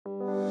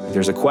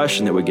there's a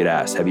question that would get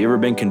asked. Have you ever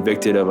been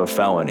convicted of a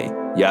felony?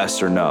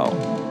 Yes or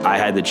no? I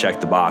had to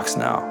check the box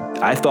now.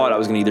 I thought I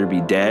was going to either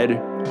be dead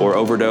or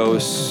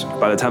overdose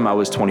by the time I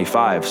was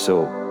 25.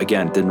 So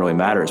again, it didn't really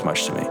matter as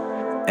much to me.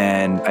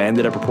 And I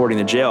ended up reporting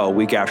to jail a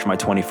week after my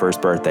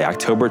 21st birthday,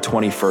 October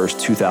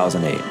 21st,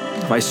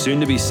 2008. My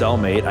soon-to-be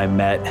cellmate I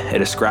met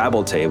at a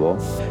Scrabble table.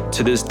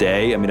 To this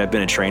day, I've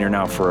been a trainer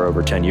now for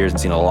over 10 years and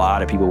seen a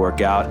lot of people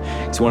work out.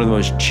 He's one of the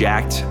most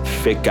jacked,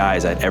 fit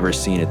guys I'd ever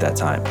seen at that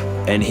time.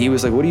 And he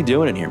was like, what are you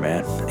doing in here,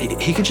 man?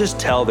 He could just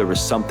tell there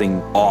was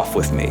something off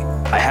with me.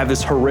 I have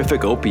this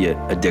horrific opiate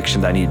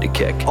addiction that I needed to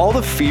kick. All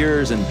the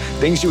fears and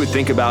things you would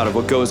think about of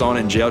what goes on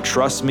in jail,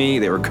 trust me,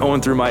 they were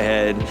going through my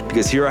head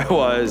because here I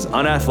was,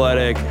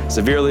 unathletic,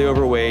 severely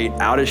overweight,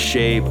 out of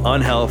shape,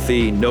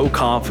 unhealthy, no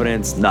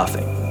confidence,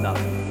 nothing.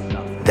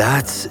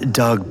 That's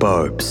Doug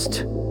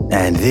Bopst,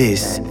 and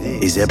this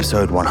is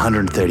episode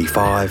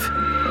 135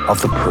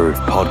 of the Proof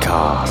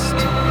Podcast.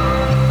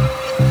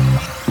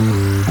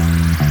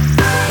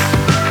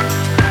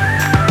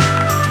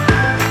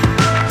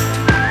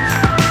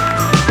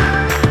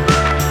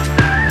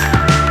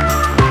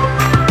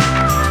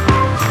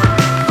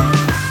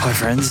 Hi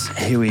friends,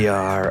 here we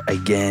are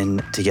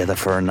again together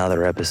for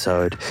another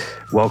episode.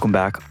 Welcome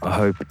back. I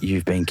hope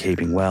you've been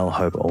keeping well.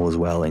 Hope all is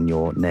well in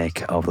your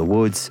neck of the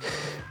woods.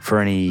 For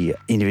any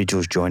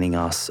individuals joining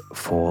us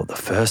for the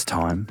first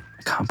time,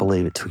 I can't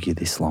believe it took you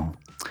this long.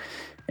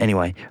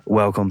 Anyway,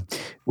 welcome.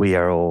 We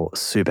are all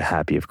super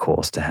happy, of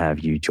course, to have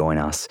you join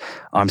us.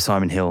 I'm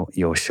Simon Hill,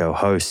 your show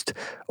host,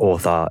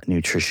 author,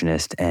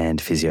 nutritionist,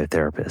 and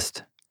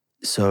physiotherapist.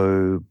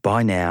 So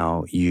by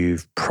now,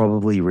 you've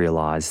probably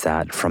realized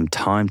that from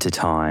time to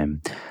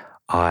time,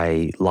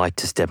 I like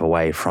to step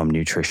away from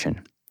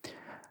nutrition.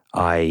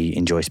 I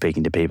enjoy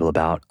speaking to people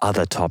about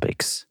other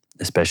topics,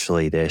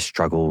 especially their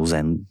struggles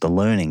and the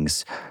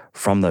learnings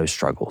from those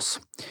struggles.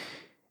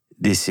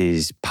 This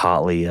is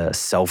partly a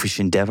selfish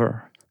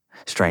endeavor.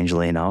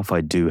 Strangely enough,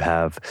 I do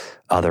have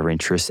other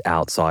interests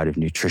outside of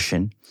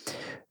nutrition,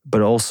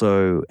 but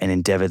also an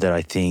endeavor that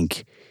I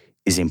think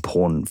is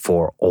important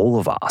for all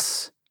of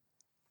us.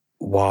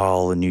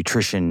 While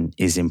nutrition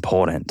is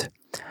important,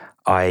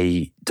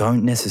 I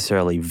don't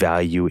necessarily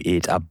value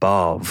it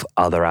above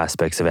other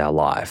aspects of our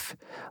life,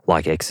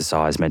 like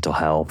exercise, mental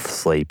health,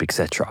 sleep,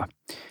 etc.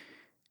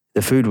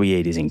 The food we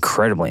eat is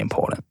incredibly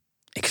important,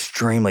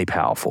 extremely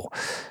powerful,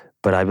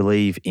 but I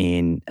believe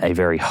in a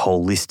very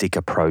holistic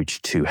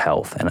approach to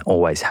health and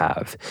always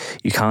have.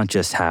 You can't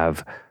just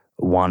have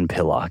one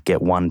pillar,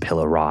 get one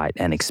pillar right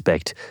and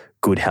expect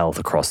good health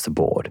across the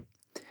board.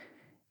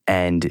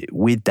 And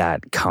with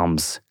that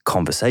comes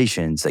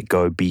conversations that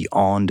go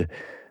beyond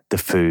the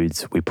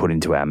foods we put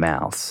into our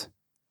mouths.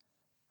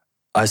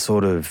 I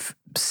sort of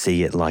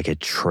see it like a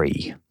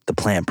tree, the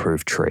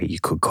plant-proof tree, you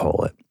could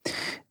call it.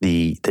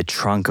 The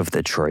trunk of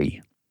the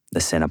tree,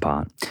 the center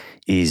part,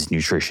 is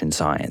nutrition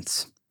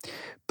science.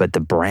 But the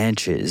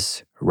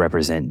branches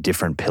represent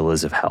different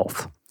pillars of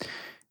health.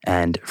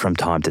 And from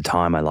time to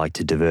time, I like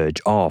to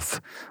diverge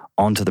off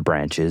onto the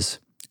branches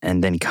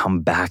and then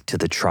come back to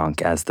the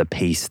trunk as the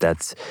piece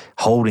that's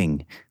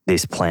holding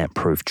this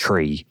plant-proof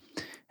tree,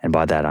 and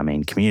by that I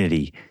mean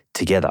community,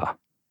 together.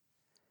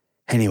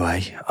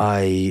 Anyway,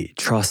 I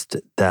trust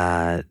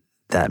that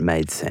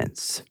made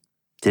sense.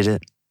 Did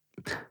it?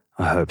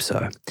 I hope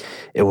so.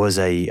 It was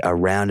a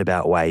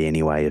roundabout way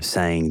anyway of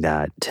saying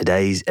that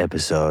today's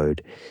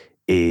episode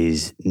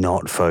is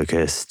not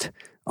focused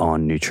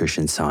on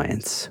nutrition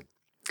science.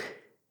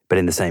 But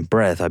in the same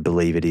breath, I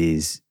believe it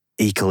is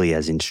equally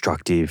as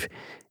instructive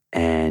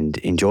and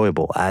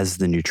enjoyable as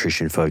the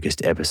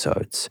nutrition-focused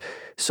episodes.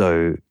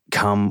 So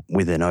come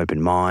with an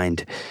open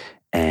mind,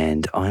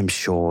 and I'm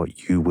sure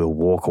you will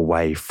walk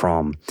away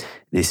from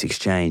this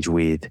exchange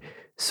with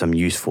some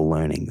useful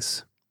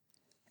learnings.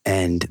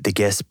 And the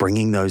guest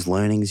bringing those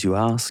learnings, you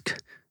ask?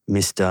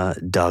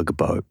 Mr. Doug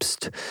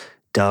Bopst.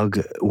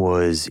 Doug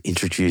was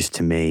introduced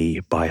to me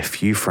by a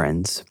few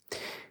friends,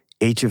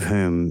 each of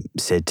whom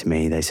said to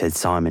me, they said,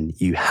 Simon,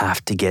 you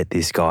have to get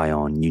this guy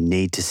on. You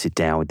need to sit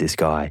down with this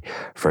guy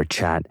for a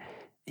chat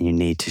and you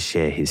need to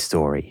share his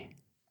story.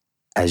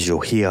 As you'll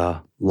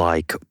hear,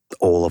 like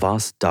all of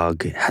us,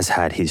 Doug has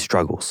had his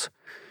struggles,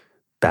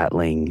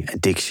 battling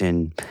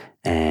addiction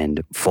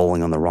and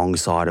falling on the wrong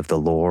side of the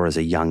law as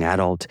a young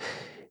adult.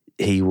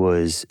 He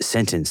was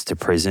sentenced to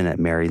prison at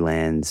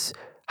Maryland's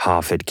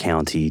Harford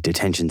County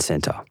Detention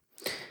Center.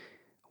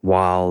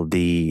 While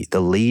the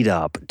lead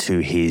up to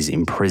his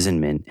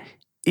imprisonment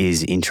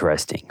is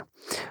interesting,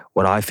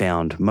 what I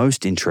found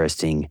most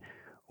interesting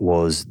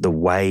was the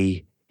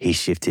way he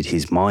shifted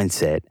his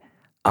mindset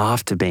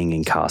after being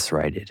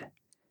incarcerated.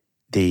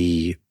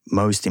 The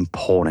most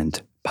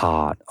important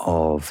part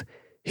of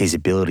his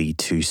ability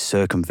to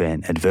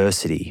circumvent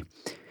adversity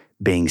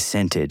being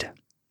centered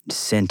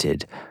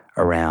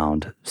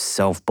around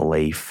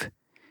self-belief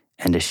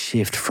and a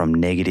shift from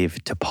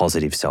negative to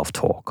positive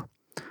self-talk.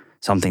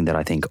 Something that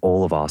I think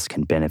all of us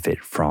can benefit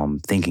from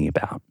thinking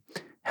about,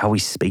 how we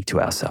speak to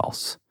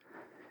ourselves.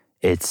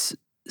 It's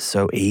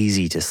so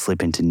easy to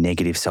slip into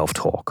negative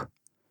self-talk,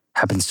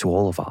 happens to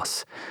all of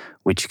us,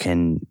 which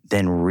can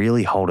then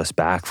really hold us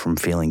back from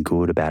feeling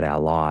good about our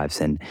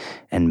lives and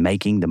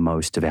making the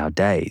most of our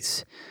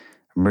days.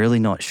 I'm really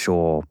not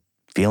sure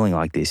feeling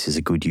like this is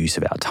a good use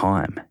of our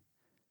time.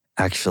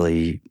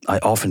 Actually, I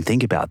often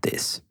think about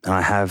this, and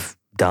I have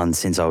done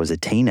since I was a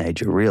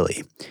teenager,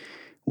 really.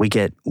 We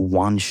get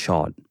one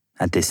shot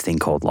at this thing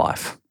called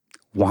life.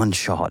 One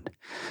shot.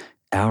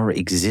 Our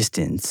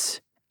existence,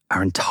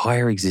 our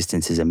entire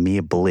existence is a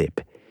mere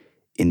blip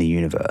in the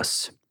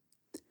universe.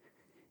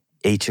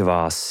 Each of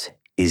us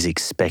is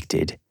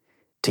expected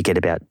to get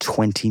about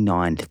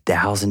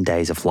 29,000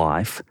 days of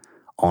life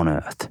on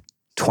Earth.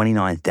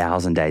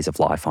 29,000 days of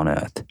life on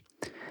Earth.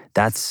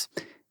 That's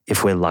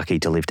if we're lucky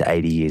to live to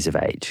 80 years of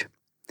age.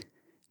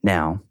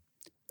 Now,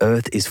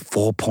 Earth is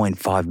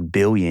 4.5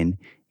 billion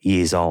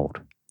years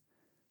old.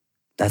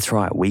 That's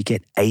right, we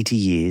get 80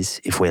 years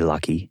if we're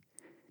lucky.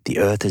 The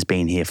Earth has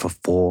been here for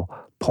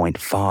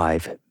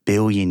 4.5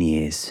 billion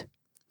years.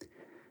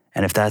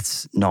 And if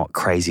that's not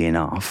crazy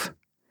enough,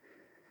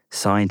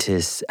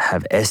 scientists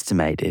have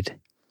estimated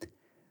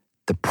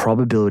the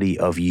probability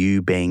of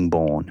you being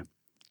born,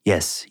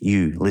 yes,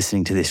 you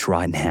listening to this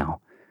right now,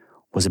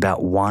 was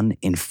about 1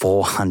 in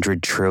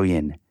 400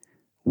 trillion.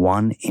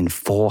 1 in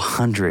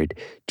 400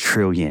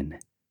 trillion.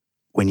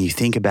 When you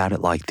think about it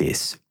like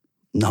this,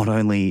 not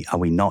only are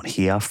we not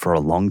here for a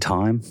long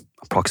time,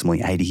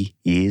 approximately 80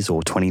 years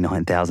or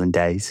 29,000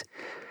 days,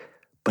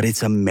 but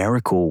it's a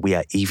miracle we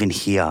are even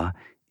here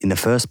in the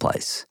first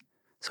place.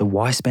 So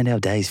why spend our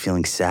days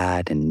feeling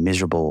sad and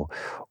miserable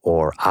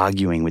or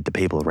arguing with the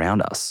people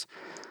around us?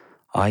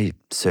 I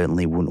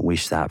certainly wouldn't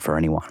wish that for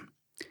anyone.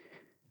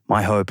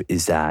 My hope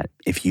is that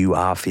if you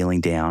are feeling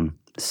down,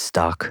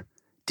 stuck,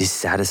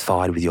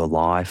 dissatisfied with your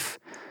life,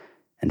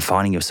 and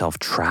finding yourself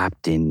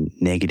trapped in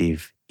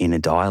negative inner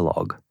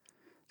dialogue,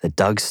 that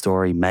Doug's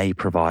story may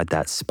provide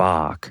that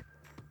spark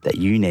that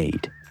you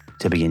need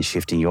to begin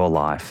shifting your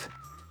life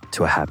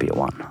to a happier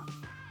one.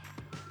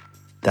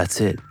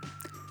 That's it.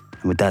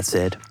 And with that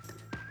said,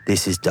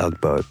 this is Doug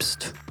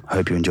Bopst. I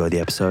hope you enjoyed the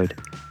episode,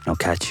 and I'll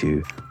catch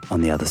you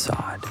on the other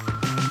side.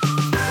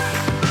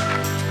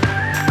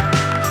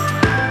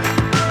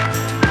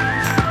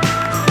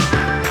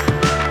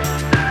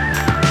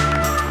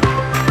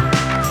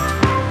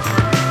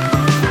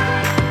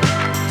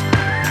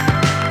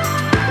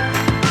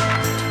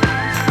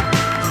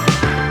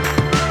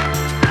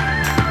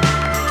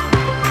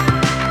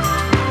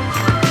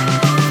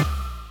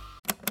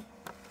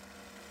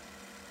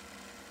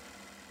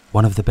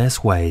 One of the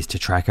best ways to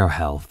track our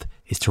health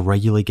is to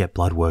regularly get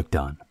blood work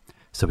done,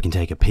 so we can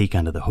take a peek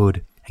under the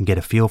hood and get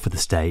a feel for the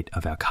state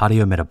of our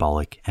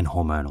cardiometabolic and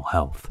hormonal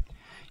health.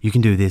 You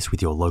can do this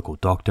with your local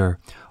doctor,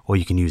 or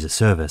you can use a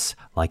service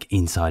like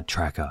Inside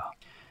Tracker.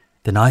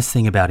 The nice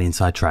thing about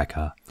Inside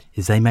Tracker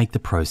is they make the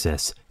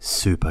process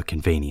super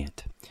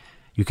convenient.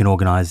 You can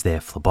organize their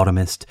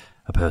phlebotomist,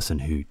 a person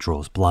who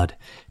draws blood,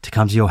 to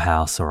come to your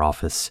house or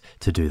office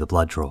to do the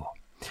blood draw.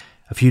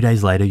 A few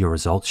days later, your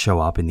results show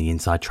up in the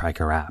Inside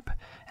Tracker app,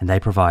 and they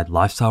provide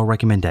lifestyle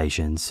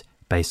recommendations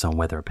based on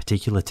whether a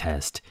particular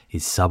test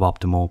is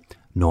suboptimal,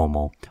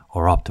 normal,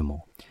 or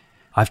optimal.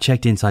 I've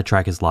checked Inside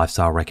Tracker's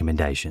lifestyle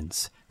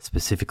recommendations,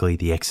 specifically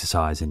the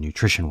exercise and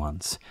nutrition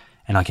ones,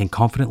 and I can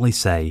confidently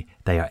say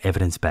they are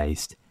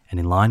evidence-based and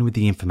in line with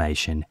the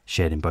information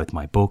shared in both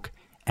my book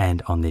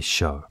and on this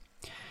show.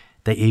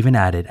 They even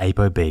added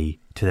ApoB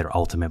to their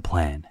ultimate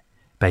plan,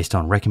 based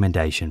on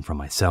recommendation from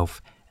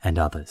myself and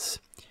others.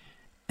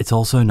 It's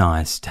also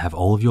nice to have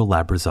all of your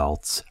lab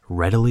results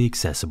readily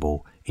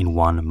accessible in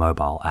one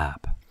mobile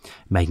app,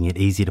 making it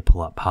easy to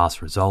pull up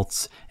past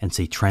results and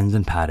see trends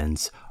and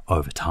patterns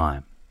over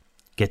time.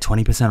 Get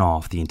 20%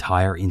 off the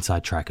entire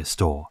Inside Tracker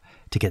store.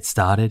 To get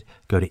started,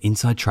 go to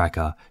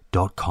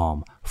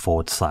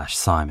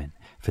insidetracker.com/Simon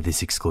for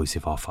this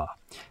exclusive offer.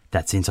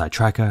 That's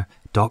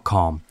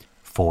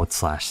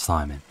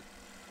insidetracker.com/Simon.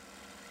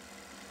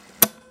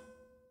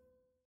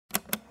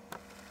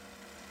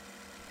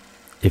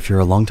 If you're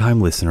a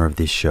long-time listener of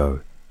this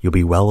show, you'll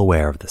be well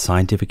aware of the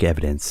scientific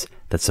evidence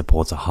that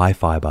supports a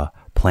high-fiber,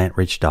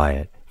 plant-rich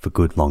diet for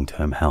good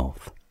long-term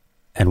health.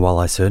 And while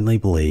I certainly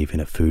believe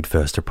in a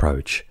food-first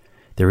approach,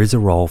 there is a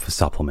role for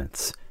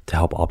supplements to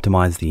help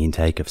optimize the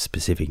intake of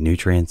specific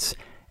nutrients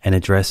and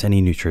address any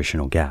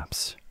nutritional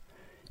gaps.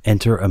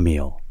 Enter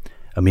Emil.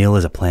 Emil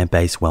is a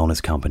plant-based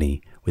wellness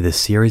company with a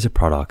series of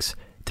products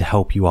to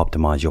help you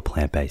optimize your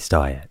plant-based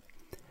diet.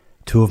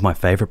 Two of my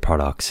favorite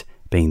products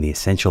being the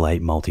Essential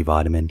 8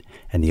 multivitamin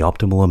and the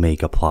Optimal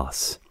Omega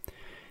Plus.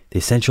 The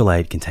Essential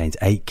 8 contains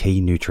 8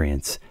 key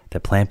nutrients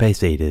that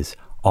plant-based eaters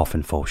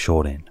often fall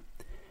short in.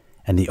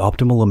 And the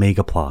Optimal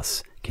Omega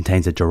Plus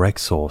contains a direct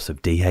source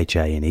of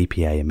DHA and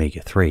EPA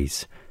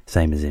omega-3s,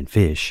 same as in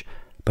fish,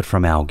 but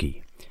from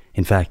algae.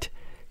 In fact,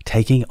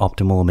 taking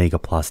Optimal Omega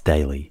Plus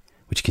daily,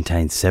 which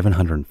contains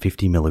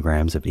 750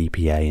 milligrams of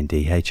EPA and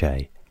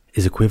DHA,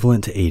 is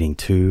equivalent to eating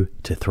 2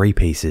 to 3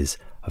 pieces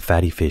of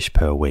fatty fish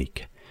per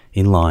week,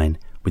 in line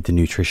with the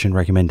nutrition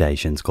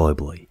recommendations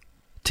globally.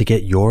 To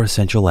get your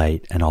Essential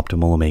 8 and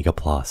Optimal Omega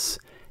Plus,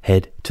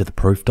 head to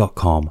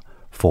theproof.com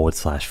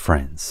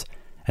bopst.com/friends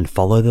and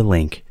follow the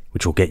link,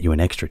 which will get you an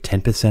extra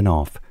 10%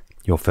 off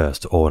your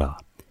first order.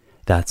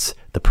 That's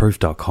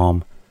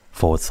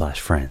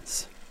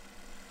theproof.com/friends.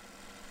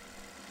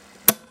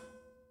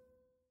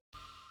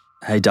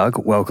 Hey,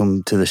 Doug,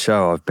 welcome to the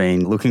show. I've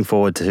been looking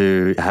forward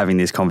to having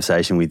this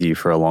conversation with you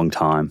for a long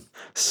time.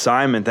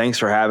 Simon, thanks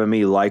for having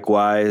me.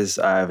 Likewise,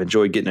 I've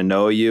enjoyed getting to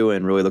know you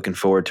and really looking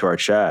forward to our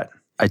chat.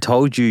 I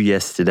told you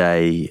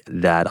yesterday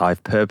that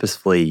I've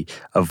purposefully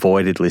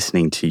avoided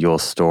listening to your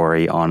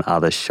story on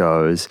other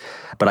shows,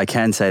 but I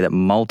can say that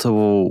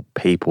multiple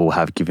people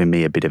have given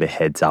me a bit of a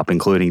heads up,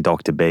 including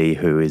Dr. B,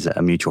 who is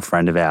a mutual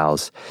friend of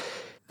ours.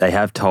 They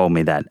have told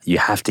me that you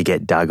have to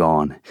get Doug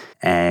on.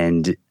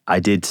 And I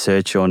did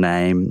search your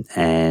name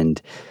and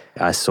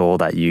I saw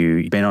that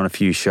you've been on a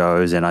few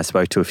shows, and I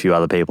spoke to a few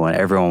other people, and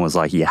everyone was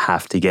like, you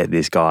have to get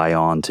this guy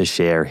on to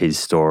share his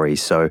story.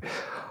 So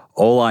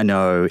all I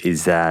know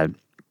is that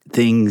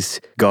things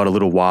got a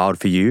little wild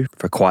for you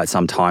for quite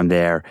some time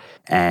there.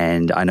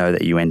 And I know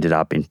that you ended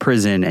up in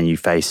prison and you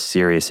faced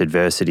serious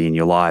adversity in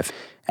your life,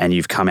 and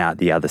you've come out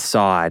the other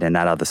side. And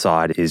that other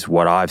side is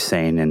what I've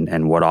seen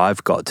and what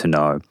I've got to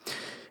know.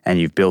 And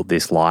you've built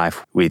this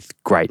life with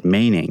great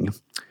meaning.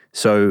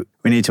 So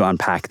we need to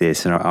unpack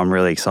this, and I'm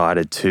really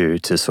excited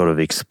to sort of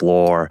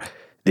explore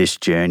this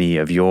journey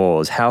of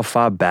yours. How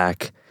far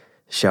back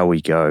shall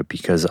we go?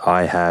 Because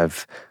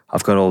I've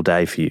got all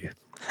day for you.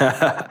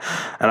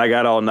 And I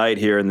got all night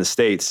here in the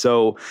States.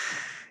 So,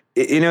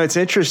 it's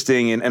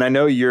interesting. And I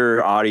know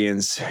your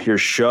audience, your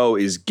show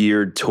is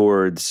geared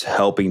towards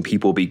helping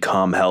people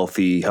become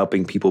healthy,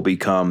 helping people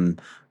become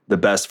the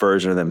best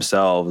version of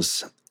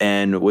themselves.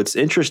 And what's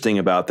interesting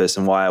about this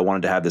and why I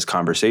wanted to have this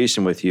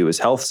conversation with you is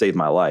health saved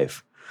my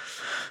life.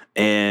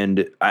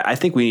 And I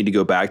think we need to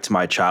go back to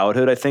my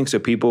childhood, I think, so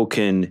people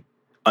can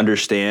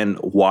understand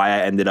why I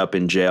ended up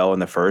in jail in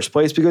the first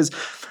place. Because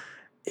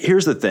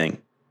here's the thing.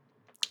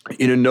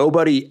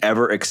 Nobody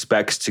ever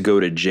expects to go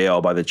to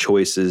jail by the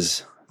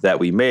choices that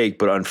we make.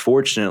 But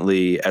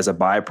unfortunately, as a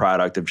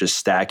byproduct of just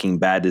stacking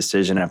bad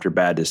decision after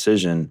bad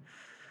decision,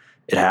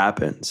 it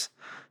happens.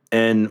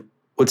 And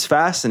what's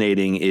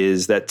fascinating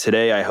is that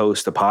today I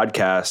host a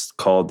podcast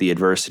called The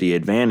Adversity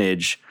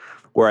Advantage,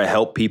 where I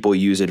help people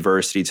use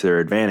adversity to their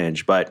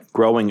advantage. But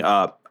growing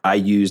up, I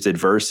used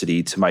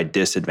adversity to my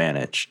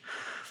disadvantage.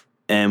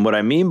 And what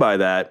I mean by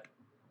that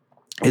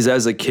is,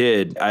 as a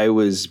kid, I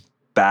was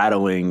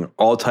battling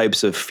all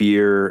types of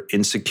fear,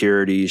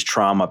 insecurities,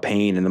 trauma,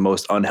 pain in the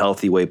most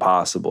unhealthy way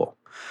possible.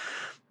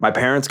 My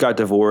parents got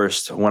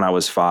divorced when I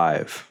was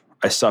 5.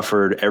 I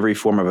suffered every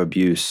form of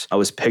abuse. I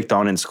was picked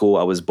on in school.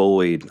 I was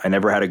bullied. I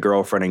never had a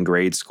girlfriend in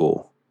grade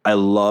school. I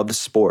loved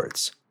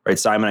sports, right?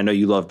 Simon, I know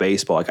you love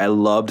baseball. I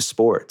loved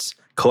sports,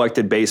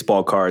 collected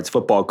baseball cards,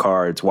 football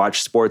cards,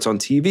 watched sports on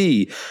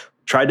TV,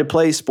 tried to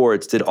play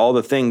sports, did all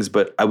the things,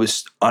 but I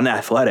was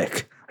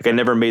unathletic. I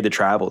never made the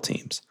travel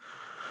teams.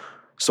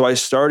 So I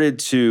started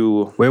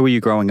to... Where were you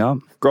growing up?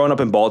 Growing up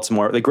in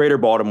Baltimore, the greater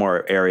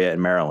Baltimore area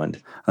in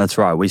Maryland. That's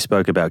right. We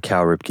spoke about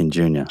Cal Ripken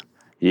Jr.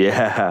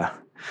 Yeah.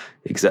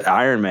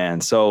 Iron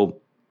Man.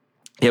 So,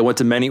 I went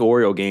to many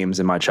Oriole games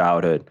in my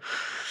childhood.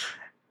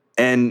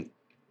 And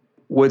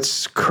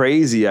what's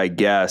crazy, I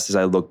guess, as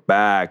I look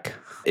back,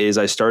 is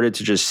I started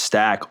to just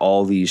stack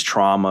all these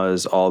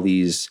traumas, all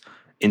these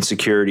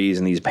insecurities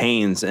and these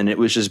pains, and it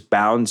was just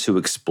bound to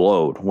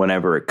explode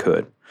whenever it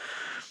could.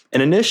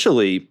 And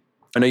initially,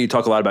 I know you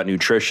talk a lot about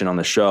nutrition on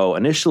the show.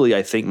 Initially,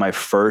 I think my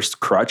first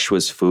crutch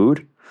was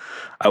food.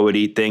 I would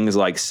eat things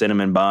like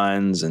cinnamon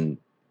buns and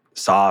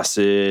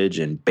sausage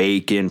and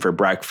bacon for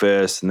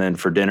breakfast. And then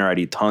for dinner, I'd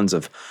eat tons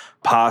of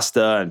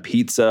pasta and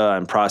pizza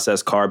and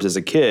processed carbs as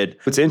a kid.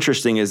 What's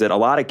interesting is that a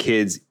lot of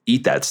kids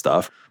eat that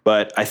stuff,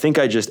 but I think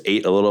I just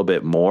ate a little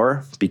bit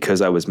more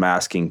because I was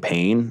masking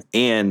pain,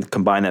 and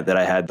combine that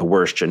I had the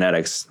worst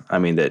genetics. I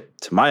mean,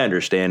 that to my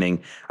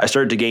understanding, I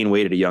started to gain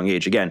weight at a young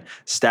age. Again,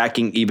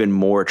 stacking even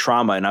more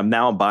trauma. And I'm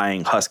now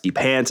buying husky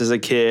pants as a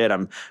kid.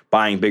 I'm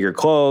buying bigger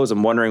clothes.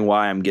 I'm wondering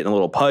why I'm getting a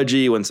little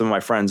pudgy when some of my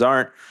friends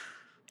aren't.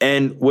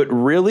 And what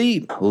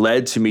really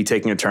led to me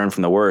taking a turn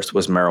from the worst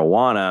was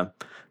marijuana.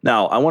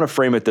 Now, I want to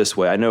frame it this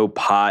way. I know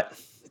pot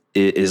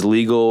is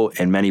legal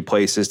in many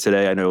places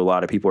today. I know a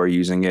lot of people are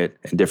using it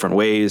in different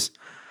ways.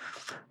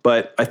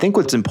 But I think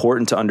what's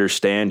important to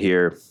understand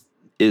here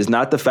is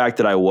not the fact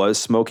that I was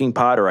smoking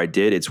pot or I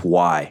did, it's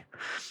why.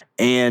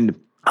 And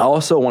I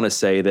also want to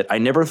say that I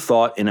never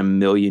thought in a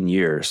million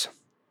years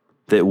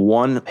that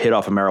one hit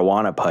off a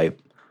marijuana pipe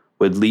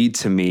would lead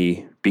to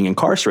me being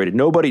incarcerated.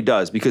 Nobody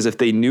does, because if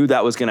they knew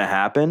that was going to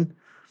happen,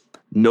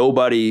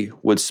 nobody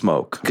would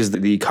smoke, because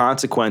the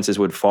consequences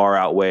would far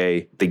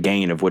outweigh the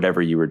gain of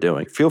whatever you were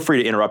doing. Feel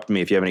free to interrupt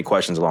me if you have any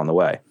questions along the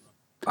way.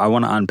 I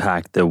want to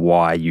unpack the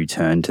why you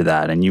turned to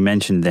that. And you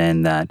mentioned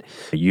then that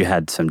you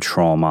had some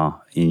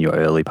trauma in your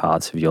early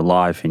parts of your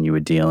life and you were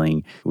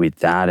dealing with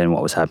that and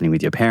what was happening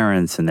with your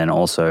parents. And then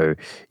also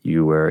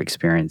you were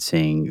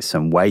experiencing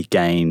some weight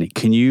gain.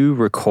 Can you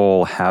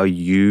recall how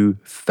you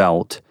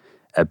felt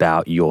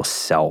about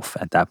yourself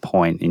at that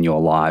point in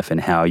your life and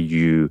how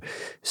you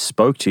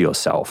spoke to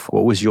yourself.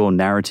 What was your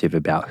narrative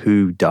about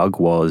who Doug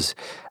was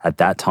at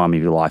that time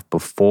of your life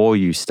before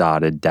you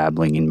started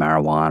dabbling in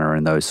marijuana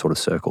and those sort of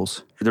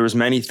circles? There was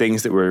many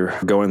things that were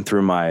going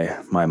through my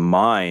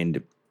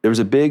mind. There was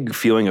a big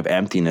feeling of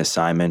emptiness,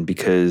 Simon,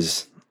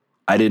 because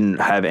I didn't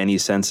have any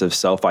sense of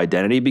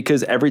self-identity,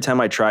 because every time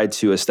I tried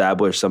to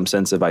establish some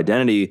sense of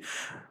identity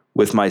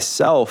with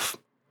myself,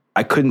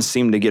 I couldn't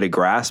seem to get a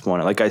grasp on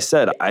it. Like I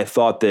said, I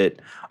thought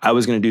that I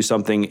was going to do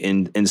something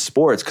in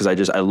sports because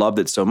I loved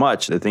it so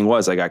much. The thing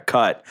was, I got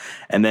cut.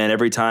 And then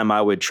every time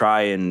I would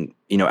try and,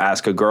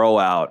 ask a girl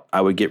out,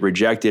 I would get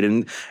rejected.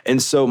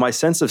 And so my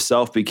sense of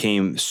self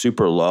became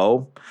super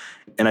low.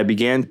 And I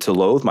began to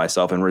loathe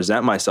myself and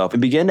resent myself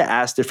and began to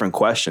ask different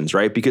questions,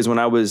 right? Because when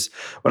I was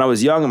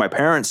young and my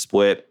parents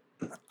split,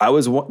 I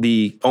was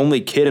the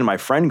only kid in my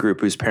friend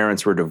group whose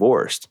parents were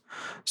divorced.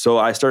 So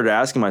I started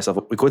asking myself,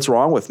 like, what's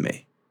wrong with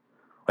me?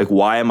 Like,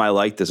 why am I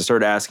like this? I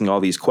started asking all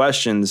these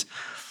questions,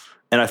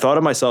 and I thought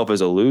of myself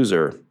as a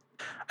loser.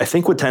 I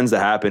think what tends to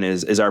happen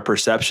is our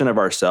perception of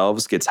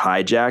ourselves gets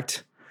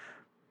hijacked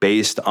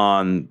based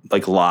on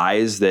like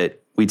lies that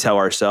we tell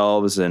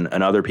ourselves and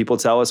other people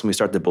tell us, and we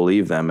start to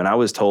believe them. And I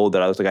was told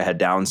that I looked like I had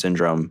Down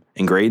syndrome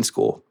in grade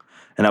school,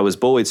 and I was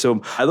bullied.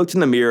 So I looked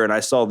in the mirror and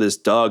I saw this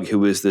Doug who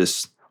was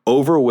this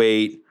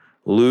overweight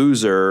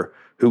loser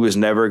who was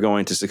never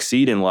going to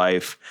succeed in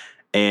life.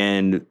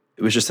 And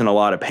it was just in a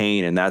lot of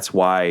pain. And that's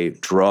why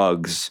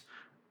drugs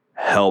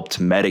helped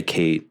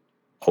medicate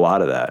a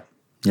lot of that.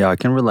 Yeah, I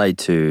can relate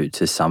to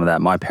some of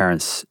that. My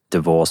parents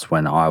divorced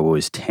when I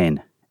was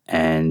 10.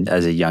 And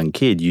as a young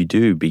kid, you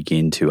do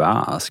begin to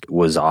ask,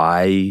 was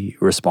I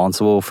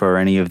responsible for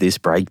any of this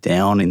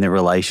breakdown in the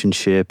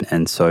relationship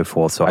and so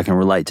forth? So I can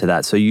relate to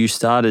that. So you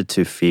started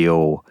to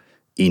feel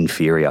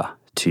inferior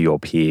to your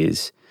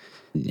peers.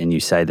 And you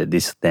say that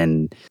this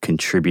then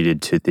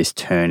contributed to this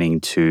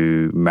turning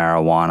to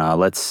marijuana.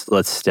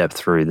 Let's step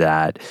through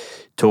that.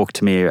 Talk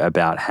to me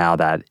about how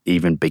that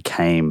even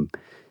became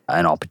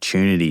an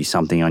opportunity,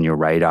 something on your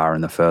radar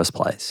in the first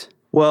place.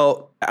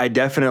 Well, I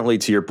definitely,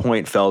 to your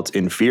point, felt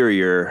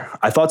inferior.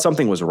 I thought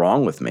something was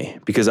wrong with me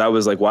because I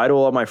was like, why do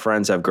all my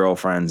friends have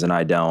girlfriends and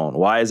I don't?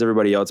 Why is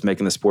everybody else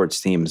making the sports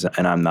teams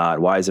and I'm not?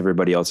 Why is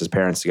everybody else's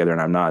parents together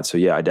and I'm not? So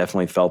yeah, I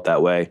definitely felt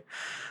that way.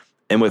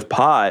 And with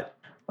pot,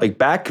 like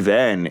back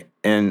then,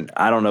 and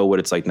I don't know what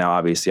it's like now,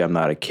 obviously I'm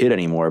not a kid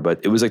anymore,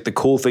 but it was like the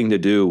cool thing to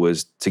do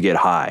was to get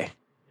high.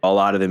 A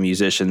lot of the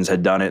musicians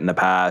had done it in the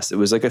past. It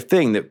was like a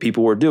thing that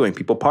people were doing.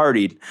 People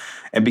partied.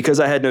 And because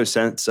I had no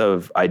sense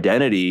of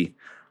identity,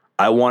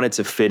 I wanted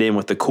to fit in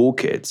with the cool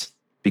kids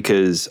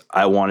because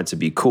I wanted to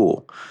be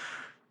cool.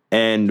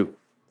 And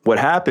what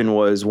happened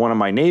was one of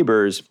my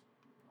neighbors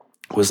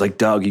was like,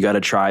 Doug, you got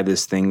to try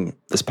this thing,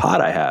 this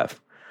pot I have.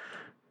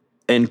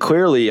 And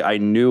clearly I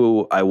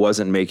knew I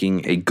wasn't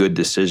making a good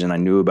decision. I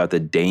knew about the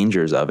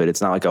dangers of it.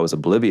 It's not like I was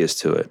oblivious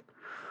to it,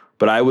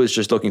 but I was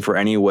just looking for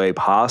any way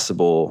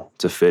possible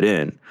to fit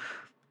in.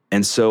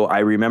 And so I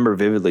remember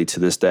vividly to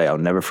this day, I'll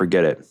never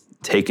forget it,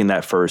 taking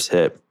that first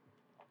hit.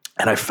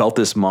 And I felt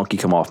this monkey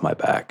come off my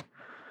back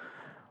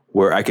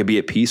where I could be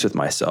at peace with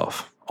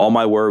myself. All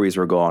my worries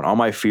were gone. All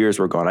my fears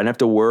were gone. I didn't have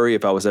to worry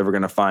if I was ever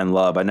going to find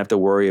love. I didn't have to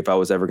worry if I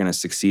was ever going to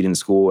succeed in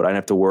school. I didn't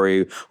have to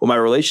worry what my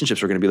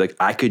relationships were going to be like.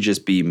 I could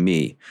just be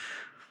me.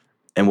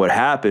 And what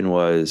happened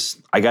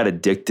was I got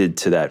addicted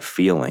to that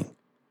feeling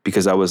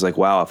because I was like,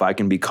 wow, if I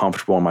can be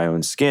comfortable in my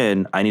own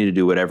skin, I need to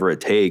do whatever it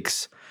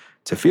takes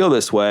to feel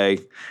this way.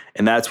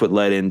 And that's what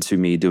led into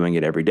me doing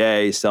it every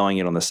day, selling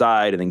it on the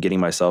side, and then getting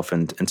myself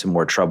into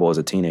more trouble as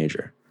a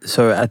teenager.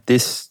 So at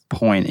this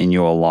point in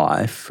your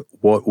life,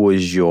 what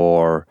was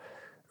your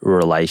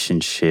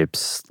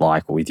relationships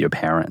like with your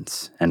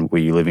parents? And were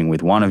you living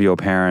with one of your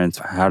parents?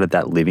 How did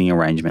that living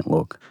arrangement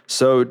look?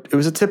 So it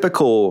was a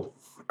typical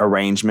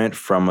arrangement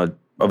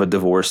of a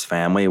divorced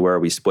family where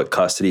we split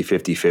custody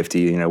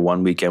 50-50.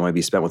 One weekend would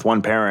be spent with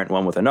one parent,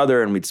 one with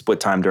another, and we'd split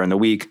time during the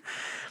week.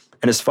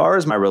 And as far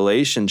as my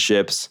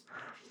relationships,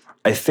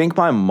 I think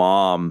my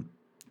mom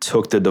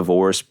took the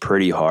divorce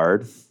pretty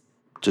hard,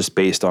 just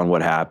based on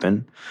what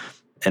happened.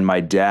 And my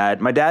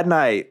dad and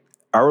I,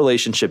 our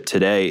relationship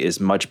today is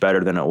much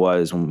better than it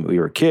was when we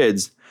were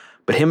kids,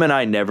 but him and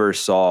I never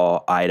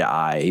saw eye to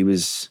eye.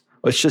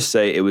 Let's just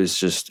say it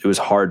was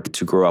hard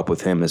to grow up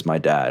with him as my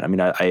dad. I mean,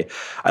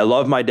 I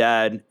love my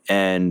dad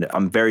and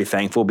I'm very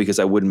thankful because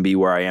I wouldn't be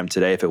where I am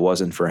today if it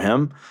wasn't for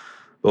him.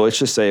 But let's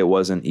just say it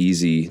wasn't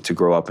easy to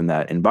grow up in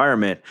that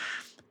environment.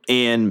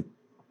 And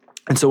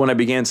so when I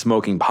began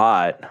smoking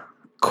pot,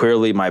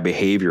 clearly my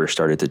behavior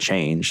started to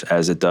change,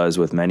 as it does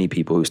with many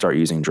people who start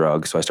using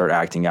drugs. So I started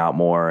acting out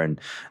more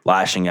and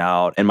lashing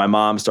out. And my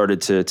mom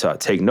started to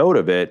take note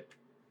of it.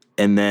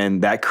 And then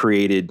that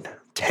created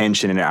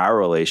tension in our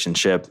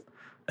relationship.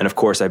 And of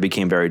course, I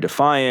became very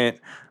defiant.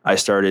 I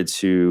started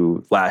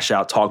to lash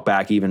out, talk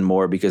back even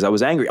more because I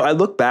was angry. I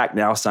look back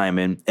now,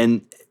 Simon,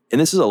 and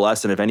this is a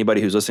lesson if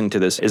anybody who's listening to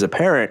this is a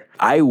parent.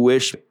 I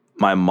wish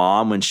my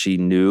mom, when she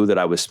knew that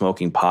I was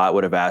smoking pot,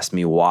 would have asked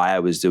me why I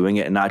was doing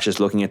it and not just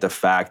looking at the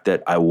fact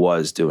that I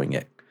was doing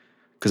it.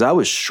 Because I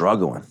was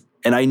struggling.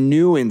 And I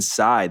knew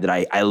inside that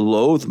I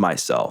loathed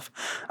myself.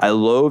 I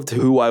loathed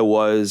who I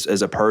was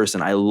as a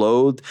person. I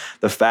loathed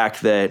the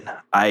fact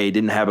that I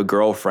didn't have a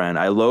girlfriend.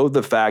 I loathed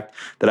the fact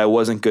that I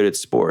wasn't good at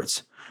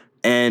sports.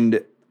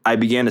 And I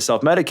began to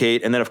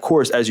self-medicate. And then, of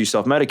course, as you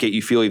self-medicate,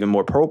 you feel even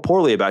more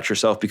poorly about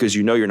yourself because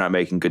you know you're not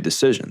making good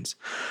decisions.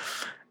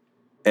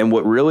 And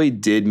what really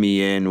did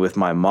me in with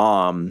my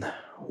mom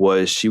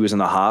was she was in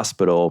the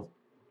hospital.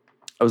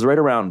 I was right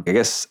around, I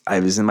guess I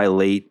was in my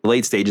late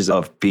stages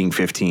of being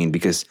 15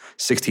 because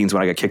 16 is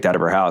when I got kicked out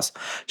of her house.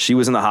 She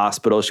was in the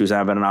hospital. She was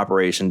having an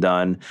operation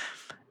done.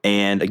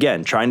 And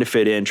again, trying to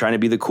fit in, trying to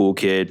be the cool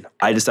kid.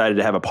 I decided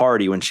to have a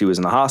party when she was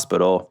in the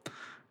hospital.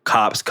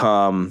 Cops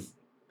come.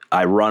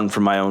 I run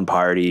from my own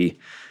party.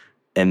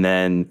 And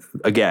then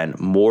again,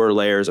 more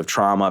layers of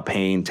trauma,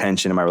 pain,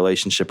 tension in my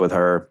relationship with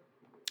her.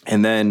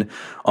 And then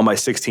on my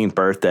 16th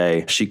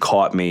birthday, she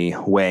caught me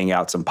weighing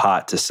out some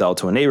pot to sell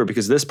to a neighbor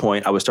because at this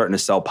point I was starting to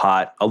sell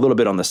pot a little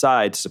bit on the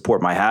side to support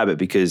my habit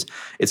because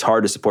it's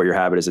hard to support your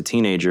habit as a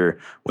teenager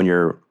when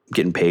you're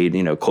getting paid,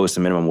 close to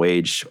minimum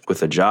wage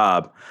with a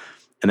job.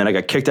 And then I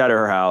got kicked out of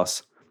her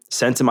house,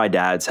 sent to my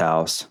dad's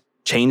house,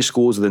 changed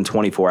schools within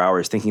 24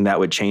 hours thinking that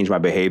would change my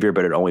behavior,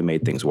 but it only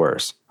made things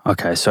worse.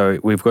 Okay, so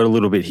we've got a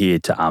little bit here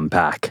to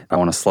unpack. I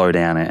want to slow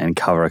down and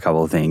cover a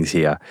couple of things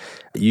here.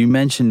 You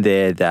mentioned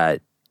there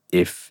that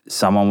if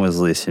someone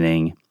was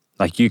listening,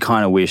 like you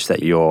kind of wish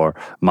that your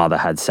mother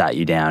had sat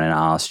you down and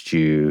asked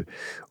you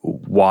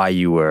why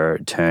you were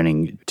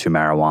turning to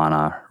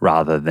marijuana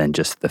rather than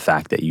just the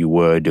fact that you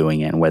were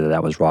doing it and whether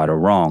that was right or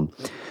wrong.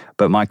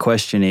 But my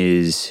question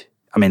is,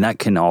 that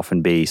can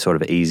often be sort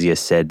of easier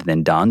said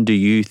than done. Do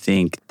you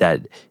think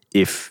that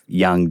if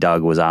young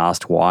Doug was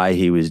asked why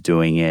he was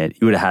doing it,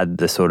 you would have had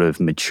the sort of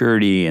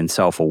maturity and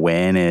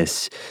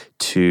self-awareness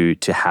to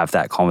have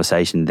that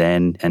conversation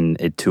then and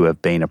it to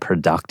have been a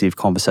productive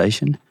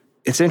conversation?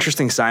 It's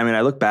interesting, Simon.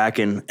 I look back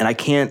and I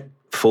can't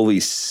fully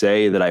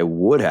say that I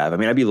would have.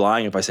 I'd be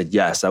lying if I said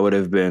yes. I would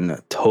have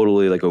been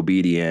totally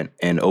obedient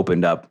and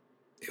opened up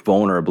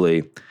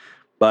vulnerably.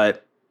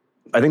 But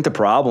I think the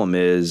problem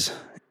is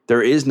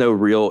there is no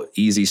real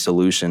easy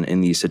solution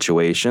in these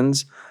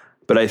situations.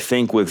 But I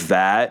think with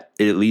that,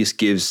 it at least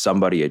gives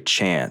somebody a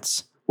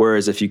chance.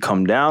 Whereas if you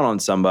come down on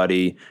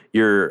somebody,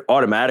 you're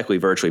automatically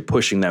virtually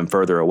pushing them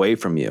further away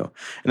from you.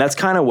 And that's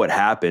kind of what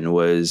happened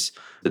was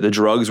that the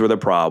drugs were the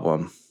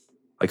problem.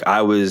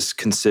 I was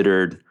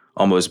considered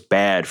almost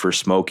bad for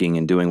smoking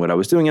and doing what I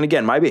was doing. And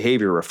again, my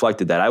behavior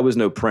reflected that. I was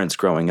no prince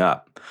growing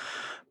up.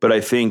 But I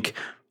think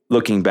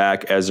looking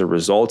back as a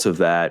result of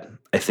that,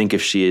 I think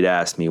if she had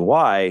asked me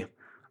why,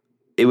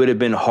 it would have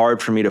been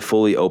hard for me to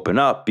fully open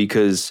up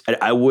because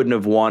I wouldn't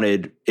have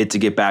wanted it to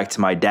get back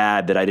to my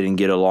dad that I didn't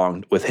get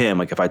along with him.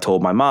 If I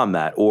told my mom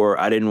that, or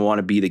I didn't want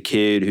to be the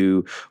kid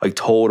who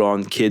told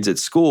on kids at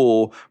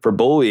school for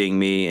bullying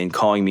me and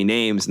calling me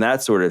names and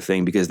that sort of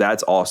thing, because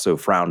that's also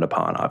frowned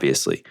upon,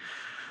 obviously.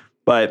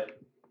 But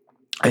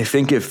I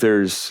think if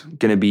there's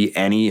going to be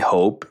any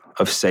hope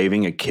of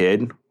saving a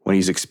kid when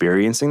he's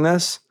experiencing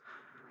this,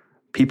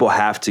 people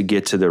have to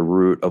get to the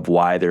root of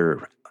why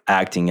they're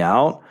acting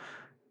out.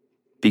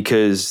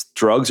 Because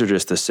drugs are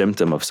just a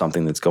symptom of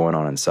something that's going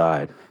on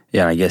inside.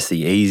 Yeah, I guess the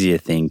easier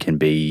thing can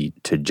be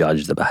to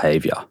judge the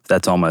behavior.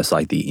 That's almost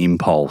like the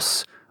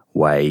impulse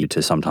way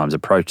to sometimes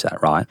approach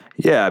that, right?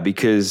 Yeah,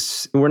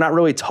 because we're not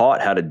really taught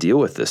how to deal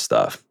with this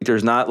stuff.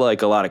 There's not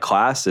a lot of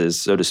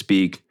classes, so to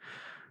speak,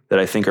 that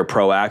I think are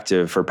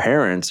proactive for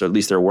parents, or at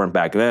least there weren't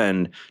back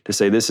then, to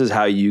say this is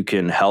how you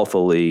can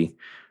healthily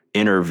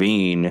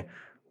intervene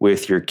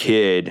with your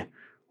kid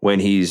when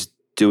he's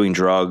doing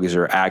drugs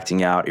or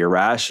acting out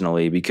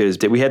irrationally, because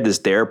we had this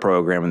DARE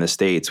program in the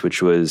States,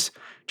 which was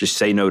just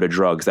say no to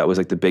drugs. That was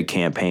the big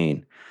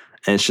campaign.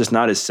 And it's just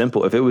not as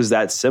simple. If it was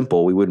that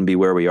simple, we wouldn't be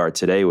where we are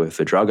today with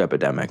the drug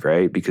epidemic,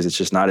 right? Because it's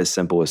just not as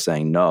simple as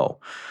saying no.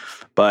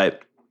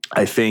 But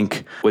I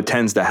think what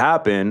tends to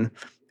happen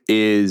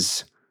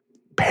is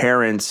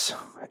parents,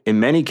 in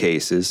many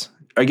cases,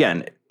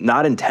 again,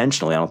 not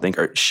intentionally, I don't think,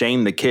 or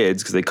shame the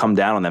kids because they come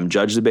down on them,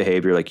 judge the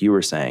behavior like you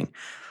were saying.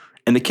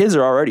 And the kids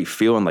are already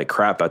feeling like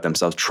crap about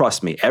themselves.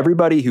 Trust me,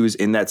 everybody who's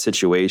in that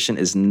situation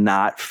is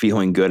not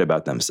feeling good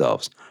about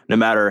themselves. No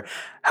matter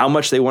how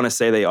much they want to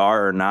say they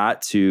are or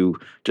not to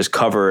just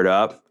cover it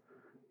up,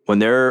 when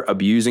they're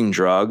abusing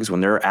drugs,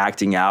 when they're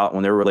acting out,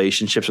 when their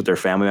relationships with their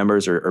family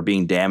members are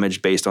being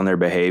damaged based on their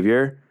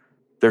behavior,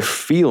 they're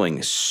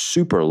feeling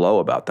super low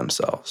about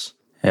themselves.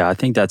 Yeah, I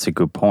think that's a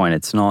good point.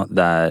 It's not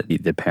that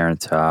the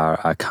parents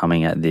are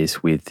coming at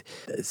this with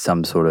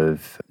some sort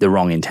of the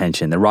wrong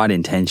intention. The right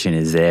intention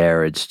is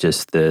there. It's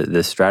just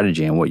the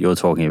strategy. And what you're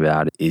talking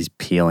about is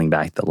peeling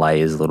back the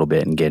layers a little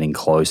bit and getting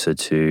closer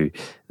to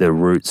the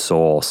root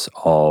source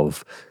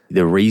of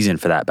the reason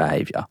for that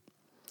behavior.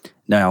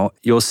 Now,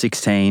 you're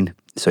 16,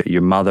 So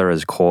your mother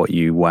has caught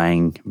you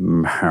weighing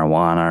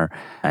marijuana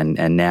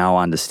and now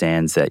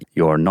understands that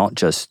you're not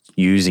just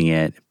using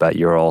it, but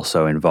you're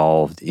also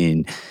involved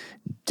in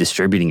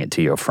distributing it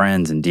to your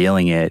friends and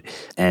dealing it.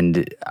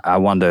 And I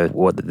wonder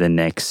what the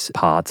next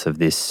parts of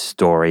this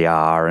story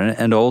are.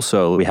 And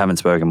also, we haven't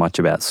spoken much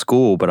about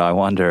school, but I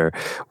wonder,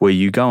 were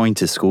you going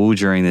to school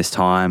during this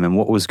time, and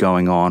what was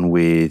going on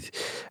with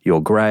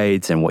your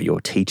grades and what your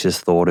teachers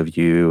thought of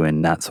you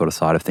and that sort of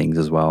side of things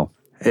as well?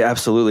 Yeah,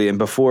 absolutely. And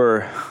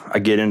before I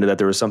get into that,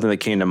 there was something that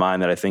came to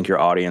mind that I think your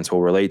audience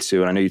will relate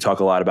to. And I know you talk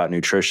a lot about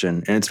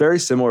nutrition. And it's very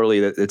similarly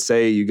that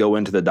say you go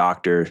into the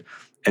doctor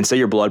and say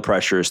your blood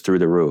pressure is through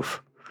the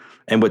roof.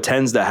 And what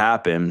tends to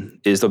happen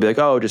is they'll be like,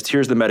 oh, just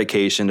here's the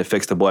medication to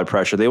fix the blood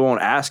pressure. They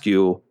won't ask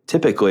you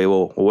typically,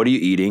 well, what are you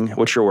eating?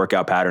 What's your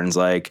workout patterns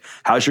like?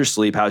 How's your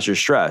sleep? How's your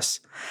stress?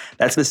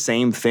 That's the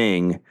same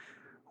thing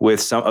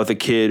with some of the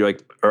kid,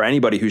 like, or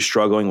anybody who's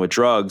struggling with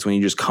drugs. When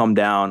you just come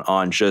down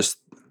on just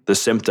the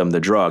symptom,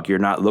 the drug, you're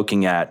not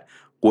looking at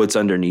what's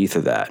underneath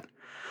of that.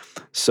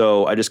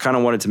 So I just kind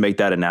of wanted to make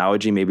that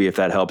analogy. Maybe if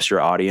that helps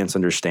your audience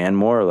understand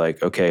more,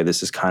 like, okay,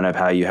 this is kind of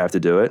how you have to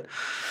do it.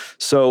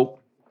 So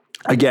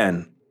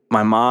again,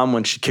 my mom,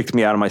 when she kicked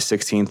me out of my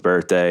 16th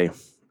birthday,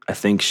 I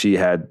think she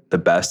had the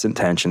best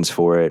intentions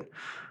for it,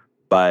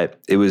 but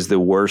it was the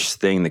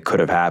worst thing that could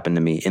have happened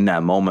to me in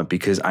that moment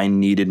because I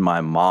needed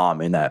my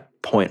mom in that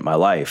point in my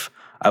life.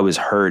 I was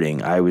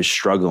hurting. I was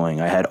struggling.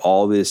 I had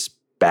all this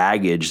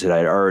baggage that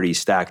I'd already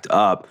stacked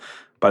up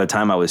by the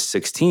time I was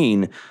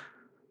 16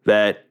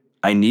 that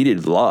I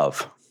needed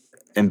love.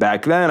 And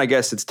back then, I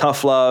guess it's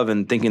tough love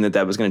and thinking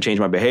that was going to change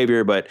my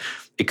behavior, but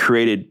it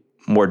created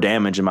more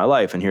damage in my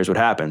life. And here's what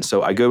happened.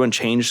 So I go and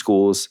change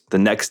schools the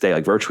next day,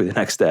 like virtually the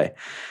next day.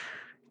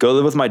 Go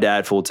live with my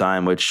dad full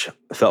time, which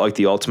felt like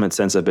the ultimate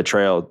sense of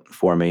betrayal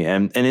for me.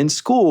 And in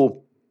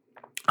school,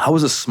 I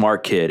was a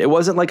smart kid. It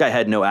wasn't like I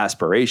had no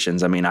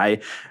aspirations. I mean,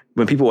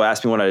 when people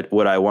asked me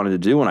what I wanted to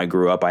do when I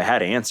grew up, I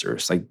had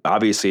answers. Like,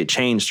 obviously it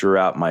changed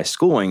throughout my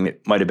schooling.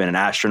 It might have been an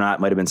astronaut,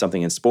 might have been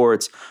something in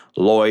sports,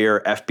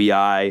 lawyer,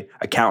 FBI,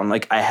 accountant.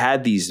 Like, I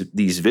had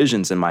these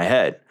visions in my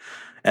head,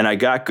 and I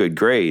got good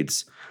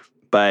grades.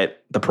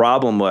 But the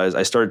problem was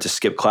I started to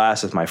skip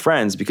class with my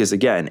friends because,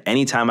 again,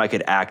 anytime I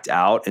could act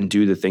out and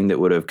do the thing that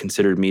would have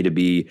considered me to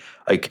be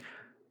like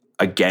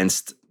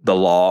against the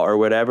law or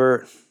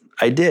whatever,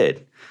 I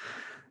did.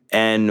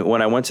 And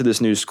when I went to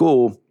this new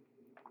school,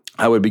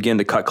 I would begin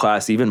to cut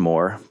class even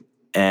more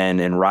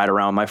and ride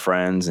around my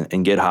friends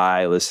and get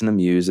high, listen to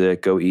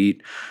music, go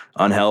eat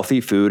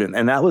unhealthy food.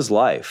 And that was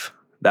life.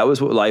 That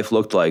was what life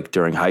looked like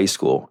during high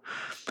school.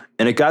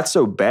 And it got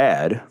so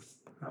bad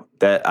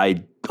that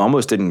I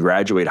almost didn't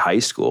graduate high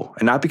school.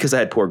 And not because I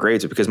had poor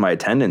grades, but because my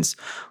attendance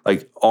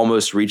like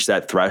almost reached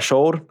that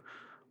threshold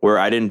where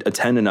I didn't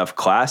attend enough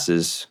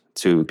classes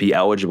to be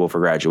eligible for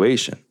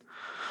graduation.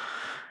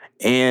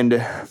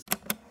 And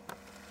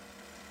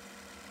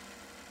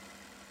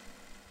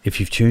if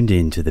you've tuned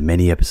in to the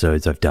many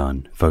episodes I've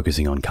done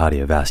focusing on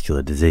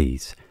cardiovascular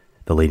disease,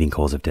 the leading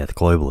cause of death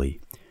globally,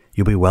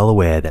 you'll be well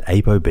aware that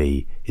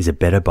ApoB is a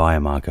better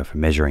biomarker for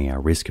measuring our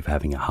risk of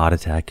having a heart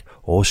attack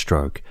or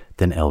stroke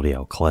than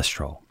LDL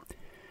cholesterol.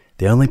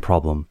 The only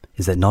problem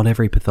is that not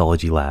every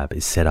pathology lab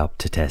is set up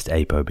to test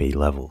ApoB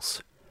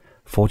levels.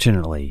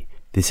 Fortunately,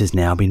 this has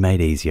now been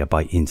made easier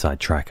by Inside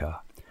Tracker,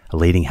 a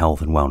leading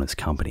health and wellness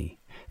company,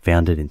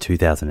 founded in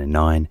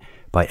 2009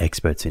 by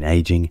experts in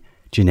aging,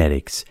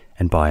 genetics,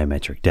 and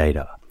biometric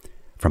data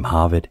from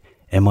Harvard,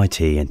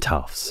 MIT, and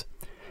Tufts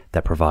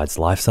that provides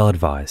lifestyle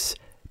advice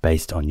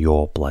based on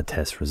your blood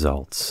test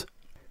results.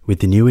 With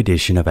the new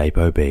edition of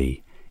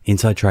ApoB,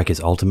 Inside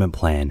Tracker's ultimate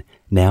plan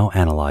now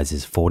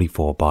analyzes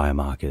 44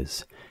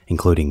 biomarkers,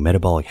 including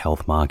metabolic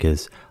health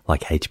markers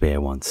like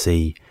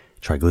HbA1c,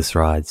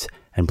 triglycerides,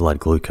 and blood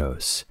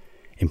glucose,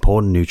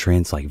 important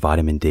nutrients like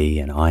vitamin D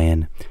and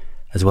iron,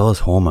 as well as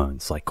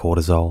hormones like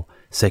cortisol,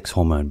 sex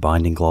hormone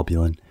binding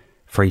globulin,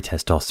 free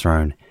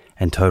testosterone,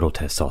 and total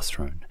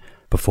testosterone,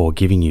 before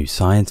giving you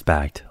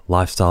science-backed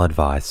lifestyle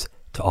advice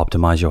to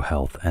optimize your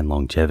health and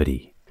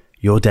longevity.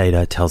 Your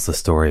data tells the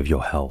story of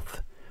your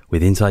health.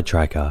 With Inside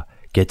Tracker,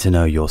 get to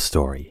know your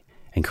story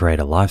and create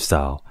a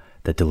lifestyle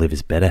that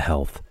delivers better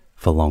health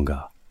for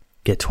longer.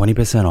 Get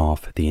 20%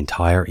 off the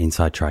entire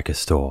Inside Tracker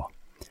store.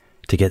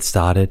 To get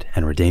started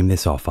and redeem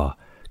this offer,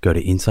 go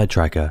to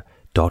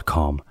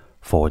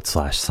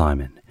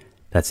insidetracker.com/Simon.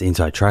 That's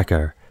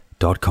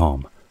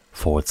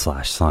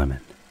insidetracker.com/Simon.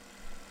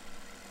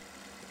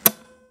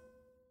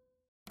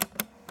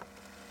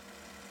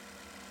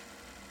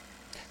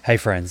 Hey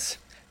friends,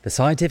 the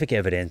scientific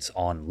evidence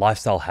on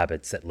lifestyle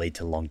habits that lead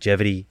to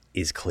longevity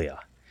is clear.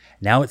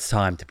 Now it's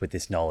time to put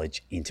this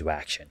knowledge into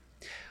action.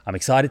 I'm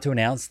excited to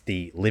announce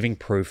the Living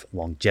Proof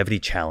Longevity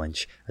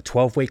Challenge, a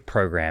 12-week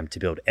program to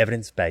build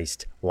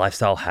evidence-based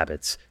lifestyle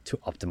habits to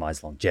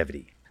optimize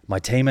longevity. My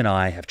team and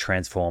I have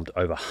transformed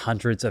over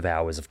hundreds of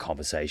hours of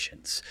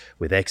conversations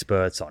with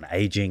experts on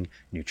aging,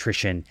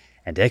 nutrition,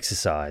 and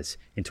exercise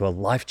into a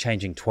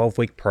life-changing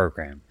 12-week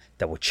program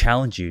that will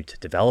challenge you to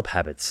develop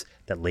habits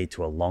that lead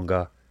to a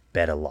longer,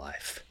 better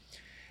life.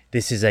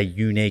 This is a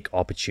unique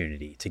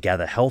opportunity to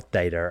gather health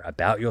data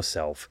about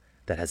yourself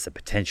that has the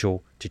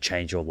potential to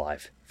change your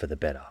life for the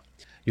better.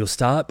 You'll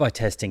start by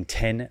testing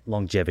 10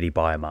 longevity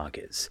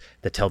biomarkers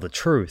that tell the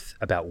truth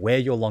about where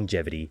your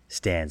longevity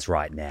stands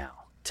right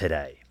now,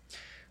 today.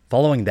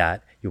 Following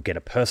that, you'll get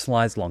a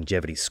personalized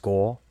longevity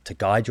score to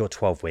guide your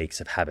 12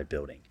 weeks of habit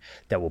building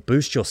that will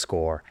boost your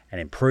score and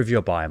improve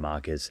your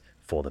biomarkers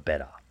for the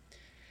better.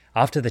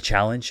 After the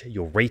challenge,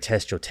 you'll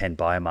retest your 10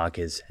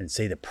 biomarkers and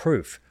see the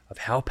proof of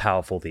how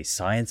powerful these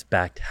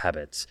science-backed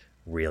habits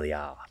really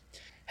are.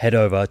 Head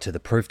over to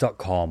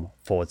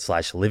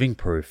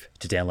theproof.com/livingproof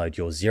to download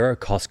your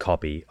zero-cost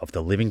copy of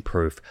the Living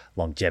Proof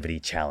Longevity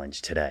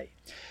Challenge today.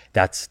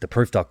 That's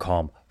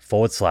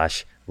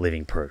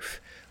theproof.com/livingproof.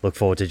 Look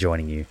forward to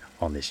joining you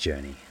on this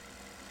journey.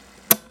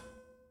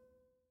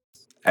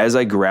 As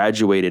I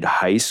graduated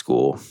high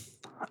school,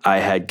 I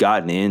had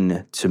gotten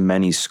into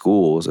many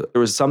schools.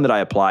 There was some that I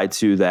applied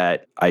to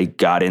that I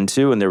got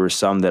into, and there were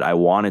some that I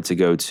wanted to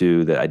go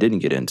to that I didn't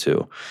get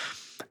into.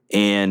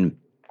 And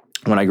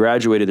when I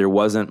graduated, there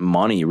wasn't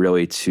money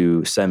really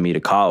to send me to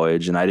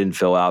college, and I didn't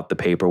fill out the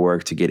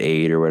paperwork to get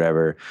aid or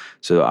whatever.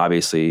 So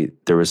obviously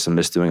there was some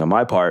misdoing on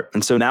my part.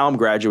 And so now I'm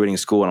graduating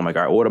school and I'm like,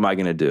 all right, what am I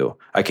going to do?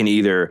 I can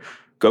either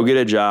go get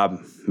a job,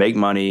 make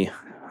money,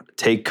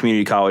 take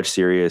community college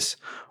serious,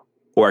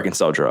 or I can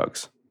sell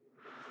drugs.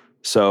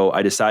 So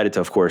I decided to,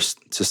 of course,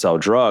 to sell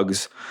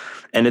drugs.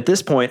 And at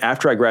this point,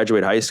 after I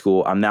graduated high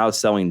school, I'm now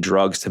selling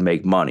drugs to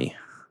make money.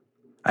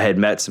 I had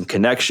met some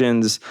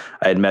connections,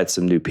 I had met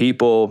some new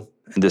people,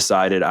 and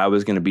decided I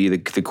was going to be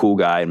the cool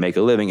guy and make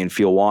a living and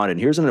feel wanted. And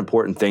here's an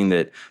important thing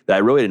that I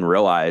really didn't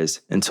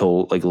realize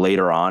until like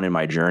later on in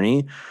my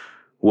journey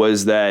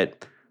was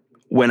that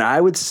when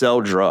I would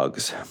sell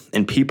drugs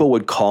and people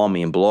would call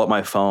me and blow up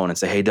my phone and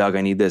say, hey, Doug,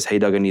 I need this. Hey,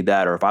 Doug, I need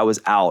that. Or if I was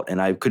out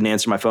and I couldn't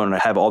answer my phone and I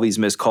have all these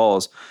missed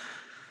calls,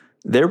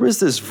 there was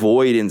this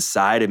void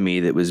inside of me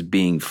that was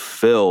being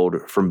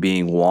filled from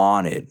being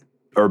wanted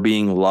or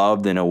being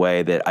loved in a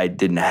way that I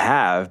didn't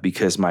have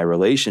because my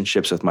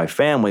relationships with my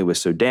family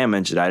was so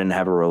damaged that I didn't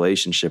have a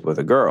relationship with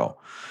a girl.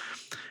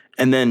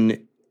 And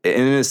then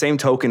in the same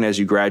token, as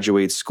you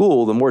graduate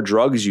school, the more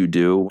drugs you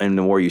do and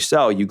the more you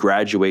sell, you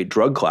graduate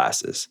drug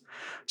classes.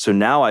 So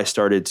now I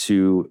started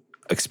to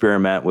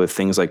experiment with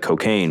things like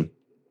cocaine.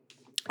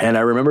 And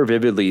I remember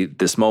vividly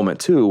this moment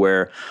too,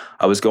 where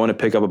I was going to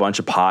pick up a bunch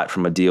of pot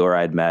from a dealer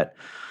I had met.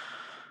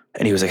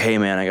 And he was like, hey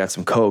man, I got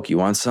some coke. You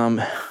want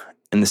some?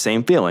 And the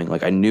same feeling,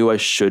 like I knew I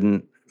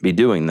shouldn't be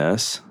doing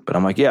this, but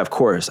I'm like, yeah, of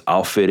course,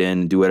 I'll fit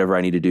in, do whatever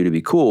I need to do to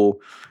be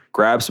cool,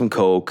 grab some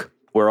coke.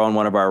 We're on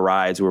one of our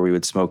rides where we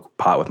would smoke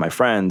pot with my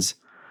friends.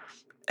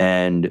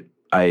 And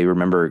I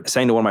remember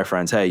saying to one of my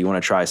friends, hey, you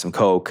want to try some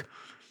coke?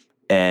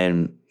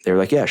 And they were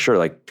like, yeah, sure,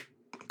 like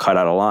cut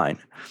out a line.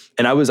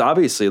 And I was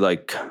obviously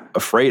like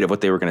afraid of what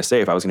they were going to say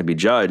if I was going to be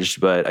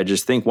judged. But I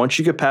just think once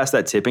you get past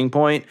that tipping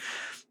point,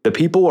 the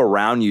people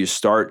around you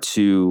start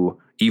to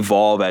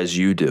evolve as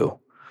you do.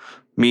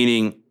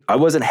 Meaning I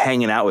wasn't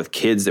hanging out with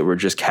kids that were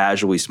just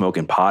casually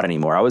smoking pot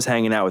anymore. I was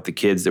hanging out with the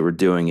kids that were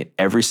doing it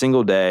every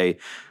single day,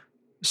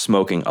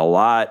 smoking a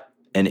lot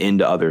and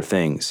into other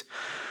things.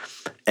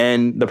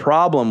 And the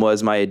problem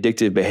was my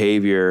addictive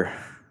behavior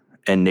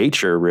and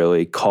nature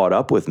really caught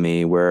up with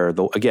me where,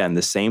 again,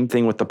 the same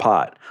thing with the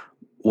pot.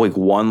 Like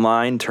one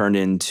line turned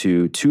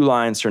into 2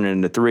 lines, turned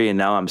into 3, and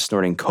now I'm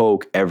snorting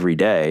coke every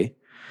day,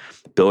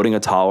 building a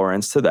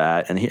tolerance to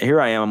that. And here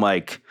I am, I'm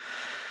like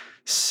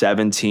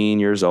 17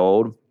 years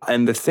old.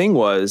 And the thing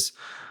was,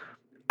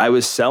 I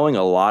was selling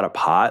a lot of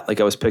pot.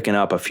 Like I was picking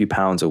up a few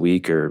pounds a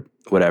week or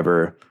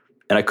whatever.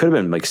 And I could have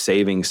been like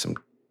saving some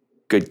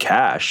good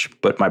cash,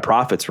 but my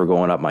profits were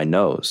going up my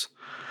nose.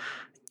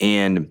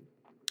 And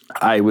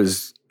I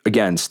was,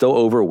 again, still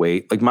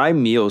overweight. Like my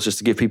meals, just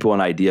to give people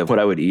an idea of what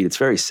I would eat, it's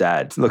very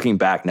sad. Looking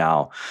back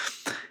now,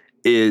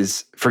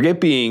 is forget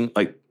being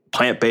like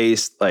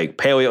plant-based, like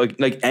paleo,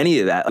 like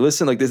any of that.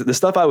 Listen, like the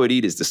stuff I would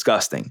eat is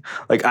disgusting.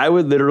 Like I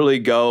would literally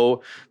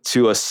go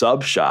to a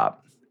sub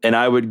shop and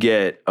I would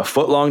get a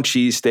foot-long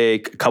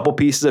cheesesteak, a couple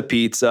pieces of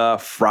pizza,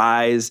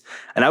 fries,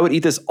 and I would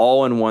eat this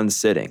all in one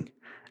sitting.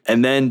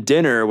 And then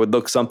dinner would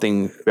look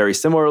something very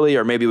similarly,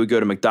 or maybe we'd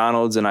go to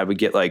McDonald's and I would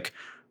get like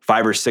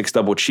 5 or 6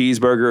 double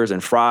cheeseburgers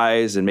and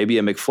fries and maybe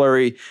a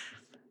McFlurry.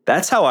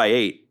 That's how I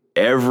ate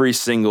every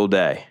single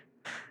day.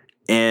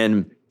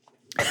 And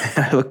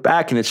I look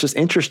back and it's just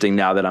interesting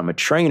now that I'm a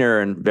trainer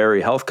and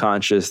very health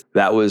conscious.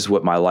 That was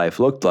what my life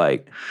looked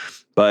like.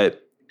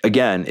 But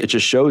again, it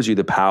just shows you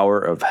the power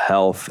of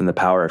health and the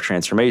power of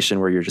transformation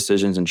where your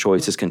decisions and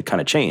choices can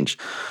kind of change.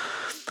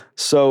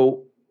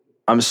 So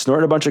I'm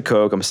snorting a bunch of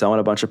coke. I'm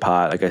selling a bunch of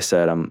pot. Like I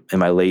said, I'm in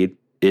my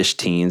late-ish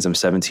teens. I'm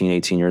 17,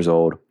 18 years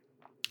old.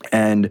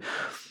 And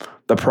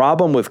the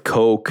problem with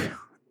coke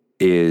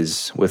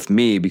is with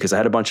me, because I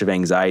had a bunch of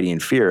anxiety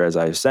and fear, as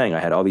I was saying,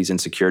 I had all these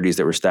insecurities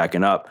that were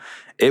stacking up.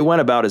 It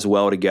went about as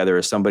well together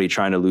as somebody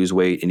trying to lose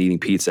weight and eating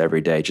pizza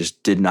every day. It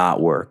just did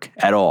not work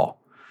at all.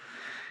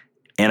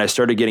 And I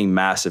started getting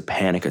massive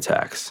panic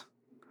attacks.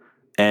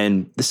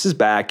 And this is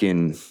back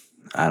in,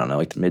 I don't know,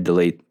 like the mid to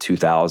late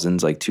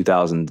 2000s, like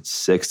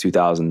 2006,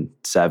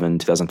 2007,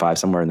 2005,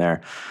 somewhere in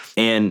there.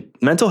 And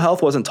mental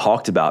health wasn't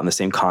talked about in the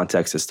same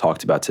context as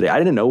talked about today. I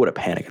didn't know what a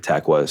panic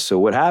attack was. So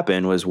what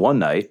happened was one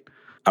night,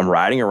 I'm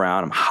riding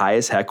around, I'm high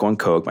as heck on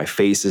coke, my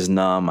face is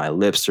numb, my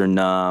lips are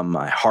numb,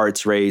 my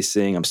heart's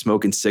racing, I'm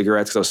smoking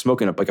cigarettes, because I was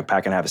smoking like a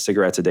pack and a half of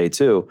cigarettes a day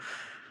too.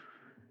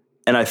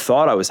 And I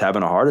thought I was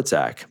having a heart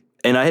attack.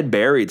 And I had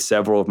buried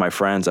several of my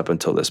friends up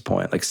until this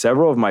point, like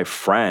several of my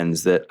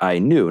friends that I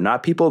knew,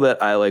 not people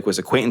that I like was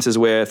acquaintances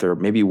with or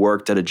maybe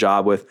worked at a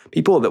job with,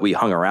 people that we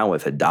hung around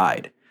with had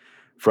died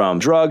from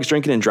drugs,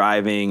 drinking and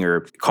driving, or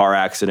car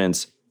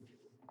accidents.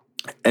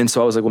 And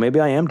so I was like, well,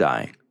 maybe I am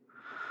dying.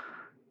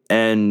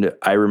 And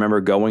I remember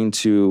going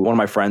to one of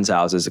my friends'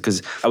 houses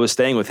because I was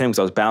staying with him because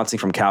I was bouncing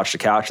from couch to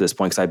couch at this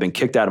point because I'd been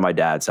kicked out of my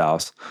dad's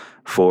house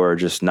for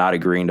just not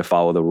agreeing to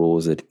follow the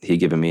rules that he'd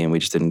given me, and we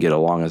just didn't get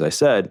along, as I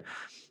said.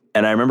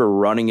 And I remember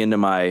running into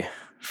my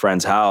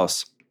friend's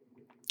house,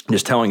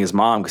 just telling his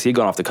mom, because he'd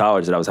gone off to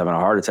college, that I was having a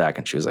heart attack.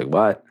 And she was like,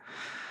 what?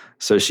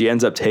 So she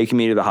ends up taking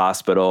me to the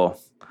hospital.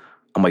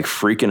 I'm like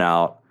freaking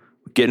out,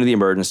 get into the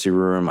emergency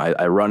room.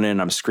 I run in,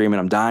 I'm screaming,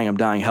 I'm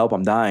dying, help,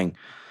 I'm dying.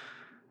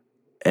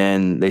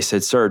 And they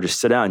said, sir, just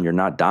sit down, you're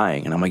not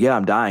dying. And I'm like, yeah,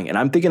 I'm dying. And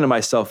I'm thinking to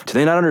myself, do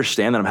they not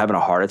understand that I'm having a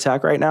heart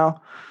attack right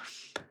now?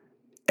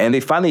 And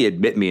they finally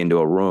admit me into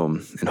a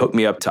room and hook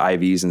me up to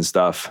IVs and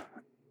stuff.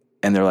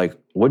 And they're like,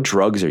 what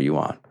drugs are you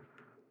on?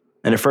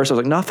 And at first I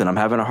was like, nothing, I'm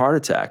having a heart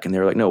attack. And they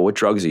were like, no, what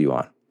drugs are you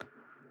on?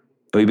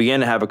 And we began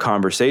to have a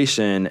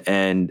conversation,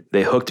 and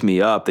they hooked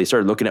me up. They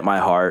started looking at my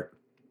heart,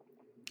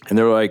 and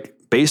they were like,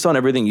 based on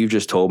everything you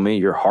just told me,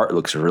 your heart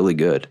looks really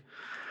good.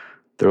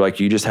 They're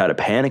like, you just had a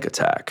panic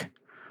attack.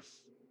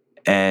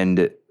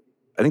 And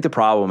I think the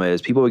problem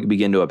is people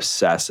begin to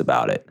obsess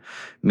about it,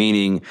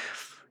 meaning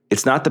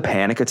it's not the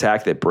panic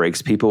attack that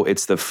breaks people,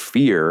 it's the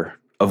fear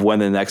of when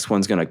the next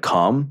one's gonna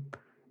come,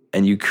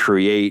 and you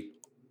create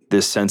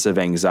this sense of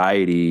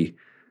anxiety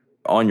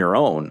on your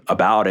own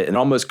about it, and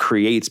almost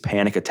creates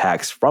panic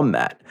attacks from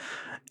that.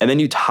 And then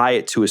you tie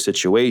it to a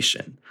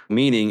situation,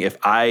 meaning if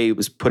I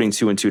was putting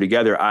two and two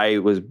together, I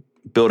was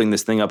building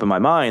this thing up in my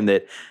mind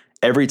that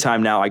every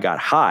time now I got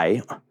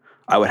high,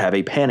 I would have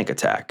a panic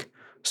attack.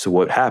 So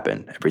what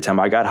happened? Every time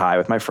I got high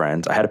with my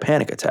friends, I had a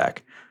panic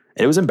attack.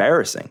 And it was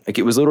embarrassing. Like,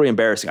 it was literally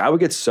embarrassing. I would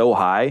get so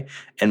high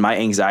and my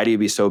anxiety would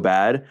be so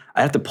bad,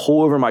 I'd have to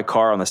pull over my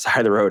car on the side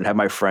of the road and have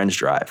my friends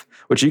drive,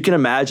 which you can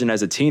imagine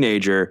as a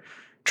teenager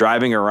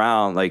driving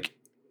around, like,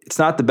 it's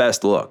not the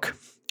best look.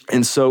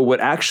 And so what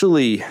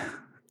actually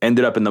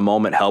ended up in the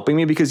moment helping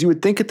me, because you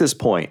would think at this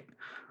point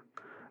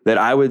that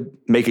I would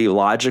make a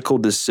logical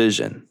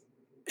decision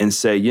and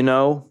say, you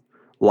know,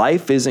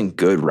 life isn't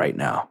good right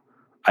now.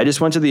 I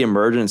just went to the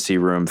emergency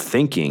room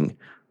thinking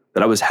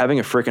that I was having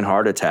a freaking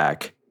heart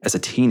attack as a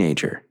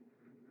teenager.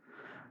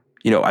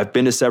 You know, I've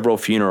been to several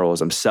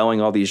funerals. I'm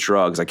selling all these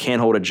drugs. I can't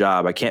hold a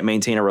job. I can't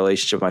maintain a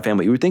relationship with my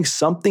family. You would think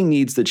something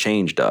needs to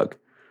change, Doug.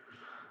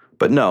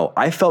 But no,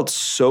 I felt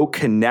so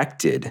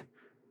connected,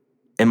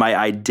 and my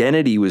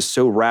identity was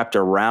so wrapped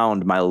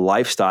around my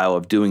lifestyle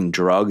of doing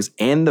drugs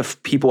and the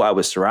people I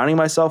was surrounding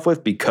myself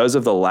with because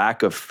of the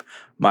lack of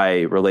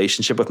my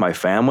relationship with my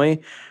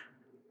family,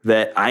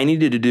 that I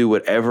needed to do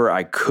whatever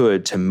I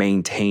could to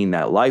maintain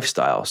that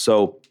lifestyle.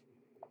 So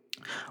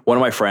one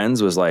of my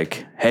friends was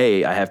like,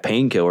 hey, I have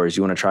painkillers.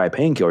 You want to try a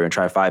painkiller? You want to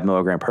try a 5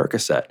 milligram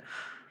Percocet?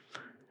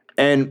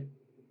 And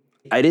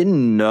I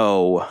didn't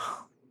know.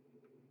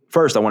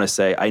 First, I want to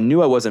say I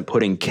knew I wasn't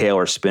putting kale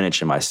or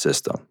spinach in my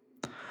system,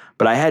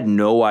 but I had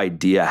no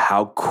idea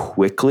how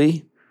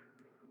quickly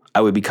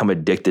I would become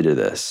addicted to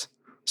this.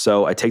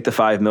 So I take the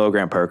 5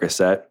 milligram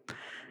Percocet,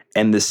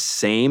 and the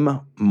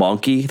same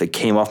monkey that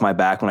came off my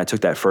back when I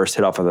took that first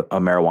hit off of a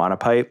marijuana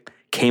pipe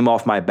came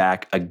off my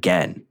back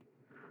again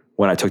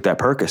when I took that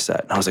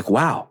Percocet. And I was like,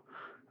 wow,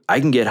 I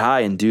can get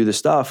high and do the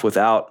stuff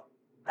without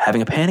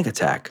having a panic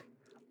attack.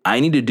 I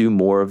need to do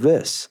more of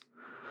this.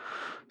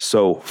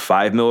 So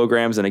 5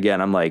 milligrams, and again,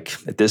 I'm like,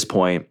 at this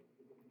point,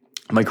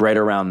 I'm like right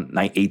around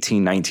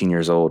 18, 19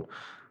 years old.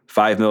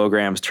 5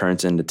 milligrams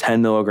turns into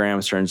 10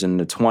 milligrams, turns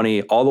into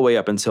 20, all the way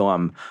up until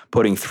I'm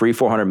putting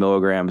 300-400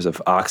 milligrams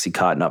of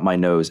Oxycontin up my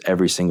nose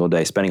every single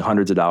day, spending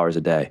hundreds of dollars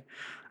a day.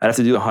 I'd have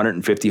to do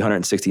 150,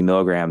 160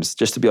 milligrams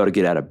just to be able to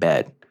get out of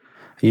bed.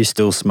 Are you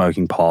still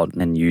smoking pot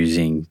and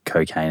using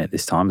cocaine at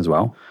this time as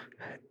well?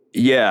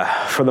 Yeah,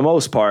 for the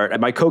most part.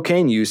 My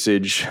cocaine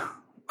usage,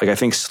 like, I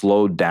think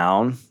slowed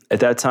down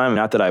at that time.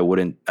 Not that I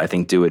wouldn't, I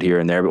think, do it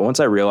here and there, but once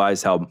I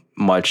realized how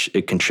much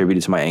it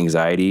contributed to my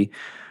anxiety,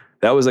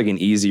 that was like an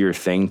easier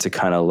thing to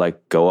kind of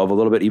let go of a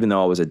little bit, even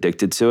though I was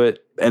addicted to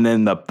it. And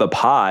then the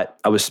pot,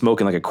 I was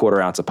smoking like a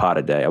 1/4 ounce of pot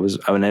a day.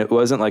 It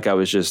wasn't like I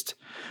was just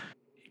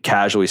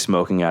casually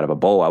smoking out of a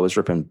bowl. I was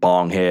ripping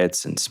bong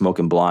hits and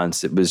smoking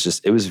blunts. It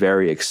was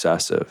very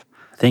excessive.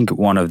 I think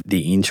one of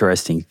the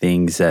interesting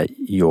things that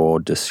you're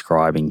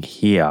describing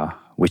here,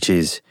 which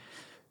is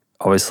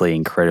obviously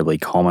incredibly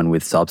common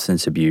with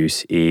substance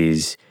abuse,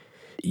 is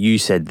you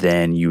said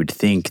then you would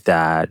think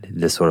that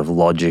the sort of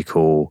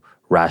logical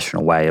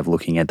rational way of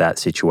looking at that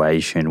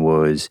situation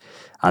was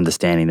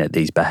understanding that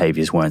these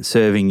behaviors weren't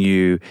serving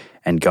you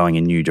and going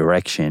a new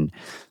direction.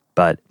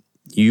 But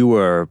you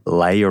were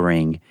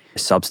layering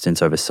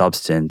substance over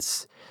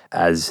substance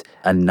as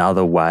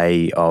another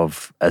way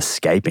of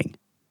escaping.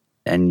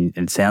 And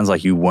it sounds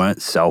like you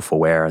weren't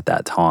self-aware at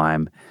that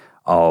time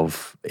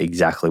of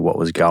exactly what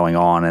was going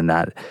on, and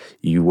that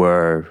you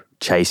were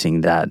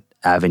chasing that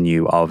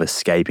avenue of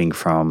escaping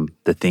from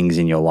the things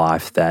in your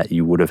life that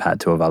you would have had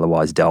to have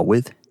otherwise dealt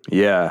with.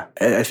 Yeah.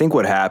 I think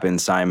what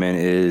happens, Simon,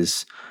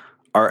 is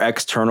our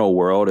external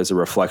world is a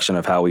reflection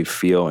of how we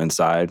feel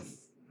inside,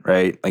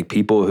 right? Like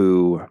people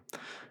who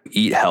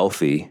eat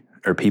healthy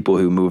or people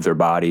who move their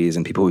bodies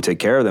and people who take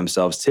care of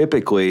themselves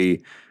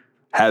typically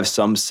have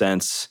some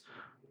sense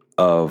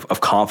of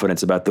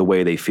confidence about the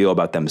way they feel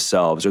about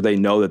themselves, or they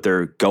know that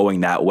they're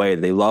going that way.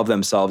 They love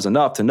themselves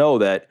enough to know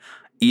that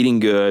eating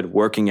good,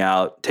 working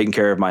out, taking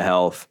care of my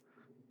health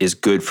is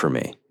good for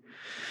me.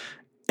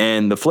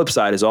 And the flip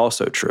side is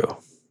also true.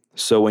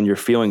 So when you're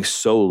feeling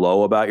so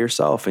low about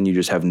yourself and you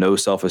just have no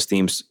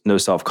self-esteem, no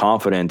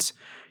self-confidence,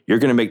 you're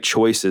going to make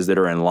choices that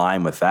are in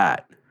line with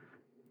that,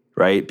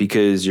 right?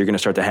 Because you're going to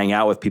start to hang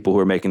out with people who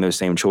are making those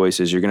same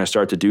choices. You're going to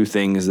start to do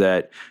things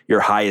that your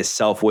highest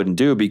self wouldn't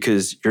do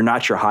because you're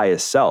not your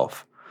highest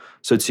self.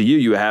 So to you,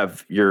 you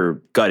have your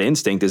gut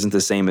instinct isn't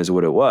the same as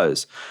what it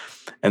was.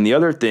 And the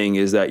other thing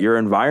is that your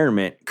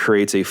environment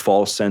creates a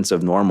false sense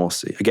of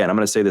normalcy. Again, I'm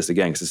going to say this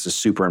again because this is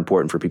super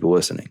important for people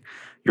listening.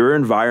 Your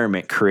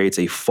environment creates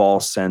a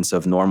false sense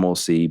of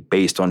normalcy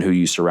based on who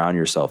you surround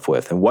yourself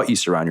with and what you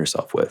surround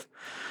yourself with.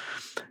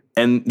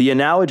 And the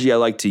analogy I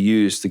like to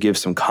use to give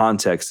some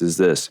context is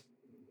this.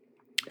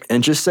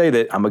 And just say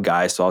that I'm a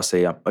guy, so I'll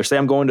say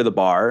I'm going to the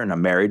bar and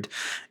I'm married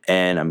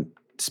and I'm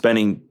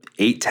spending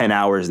 8-10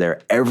 hours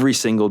there every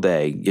single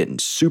day getting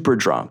super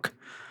drunk.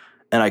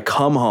 And I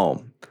come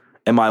home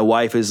and my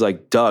wife is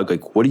like, Doug,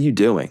 like, what are you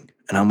doing?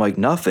 And I'm like,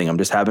 nothing. I'm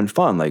just having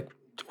fun. Like,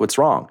 what's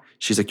wrong?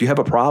 She's like, you have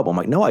a problem. I'm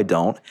like, no, I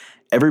don't.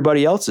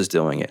 Everybody else is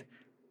doing it.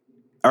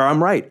 Or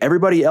I'm right.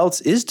 Everybody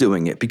else is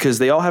doing it because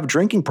they all have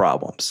drinking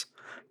problems.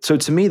 So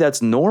to me,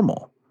 that's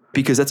normal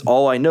because that's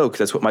all I know because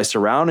that's what my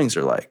surroundings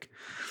are like.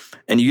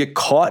 And you get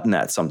caught in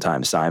that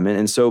sometimes, Simon.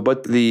 And so,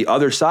 but the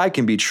other side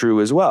can be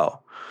true as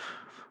well,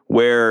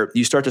 where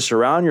you start to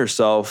surround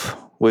yourself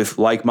with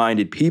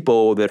like-minded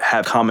people that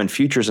have common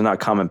futures and not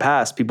common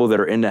past, people that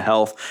are into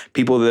health,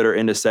 people that are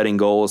into setting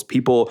goals,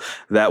 people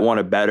that want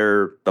to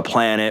better the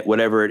planet,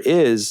 whatever it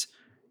is,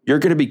 you're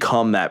going to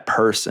become that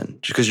person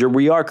because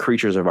we are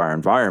creatures of our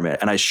environment.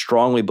 And I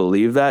strongly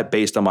believe that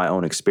based on my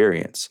own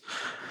experience.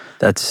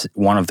 That's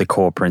one of the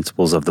core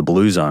principles of the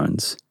Blue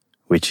Zones,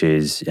 which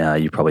is,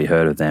 you've probably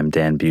heard of them.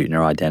 Dan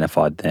Buettner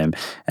identified them,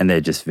 and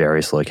they're just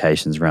various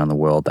locations around the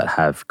world that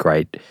have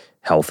great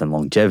health and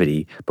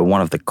longevity. But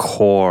one of the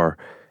core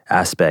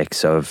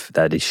aspects of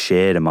that is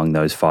shared among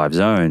those 5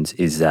 zones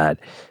is that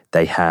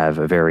they have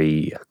a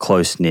very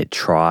close-knit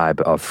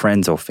tribe of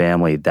friends or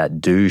family that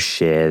do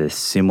share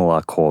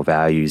similar core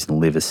values and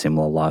live a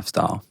similar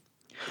lifestyle.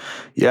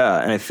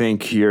 Yeah, and I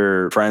think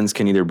your friends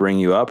can either bring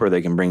you up or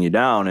they can bring you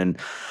down. And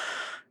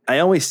I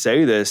always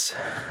say this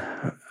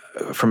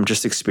from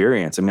just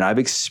experience. I mean, I've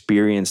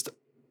experienced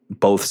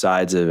both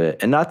sides of it.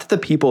 And not that the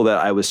people that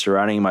I was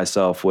surrounding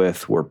myself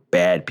with were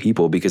bad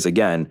people, because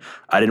again,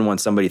 I didn't want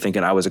somebody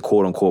thinking I was a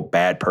quote unquote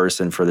bad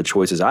person for the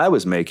choices I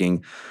was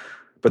making,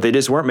 but they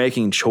just weren't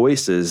making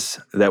choices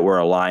that were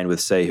aligned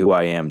with, say, who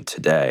I am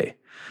today.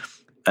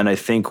 And I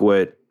think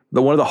one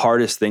of the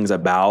hardest things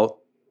about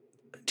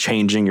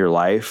changing your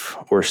life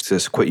or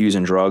just quit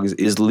using drugs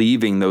is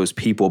leaving those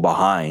people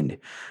behind.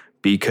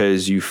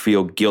 Because you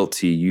feel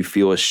guilty, you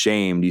feel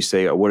ashamed, you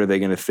say, what are they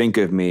going to think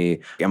of me?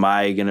 Am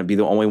I going to be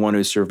the only one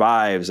who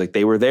survives? Like,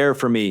 they were there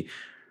for me.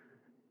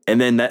 And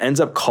then that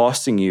ends up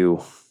costing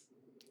you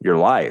your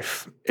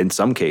life in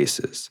some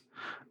cases.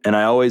 And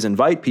I always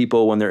invite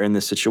people when they're in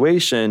this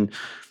situation,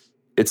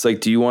 it's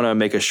like, do you want to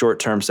make a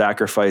short-term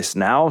sacrifice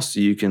now so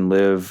you can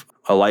live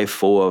a life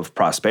full of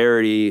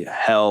prosperity,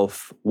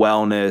 health,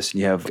 wellness,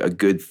 and you have a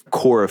good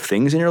core of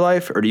things in your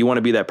life? Or do you want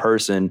to be that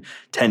person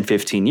 10,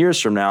 15 years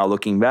from now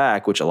looking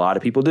back, which a lot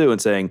of people do,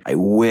 and saying, I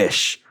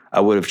wish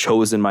I would have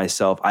chosen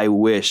myself. I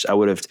wish I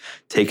would have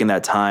taken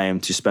that time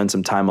to spend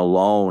some time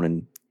alone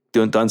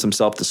and done some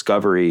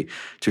self-discovery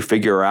to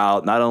figure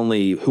out not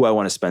only who I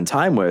want to spend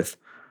time with,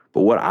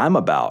 but what I'm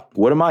about.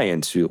 What am I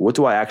into? What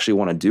do I actually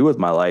want to do with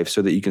my life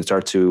so that you can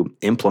start to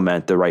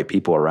implement the right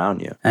people around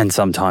you? And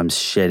sometimes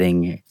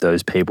shedding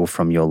those people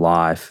from your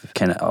life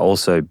can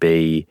also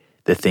be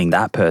the thing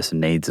that person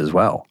needs as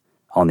well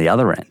on the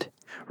other end.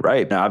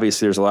 Right. Now,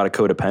 obviously, there's a lot of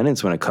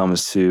codependence when it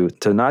comes to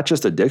not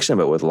just addiction,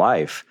 but with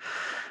life.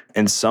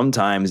 And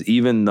sometimes,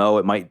 even though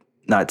it might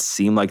not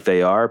seem like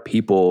they are,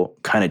 people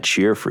kind of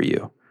cheer for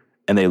you.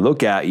 And they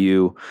look at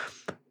you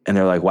and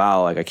they're like,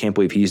 wow, like, I can't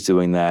believe he's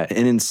doing that.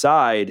 And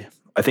inside,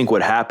 I think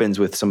what happens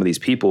with some of these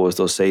people is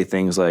they'll say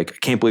things like, I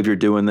can't believe you're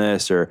doing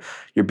this, or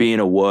you're being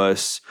a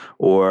wuss,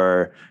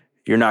 or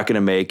you're not going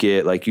to make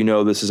it. Like,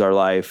 this is our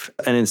life.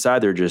 And inside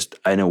they're just,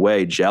 in a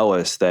way,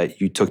 jealous that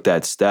you took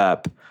that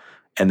step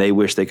and they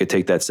wish they could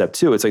take that step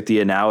too. It's like the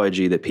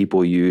analogy that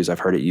people use. I've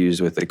heard it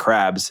used with the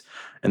crabs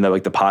and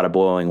the pot of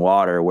boiling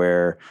water,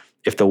 where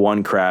if the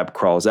one crab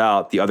crawls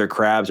out, the other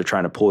crabs are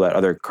trying to pull that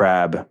other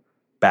crab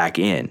back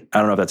in. I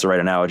don't know if that's the right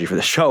analogy for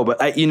the show,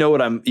 but you know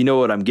what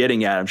I'm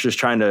getting at. I'm just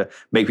trying to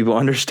make people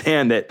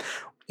understand that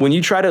when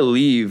you try to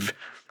leave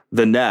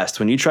the nest,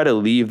 when you try to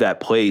leave that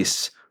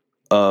place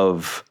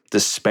of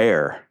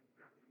despair,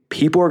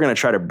 people are going to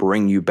try to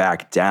bring you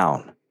back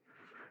down.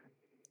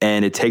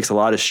 And it takes a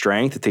lot of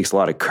strength. It takes a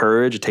lot of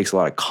courage. It takes a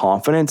lot of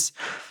confidence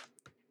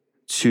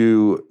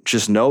to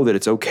just know that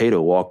it's okay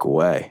to walk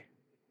away,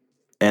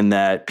 and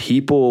that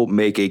people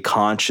make a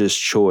conscious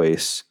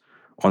choice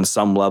on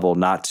some level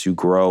not to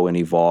grow and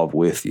evolve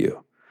with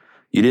you.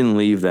 You didn't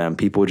leave them.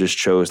 People just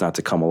chose not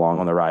to come along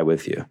on the ride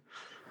with you.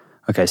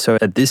 Okay, so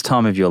at this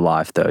time of your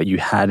life, though, you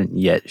hadn't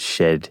yet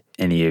shed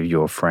any of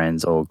your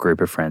friends or group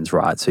of friends,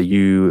 right? So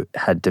you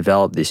had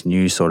developed this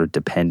new sort of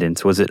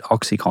dependence. Was it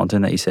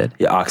OxyContin that you said?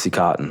 Yeah,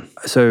 Oxycontin.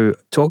 So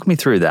talk me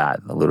through that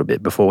a little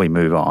bit before we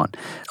move on.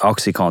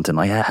 OxyContin,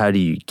 like how do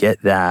you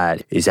get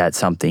that? Is that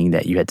something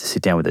that you had to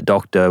sit down with a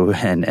doctor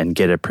and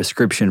get a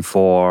prescription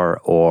for,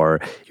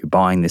 or you're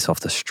buying this off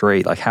the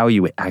street? Like how are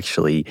you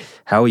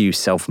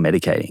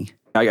self-medicating?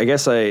 I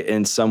guess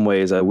in some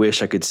ways, I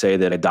wish I could say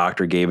that a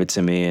doctor gave it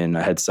to me and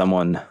I had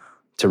someone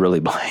to really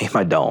blame.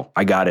 I don't.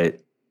 I got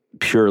it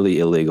purely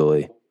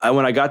illegally.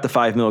 When I got the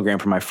 5 milligram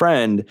from my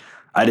friend,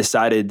 I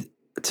decided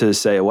to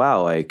say,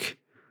 wow, like,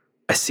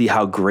 I see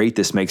how great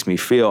this makes me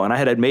feel. And I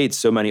had made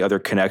so many other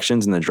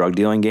connections in the drug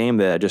dealing game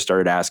that I just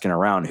started asking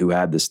around who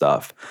had this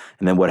stuff.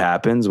 And then what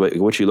happens,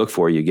 what you look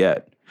for, you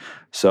get.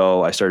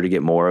 So I started to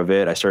get more of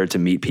it. I started to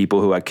meet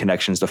people who had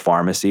connections to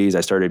pharmacies.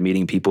 I started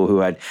meeting people who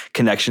had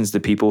connections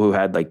to people who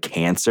had like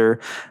cancer,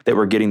 that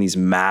were getting these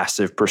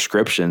massive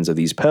prescriptions of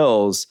these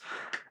pills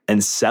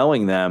and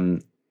selling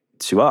them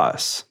to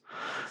us.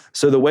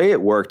 So the way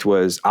it worked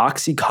was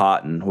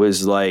OxyContin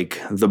was like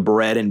the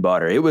bread and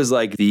butter. It was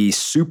like the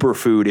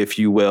superfood, if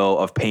you will,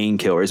 of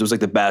painkillers. It was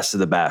like the best of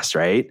the best,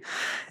 right?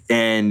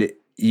 And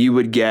you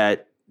would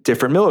get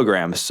different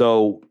milligrams.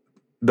 So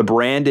the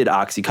branded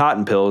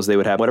OxyContin pills, they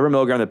would have whatever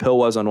milligram the pill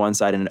was on one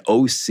side and an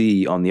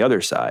OC on the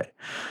other side.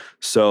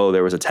 So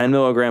there was a 10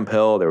 milligram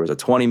pill, there was a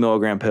 20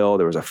 milligram pill,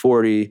 there was a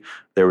 40,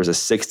 there was a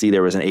 60,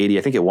 there was an 80.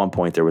 I think at one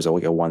point there was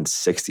like a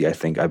 160,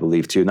 I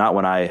believe too. Not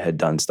when I had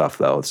done stuff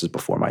though. This is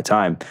before my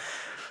time.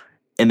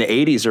 And the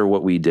 80s are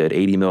what we did.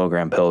 80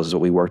 milligram pills is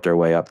what we worked our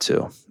way up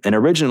to. And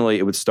originally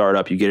it would start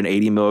up, you get an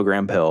 80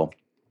 milligram pill,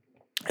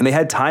 and they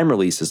had time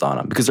releases on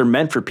them because they're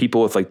meant for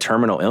people with like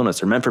terminal illness.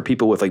 They're meant for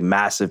people with like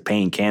massive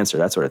pain, cancer,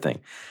 that sort of thing.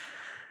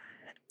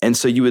 And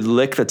so you would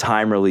lick the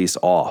time release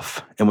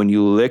off. And when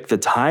you lick the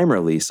time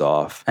release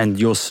off, and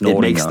you're snorting,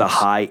 it makes the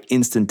high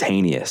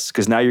instantaneous,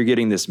 because now you're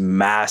getting this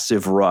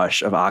massive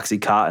rush of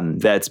OxyContin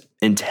that's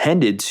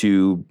intended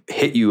to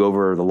hit you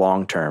over the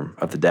long term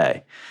of the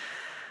day.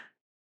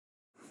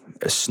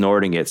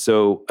 Snorting it.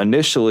 So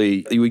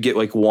initially you would get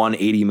like one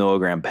 80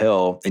 milligram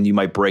pill and you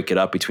might break it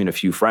up between a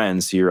few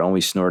friends. So you're only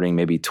snorting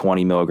maybe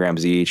 20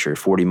 milligrams each or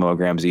 40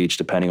 milligrams each,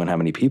 depending on how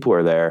many people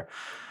are there.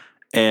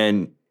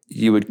 And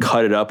you would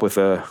cut it up with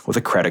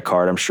a credit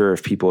card. I'm sure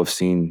if people have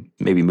seen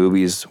maybe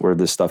movies where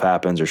this stuff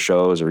happens or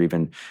shows, or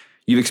even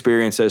you've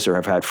experienced this or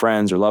have had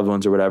friends or loved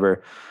ones or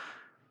whatever,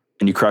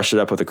 and you crush it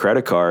up with a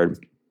credit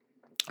card,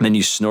 and then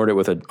you snort it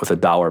with a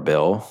dollar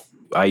bill.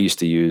 I used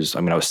to use, I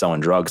was selling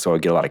drugs, so I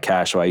would get a lot of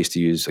cash. So I used to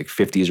use like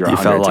 50s or 100s. You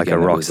felt like a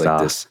rock star.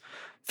 Like this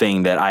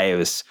thing that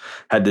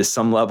had this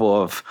some level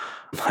of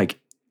like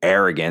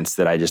arrogance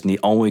that I just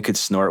only could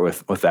snort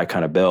with that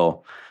kind of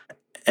bill.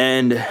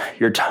 And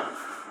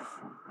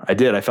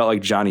I felt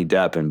like Johnny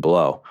Depp in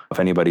Blow, if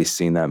anybody's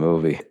seen that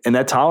movie. And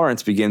that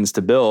tolerance begins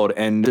to build.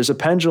 And there's a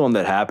pendulum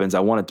that happens.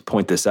 I wanted to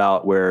point this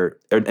out, where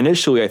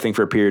initially I think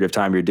for a period of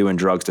time you're doing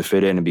drugs to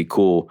fit in and be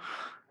cool.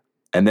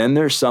 And then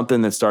there's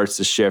something that starts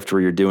to shift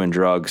where you're doing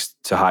drugs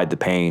to hide the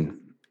pain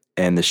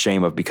and the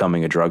shame of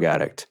becoming a drug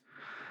addict.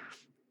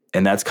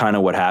 And that's kind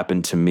of what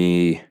happened to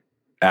me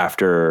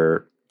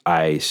after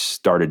I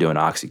started doing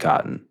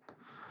OxyContin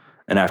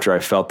and after I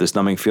felt this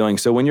numbing feeling.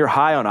 So when you're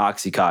high on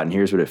OxyContin,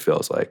 here's what it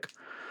feels like.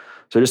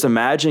 So just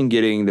imagine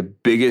getting the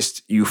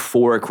biggest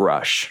euphoric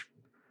rush.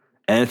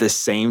 And at the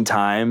same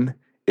time,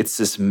 it's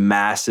this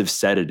massive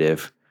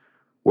sedative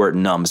where it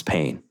numbs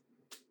pain.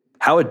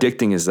 How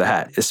addicting is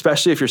that?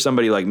 Especially if you're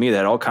somebody like me that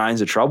had all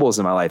kinds of troubles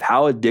in my life.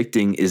 How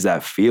addicting is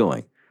that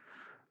feeling?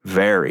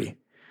 Very.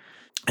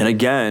 And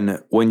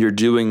again, when you're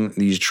doing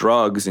these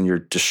drugs and you're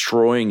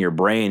destroying your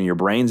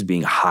brain's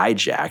being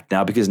hijacked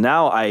now, because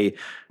now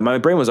my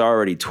brain was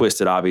already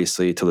twisted,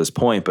 obviously, to this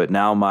point, but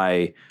now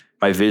my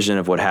vision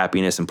of what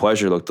happiness and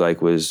pleasure looked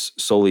like was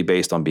solely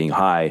based on being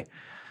high,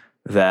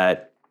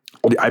 that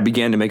I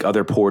began to make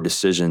other poor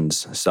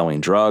decisions selling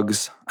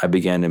drugs. I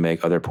began to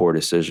make other poor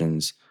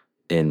decisions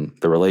in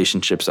the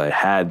relationships I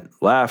had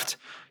left,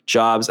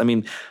 jobs.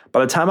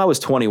 By the time I was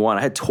 21,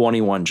 I had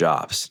 21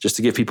 jobs, just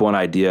to give people an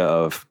idea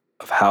of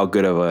of how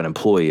good of an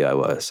employee I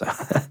was.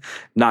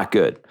 Not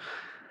good.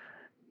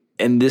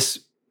 And this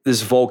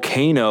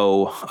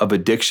volcano of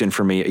addiction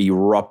for me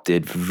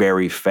erupted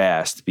very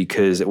fast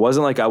because it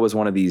wasn't like I was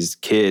one of these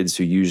kids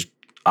who used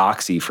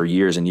Oxy for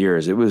years and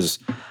years. It was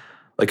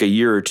like a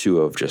year or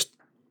two of just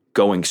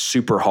going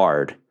super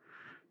hard.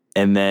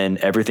 And then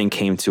everything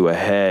came to a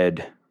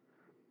head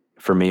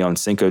for me on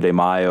Cinco de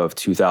Mayo of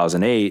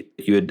 2008.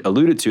 You had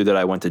alluded to that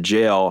I went to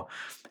jail.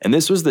 And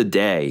this was the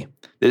day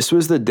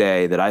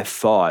that I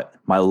thought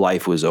my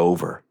life was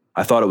over.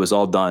 I thought it was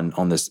all done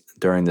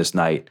during this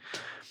night.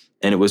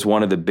 And it was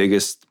one of the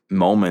biggest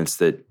moments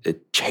that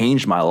it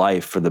changed my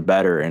life for the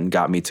better and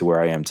got me to where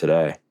I am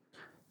today.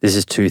 This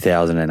is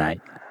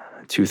 2008.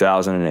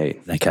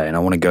 2008. Okay, and I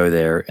want to go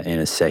there in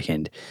a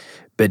second.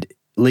 But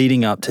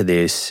leading up to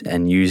this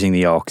and using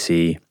the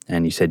Oxy,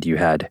 and you said you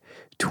had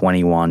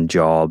 21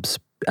 jobs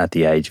at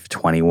the age of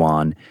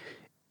 21,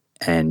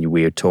 and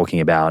we were talking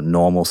about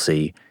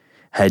normalcy.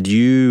 Had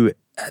you,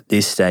 at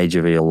this stage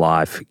of your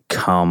life,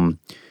 come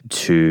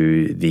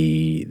to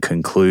the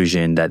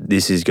conclusion that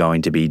this is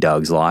going to be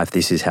Doug's life,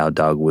 this is how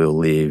Doug will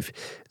live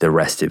the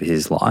rest of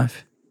his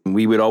life?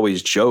 We would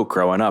always joke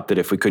growing up that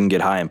if we couldn't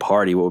get high and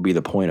party, what would be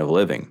the point of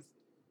living?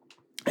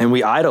 And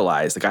I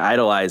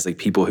idolized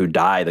people who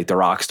died, like the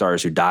rock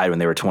stars who died when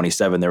they were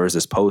 27. There was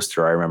this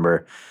poster I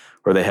remember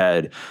where they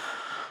had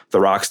the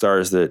rock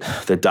stars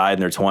that died in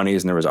their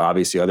 20s, and there was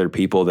obviously other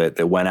people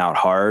that went out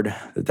hard.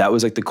 That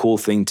was like the cool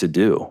thing to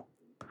do.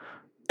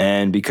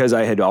 And because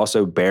I had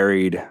also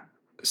buried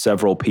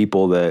several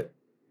people that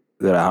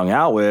I hung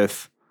out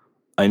with,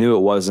 I knew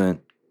it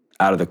wasn't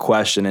out of the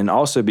question. And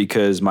also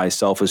because my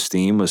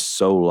self-esteem was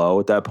so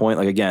low at that point.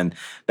 Like, again,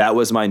 that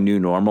was my new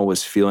normal,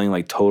 was feeling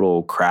like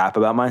total crap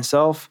about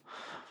myself,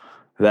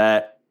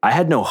 that I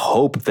had no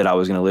hope that I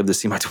was going to live to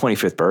see my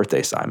 25th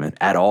birthday, Simon,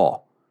 at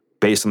all,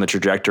 based on the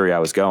trajectory I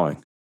was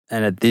going.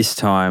 And at this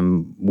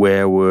time,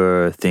 where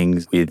were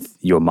things with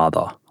your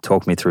mother?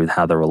 Talk me through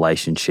how the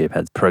relationship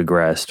had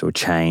progressed or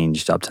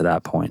changed up to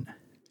that point.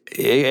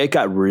 It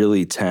got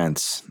really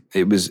tense.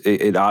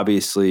 It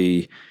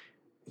obviously,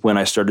 when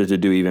I started to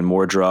do even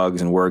more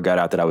drugs and word got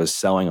out that I was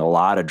selling a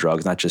lot of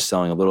drugs, not just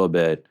selling a little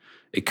bit,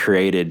 it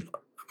created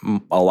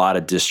a lot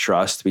of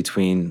distrust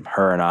between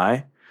her and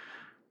I,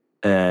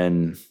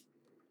 and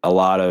a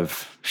lot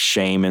of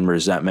shame and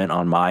resentment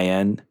on my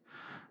end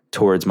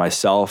towards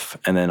myself,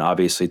 and then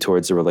obviously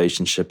towards the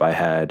relationship I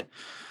had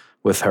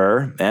with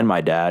her and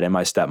my dad and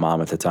my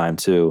stepmom at the time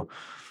too.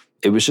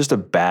 It was just a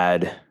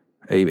bad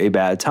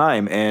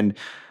time. And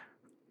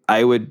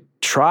I would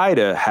try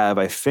to have,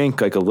 I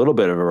think, like a little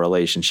bit of a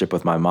relationship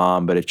with my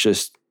mom, but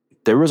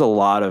there was a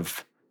lot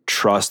of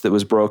trust that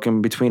was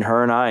broken between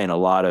her and I, and a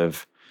lot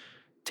of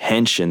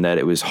tension that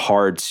it was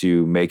hard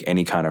to make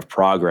any kind of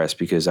progress,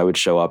 because I would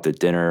show up at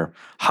dinner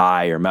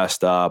high or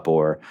messed up,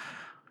 or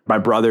my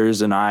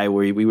brothers and I,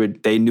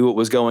 they knew what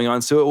was going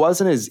on. So it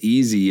wasn't as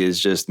easy as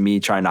just me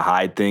trying to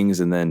hide things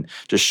and then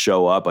just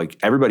show up. Like,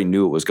 everybody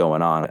knew what was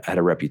going on. I had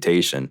a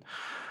reputation.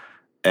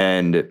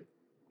 And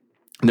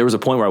there was a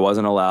point where I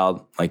wasn't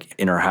allowed like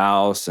in her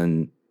house.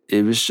 And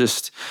it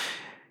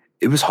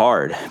was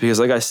hard because,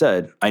 like I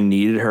said, I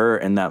needed her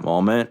in that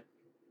moment,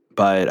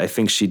 but I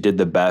think she did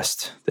the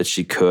best that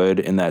she could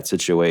in that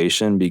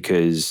situation,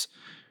 because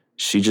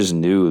she just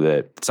knew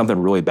that something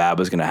really bad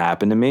was going to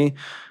happen to me.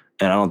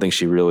 And I don't think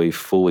she really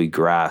fully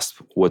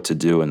grasped what to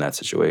do in that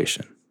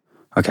situation.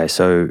 Okay,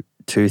 so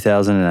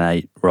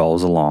 2008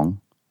 rolls along,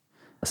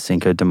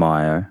 Cinco de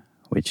Mayo,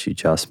 which you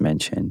just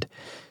mentioned.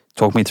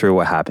 Talk me through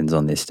what happens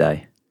on this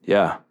day.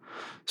 Yeah.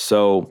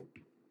 So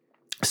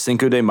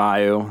Cinco de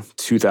Mayo,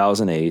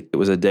 2008, it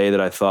was a day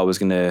that I thought was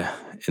going to,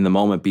 in the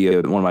moment, be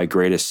one of my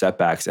greatest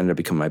setbacks. It ended up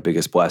becoming my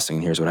biggest blessing.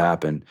 And here's what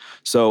happened.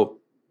 So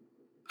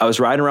I was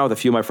riding around with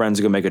a few of my friends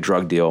to go make a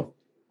drug deal.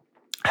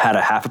 Had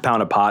a half a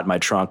pound of pot in my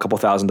trunk, a couple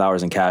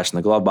 $1,000s in cash in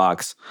the glove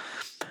box.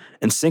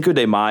 And Cinco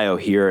de Mayo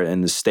here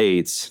in the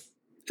States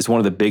is one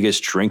of the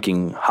biggest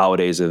drinking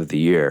holidays of the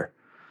year.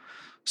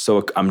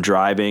 So I'm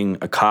driving,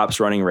 a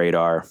cop's running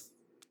radar,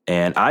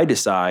 and I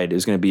decide it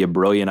was going to be a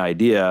brilliant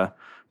idea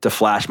to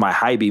flash my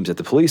high beams at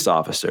the police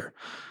officer.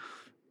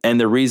 And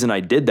the reason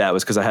I did that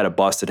was because I had a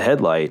busted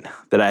headlight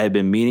that I had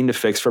been meaning to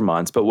fix for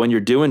months. But when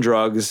you're doing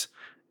drugs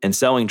and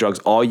selling drugs,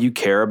 all you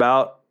care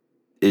about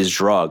is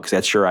drugs.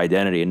 That's your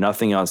identity, and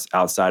nothing else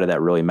outside of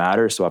that really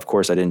matters. So of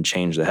course I didn't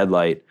change the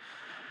headlight.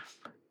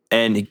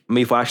 And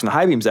me flashing the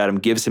high beams at him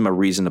gives him a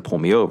reason to pull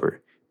me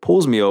over.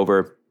 Pulls me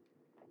over.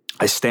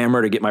 I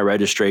stammer to get my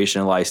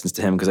registration and license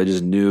to him because I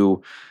just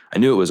knew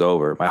it was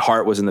over. My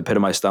heart was in the pit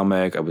of my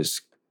stomach. I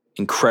was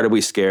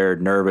incredibly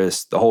scared,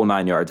 nervous, the whole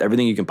 9 yards.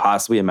 Everything you can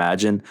possibly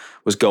imagine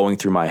was going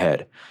through my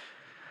head.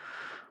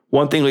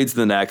 One thing leads to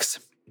the next.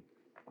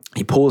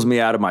 He pulls me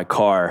out of my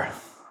car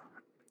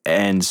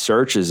and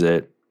searches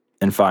it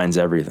and finds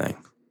everything.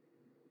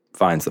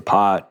 Finds the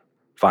pot,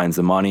 finds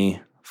the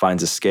money,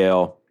 finds a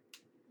scale,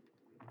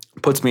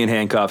 puts me in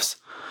handcuffs,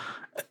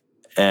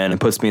 and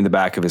puts me in the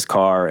back of his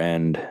car.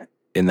 And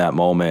in that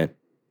moment,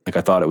 like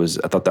I thought that was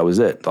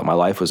it. I thought my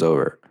life was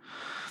over.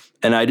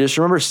 And I just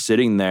remember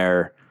sitting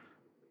there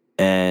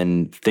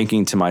and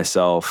thinking to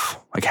myself,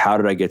 like, how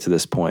did I get to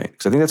this point?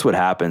 Because I think that's what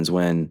happens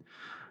when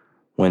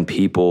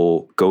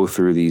people go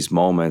through these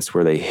moments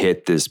where they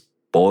hit this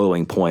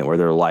boiling point where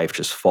their life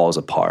just falls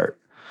apart.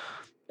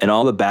 And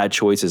all the bad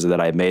choices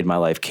that I made in my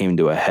life came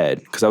to a head.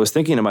 Because I was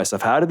thinking to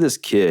myself, how did this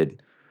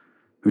kid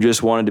who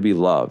just wanted to be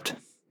loved,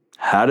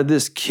 how did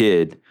this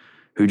kid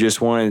who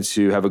just wanted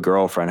to have a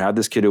girlfriend, how did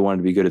this kid who wanted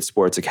to be good at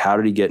sports, like how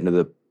did he get into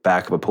the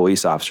back of a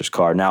police officer's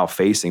car now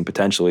facing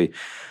potentially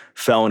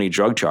felony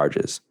drug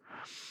charges?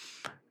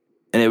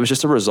 And it was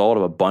just a result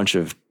of a bunch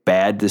of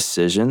bad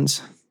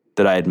decisions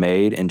that I had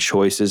made and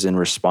choices in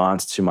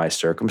response to my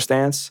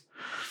circumstance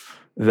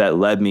that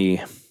led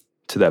me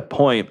to that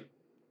point.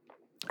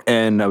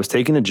 And I was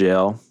taken to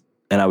jail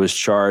and I was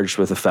charged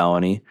with a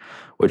felony,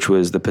 which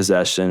was the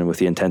possession with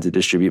the intent to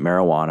distribute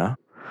marijuana.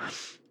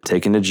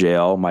 Taken to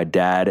jail. My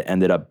dad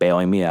ended up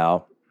bailing me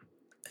out.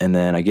 And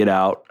then I get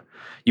out.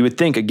 You would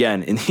think,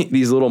 again, in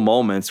these little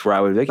moments where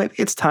I would be like, maybe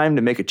it's time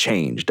to make a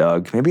change,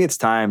 Doug. Maybe it's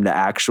time to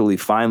actually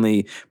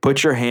finally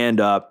put your hand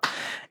up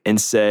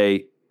and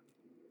say,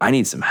 I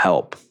need some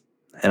help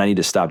and I need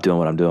to stop doing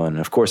what I'm doing. And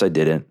of course I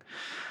didn't.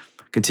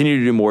 Continue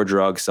to do more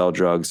drugs, sell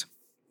drugs,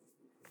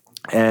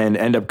 and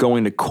end up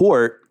going to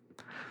court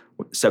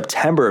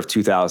September of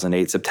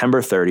 2008,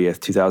 September 30th,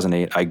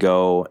 2008. I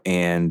go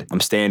and I'm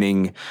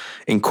standing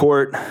in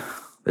court.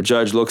 The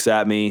judge looks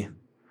at me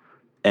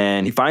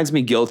and he finds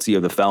me guilty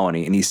of the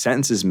felony and he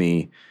sentences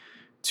me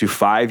to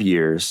 5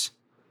 years.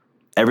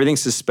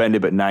 Everything's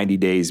suspended but 90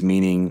 days,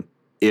 meaning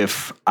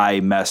if I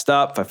messed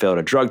up, if I failed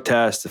a drug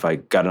test, if I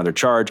got another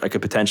charge, I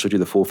could potentially do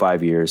the full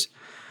 5 years.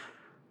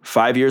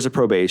 5 years of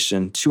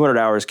probation, 200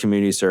 hours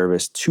community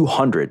service,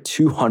 200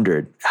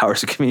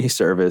 hours of community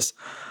service,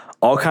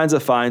 all kinds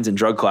of fines and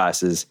drug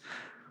classes.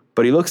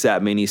 But he looks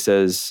at me and he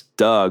says,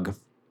 Doug,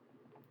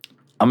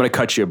 I'm going to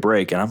cut you a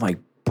break. And I'm like,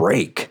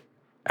 break?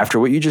 After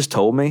what you just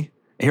told me?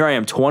 And here I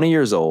am, 20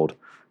 years old.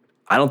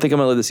 I don't think I'm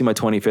going to live to see my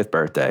 25th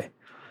birthday.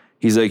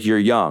 He's like, you're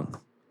young.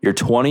 You're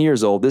 20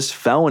 years old. This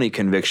felony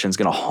conviction is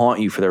going to haunt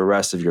you for the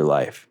rest of your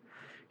life.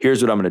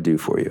 Here's what I'm going to do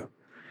for you.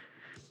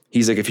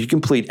 He's like, if you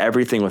complete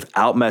everything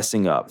without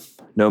messing up,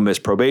 no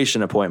missed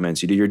probation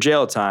appointments, you do your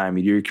jail time,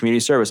 you do your community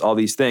service, all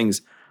these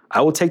things,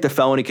 I will take the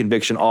felony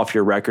conviction off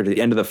your record at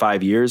the end of the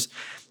 5 years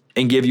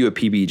and give you a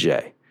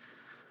PBJ.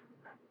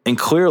 And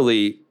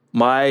clearly,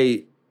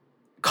 my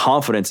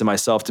confidence in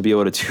myself to be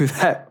able to do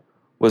that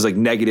was like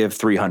negative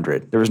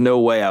 300. There was no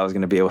way I was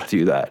going to be able to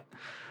do that.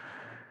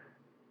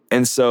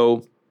 And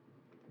so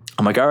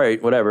I'm like, all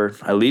right, whatever.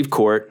 I leave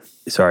court.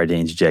 Sorry to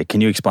interject.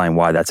 Can you explain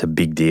why that's a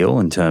big deal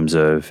in terms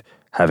of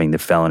having the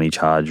felony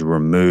charge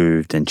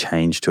removed and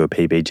changed to a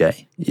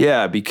PBJ?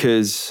 Yeah,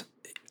 because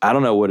I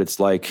don't know what it's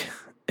like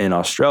in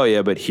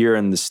Australia, but here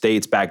in the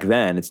States back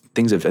then,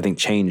 things have, I think,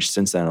 changed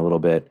since then a little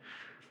bit.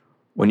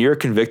 When you're a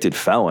convicted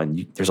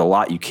felon, there's a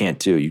lot you can't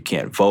do. You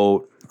can't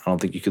vote. I don't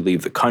think you could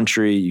leave the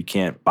country. You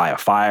can't buy a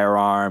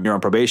firearm. You're on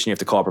probation. You have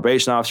to call a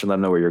probation officer and let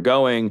them know where you're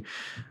going.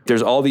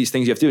 There's all these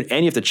things you have to do.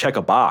 And you have to check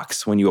a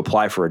box when you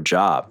apply for a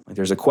job. Like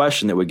there's a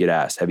question that would get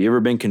asked. Have you ever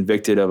been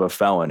convicted of a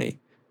felony?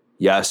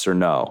 Yes or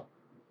no?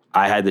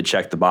 I had to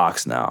check the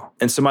box now.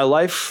 And so my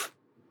life,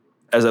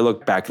 as I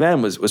look back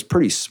then, was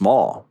pretty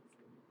small.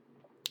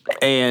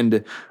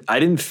 And I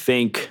didn't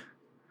think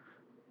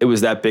it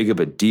was that big of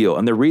a deal.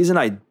 And the reason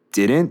I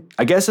didn't,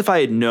 I guess if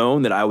I had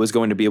known that I was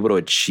going to be able to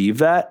achieve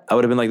that, I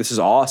would have been like, this is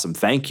awesome,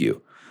 thank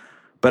you.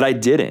 But I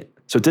didn't.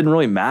 So it didn't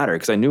really matter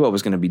because I knew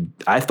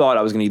I thought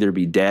I was going to either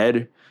be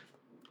dead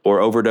or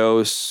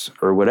overdose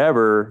or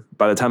whatever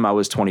by the time I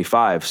was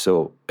 25.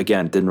 So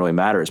again, it didn't really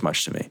matter as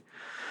much to me.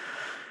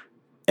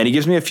 And he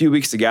gives me a few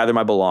weeks to gather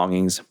my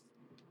belongings,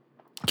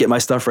 get my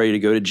stuff ready to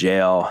go to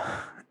jail.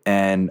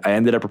 And I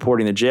ended up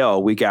reporting to jail a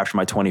week after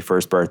my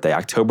 21st birthday,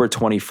 October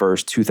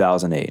 21st,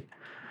 2008.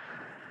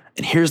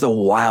 And here's the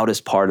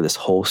wildest part of this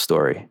whole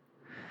story.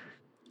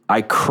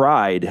 I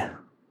cried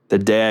the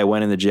day I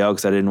went into jail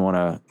because I didn't want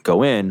to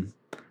go in.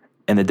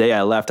 And the day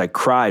I left, I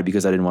cried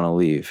because I didn't want to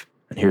leave.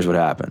 And here's what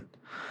happened.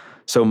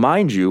 So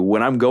mind you,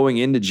 when I'm going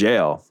into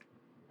jail,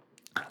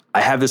 I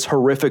have this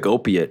horrific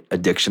opiate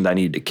addiction that I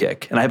needed to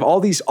kick. And I have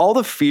all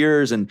the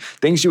fears and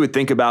things you would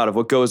think about of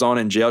what goes on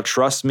in jail.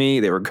 Trust me,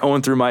 they were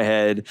going through my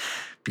head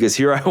because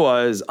here I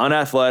was,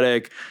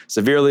 unathletic,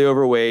 severely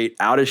overweight,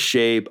 out of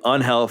shape,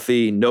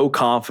 unhealthy, no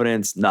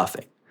confidence,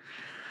 nothing.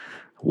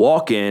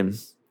 Walk in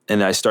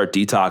and I start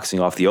detoxing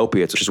off the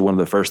opiates, which is one of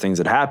the first things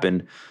that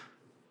happened.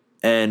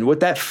 And what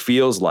that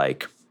feels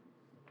like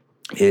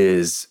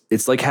is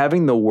it's like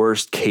having the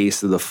worst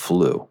case of the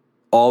flu.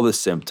 All the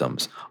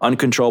symptoms,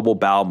 uncontrollable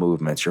bowel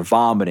movements, you're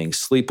vomiting,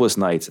 sleepless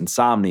nights,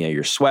 insomnia,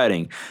 you're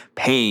sweating,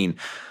 pain,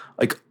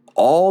 like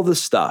all the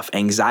stuff,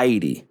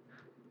 anxiety.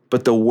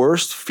 But the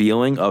worst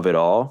feeling of it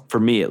all,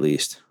 for me at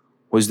least,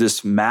 was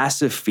this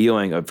massive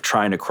feeling of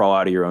trying to crawl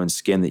out of your own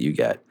skin that you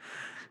get.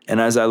 And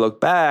as I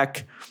look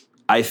back,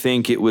 I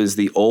think it was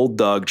the old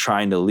Doug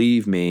trying to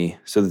leave me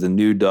so that the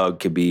new Doug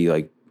could be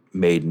like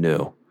made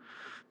new.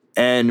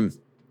 And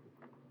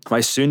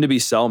my soon-to-be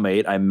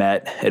cellmate I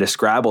met at a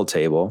Scrabble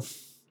table.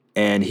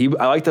 And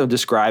I like to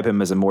describe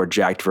him as a more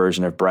jacked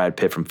version of Brad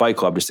Pitt from Fight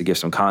Club, just to give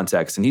some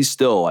context. And he's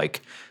still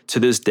like, to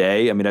this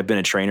day, I mean, I've been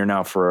a trainer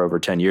now for over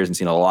 10 years and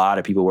seen a lot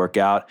of people work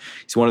out.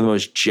 He's one of the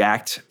most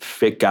jacked,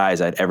 fit guys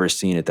I'd ever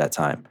seen at that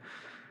time.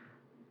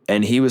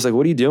 And he was like,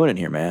 what are you doing in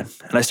here, man?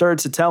 And I started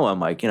to tell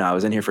him, like, I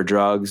was in here for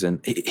drugs. And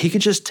he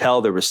could just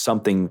tell there was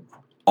something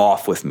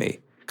off with me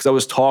because I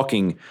was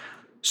talking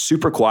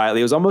super quietly.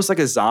 It was almost like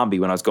a zombie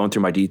when I was going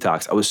through my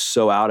detox. I was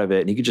so out of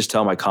it. And he could just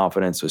tell my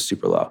confidence was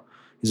super low.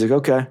 He's like,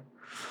 okay.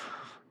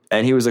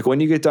 And he was like,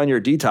 when you get done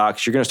your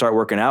detox, you're going to start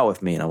working out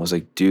with me. And I was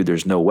like, dude,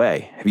 there's no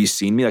way. Have you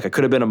seen me? Like, I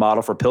could have been a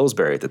model for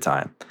Pillsbury at the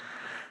time.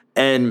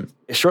 And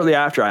shortly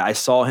after, I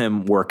saw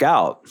him work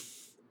out.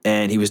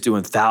 And he was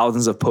doing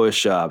thousands of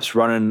push-ups,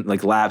 running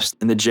like laps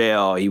in the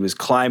jail. He was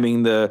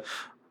climbing the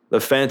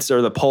fence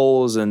or the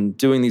poles and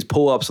doing these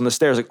pull-ups on the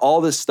stairs, like all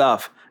this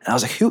stuff. And I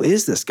was like, who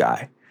is this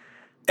guy?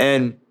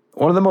 And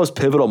one of the most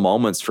pivotal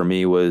moments for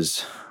me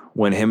was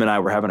when him and I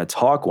were having a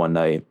talk one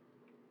night.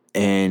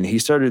 And he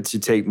started to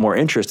take more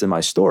interest in my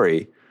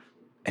story.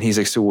 And he's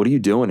like, so what are you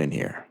doing in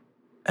here?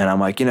 And I'm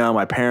like,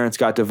 my parents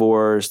got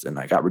divorced and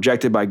I got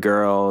rejected by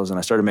girls. And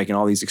I started making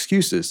all these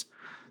excuses.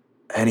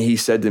 And he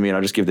said to me, and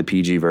I'll just give the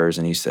PG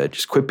version, he said,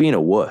 just quit being a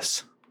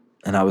wuss.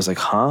 And I was like,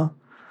 huh?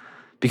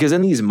 Because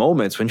in these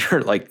moments when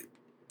you're like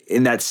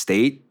in that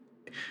state,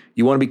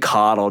 you want to be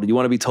coddled, you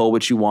want to be told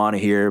what you want to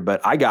hear,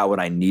 but I got what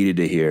I needed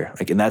to hear.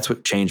 Like, and that's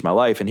what changed my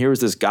life. And here was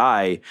this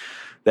guy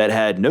that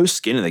had no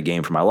skin in the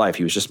game for my life.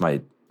 He was just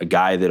a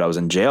guy that I was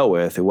in jail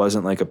with. It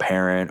wasn't like a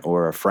parent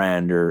or a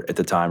friend or at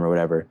the time or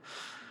whatever.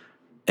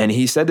 And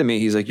he said to me,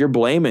 he's like, you're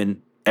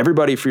blaming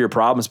everybody for your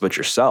problems but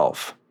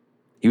yourself.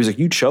 He was like,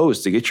 you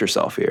chose to get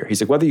yourself here. He's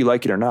like, whether you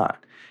like it or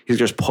not. He's like,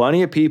 there's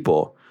plenty of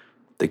people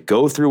that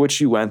go through what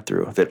you went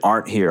through that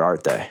aren't here,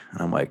 aren't they?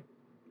 And I'm like,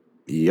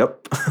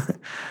 yep.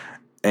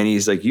 And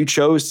he's like, you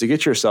chose to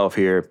get yourself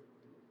here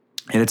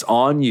and it's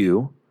on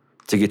you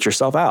to get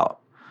yourself out.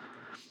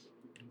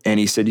 And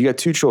he said, you got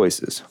two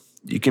choices.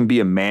 You can be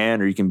a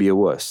man or you can be a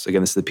wuss.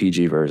 Again, this is the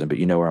PG version, but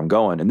you know where I'm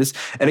going. And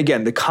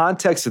again, the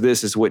context of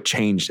this is what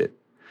changed it.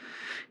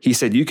 He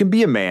said, you can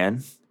be a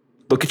man,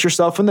 look at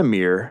yourself in the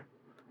mirror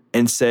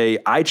and say,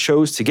 I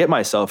chose to get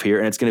myself here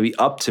and it's going to be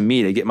up to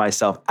me to get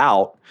myself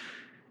out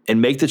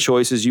and make the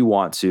choices you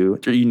want to,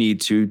 or you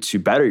need to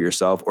better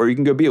yourself. Or you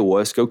can go be a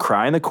wuss, go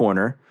cry in the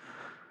corner,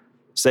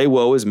 say,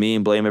 woe is me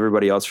and blame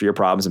everybody else for your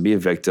problems and be a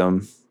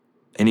victim.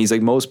 And he's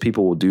like, most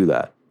people will do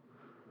that.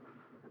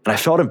 And I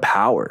felt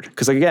empowered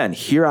because, again,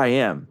 here I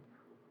am,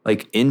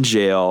 like in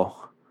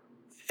jail,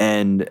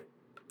 and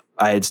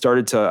I had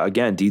started to,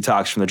 again,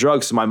 detox from the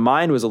drugs. So my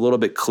mind was a little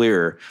bit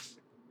clearer.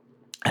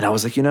 And I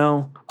was like,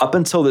 up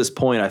until this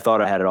point, I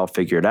thought I had it all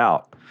figured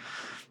out.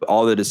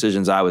 All the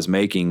decisions I was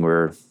making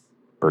were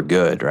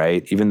good,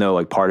 right? Even though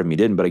like part of me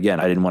didn't. But again,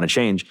 I didn't want to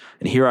change.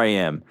 And here I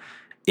am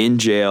in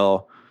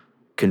jail,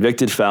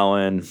 convicted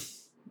felon,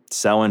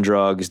 selling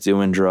drugs,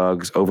 doing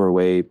drugs,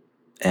 overweight.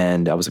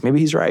 And I was like, maybe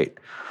he's right.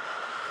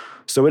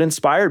 So it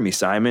inspired me,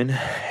 Simon.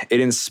 It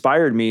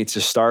inspired me to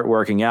start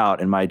working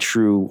out, and my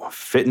true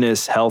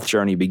fitness health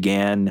journey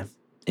began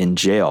in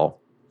jail.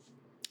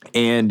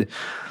 And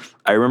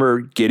I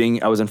remember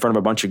I was in front of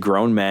a bunch of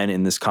grown men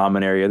in this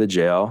common area of the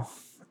jail.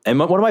 And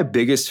one of my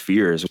biggest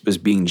fears was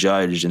being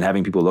judged and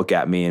having people look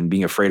at me and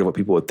being afraid of what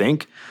people would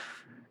think.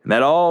 And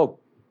that all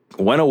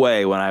went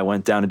away when I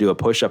went down to do a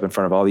push-up in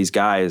front of all these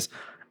guys.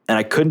 And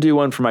I couldn't do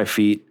one for my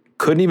feet,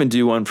 couldn't even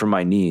do one for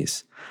my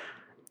knees.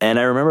 And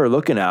I remember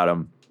looking at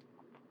him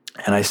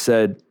and I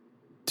said,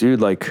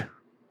 dude, like,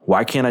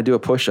 why can't I do a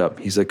push-up?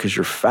 He's like, because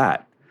you're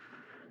fat.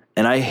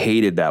 And I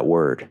hated that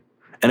word.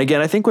 And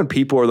again, I think when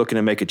people are looking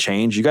to make a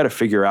change, you got to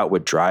figure out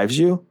what drives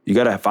you. You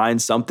got to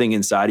find something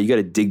inside. You got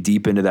to dig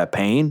deep into that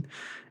pain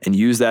and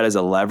use that as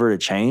a lever to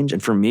change.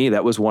 And for me,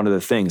 that was one of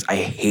the things. I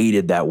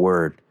hated that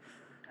word.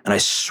 And I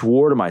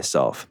swore to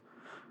myself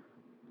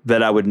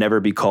that I would never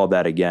be called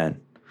that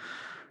again.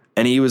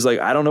 And he was like,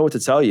 I don't know what to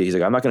tell you. He's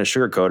like, I'm not going to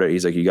sugarcoat it.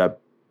 He's like, you got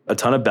a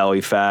ton of belly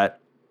fat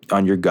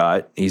on your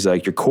gut. He's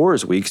like, your core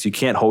is weak, so you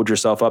can't hold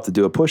yourself up to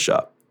do a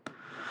push-up.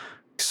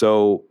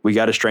 So we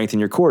got to strengthen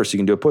your core so you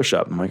can do a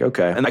push-up. I'm like,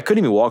 okay. And I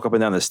couldn't even walk up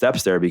and down the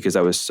steps there because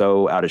I was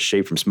so out of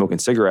shape from smoking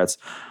cigarettes.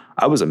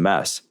 I was a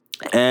mess.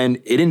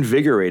 And it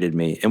invigorated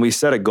me. And we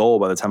set a goal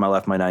by the time I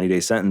left my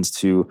 90-day sentence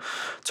to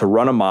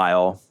run a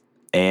mile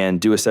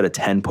and do a set of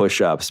 10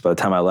 push-ups by the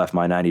time I left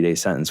my 90-day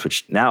sentence,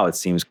 which now it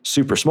seems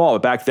super small.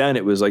 But back then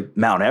it was like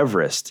Mount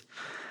Everest.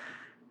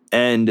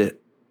 And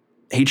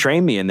he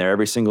trained me in there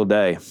every single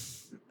day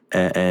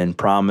and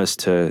promised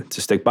to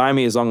stick by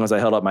me as long as I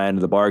held up my end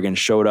of the bargain,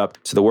 showed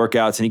up to the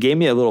workouts. And he gave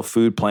me a little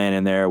food plan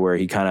in there where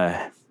he kind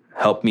of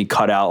helped me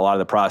cut out a lot of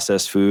the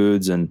processed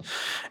foods and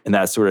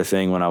that sort of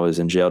thing when I was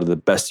in jail to the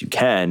best you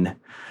can.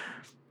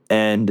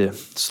 And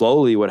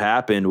slowly what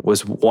happened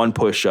was one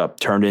push-up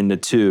turned into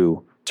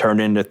 2, turned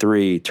into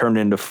 3, turned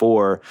into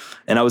 4.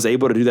 And I was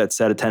able to do that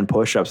set of 10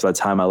 push-ups by the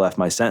time I left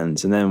my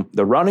sentence. And then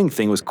the running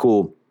thing was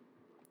cool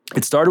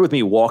It started with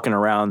me walking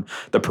around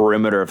the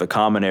perimeter of the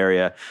common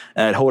area,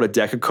 and I'd hold a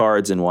deck of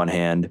cards in one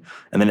hand.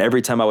 And then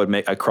every time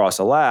I cross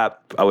a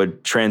lap, I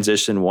would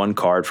transition one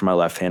card from my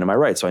left hand to my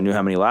right. So I knew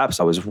how many laps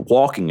I was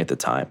walking at the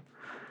time.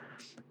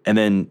 And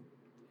then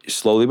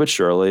slowly but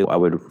surely, I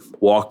would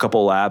walk a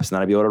couple laps, and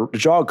then I'd be able to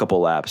jog a couple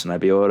laps, and I'd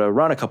be able to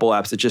run a couple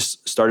laps. It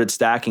just started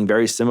stacking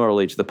very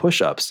similarly to the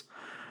push-ups.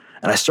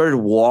 And I started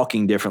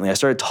walking differently. I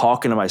started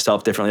talking to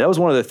myself differently. That was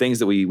one of the things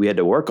that we had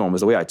to work on, was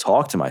the way I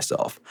talked to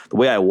myself, the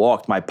way I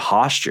walked, my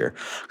posture.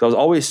 I was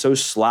always so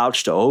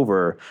slouched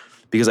over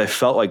because I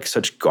felt like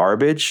such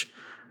garbage.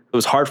 It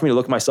was hard for me to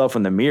look at myself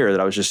in the mirror,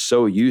 that I was just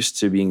so used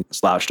to being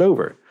slouched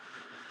over.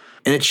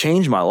 And it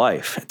changed my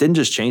life. It didn't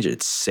just change it,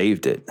 it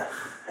saved it.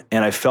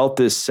 And I felt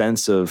this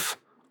sense of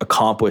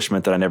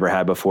accomplishment that I never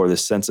had before,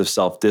 this sense of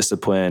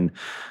self-discipline.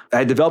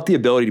 I developed the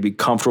ability to be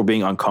comfortable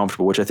being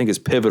uncomfortable, which I think is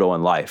pivotal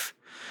in life.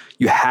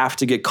 You have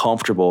to get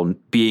comfortable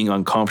being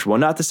uncomfortable.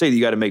 Not to say that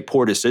you got to make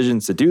poor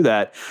decisions to do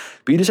that,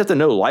 but you just have to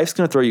know life's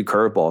going to throw you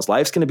curveballs.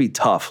 Life's going to be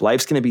tough.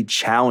 Life's going to be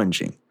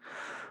challenging.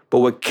 But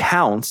what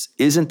counts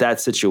isn't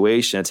that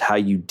situation, it's how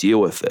you deal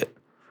with it.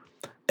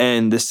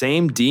 And the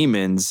same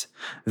demons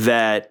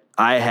that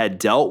I had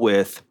dealt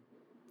with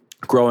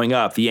growing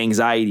up, the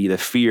anxiety, the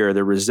fear,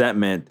 the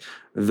resentment,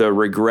 the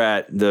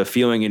regret, the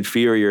feeling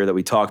inferior that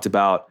we talked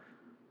about,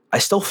 I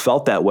still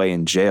felt that way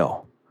in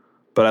jail.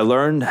 But I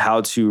learned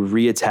how to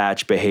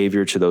reattach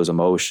behavior to those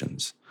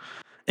emotions.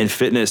 And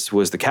fitness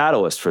was the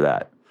catalyst for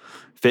that.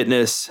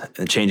 Fitness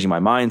and changing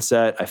my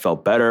mindset. I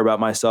felt better about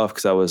myself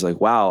because I was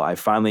like, wow, I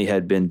finally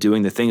had been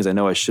doing the things I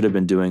know I should have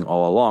been doing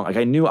all along. Like,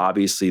 I knew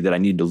obviously that I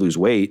needed to lose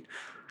weight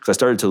because I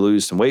started to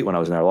lose some weight when I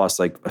was in there. I lost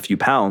like a few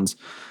pounds.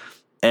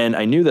 And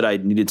I knew that I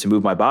needed to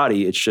move my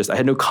body. It's just I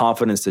had no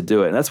confidence to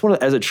do it. And that's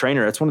as a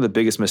trainer, that's one of the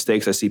biggest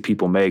mistakes I see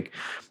people make,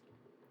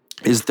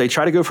 is they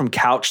try to go from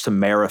couch to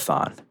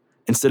marathon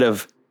instead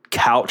of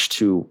couch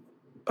to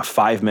a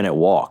 5-minute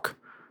walk,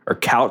 or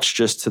couch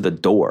just to the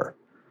door.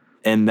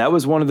 And that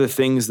was one of the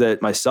things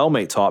that my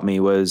cellmate taught me.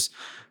 Was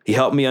he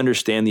helped me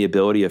understand the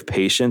ability of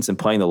patience and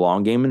playing the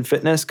long game in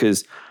fitness.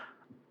 Because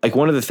like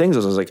one of the things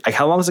was like,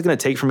 how long is it going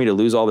to take for me to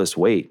lose all this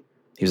weight?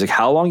 He was like,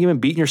 how long have you been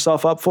beating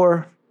yourself up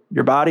for,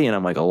 your body? And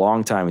I'm like, a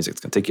long time. He's like,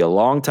 it's going to take you a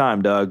long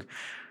time, Doug.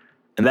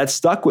 And that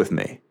stuck with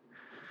me.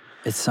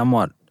 It's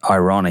somewhat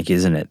ironic,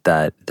 isn't it,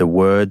 that the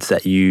words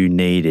that you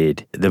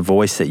needed, the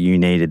voice that you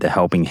needed, the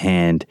helping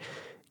hand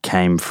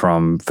came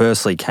from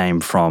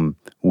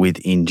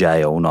within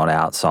jail, not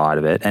outside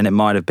of it. And it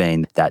might have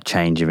been that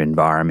change of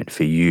environment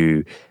for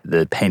you,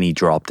 the penny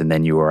dropped, and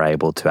then you were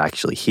able to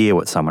actually hear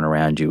what someone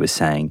around you was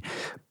saying.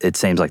 It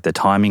seems like the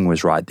timing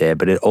was right there,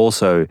 but it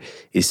also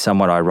is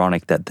somewhat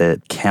ironic that the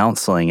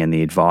counseling and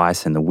the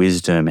advice and the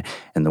wisdom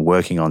and the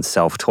working on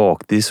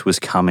self-talk, this was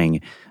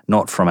coming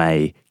not from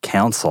a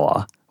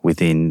counselor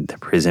within the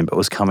prison, but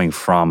was coming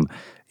from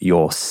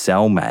your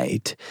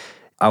cellmate.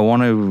 I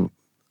want to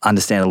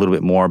understand a little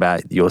bit more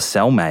about your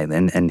cellmate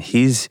and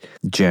his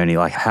journey.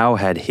 Like, how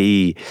had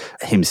he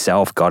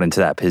himself got into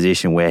that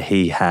position where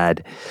he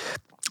had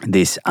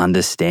this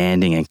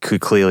understanding and could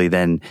clearly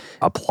then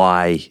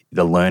apply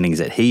the learnings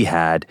that he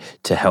had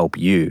to help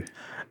you?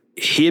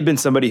 He had been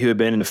somebody who had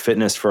been in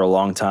fitness for a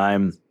long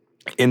time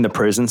in the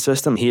prison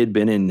system. He had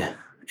been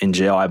in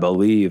jail, I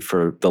believe,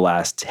 for the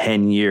last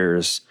 10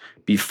 years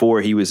before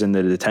he was in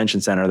the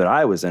detention center that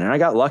I was in. And I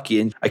got lucky,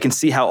 and I can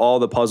see how all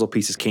the puzzle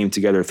pieces came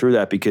together through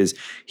that, because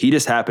he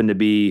just happened to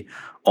be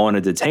on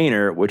a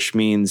detainer, which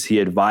means he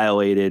had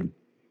violated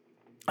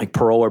like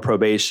parole or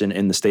probation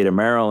in the state of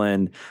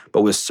Maryland,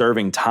 but was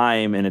serving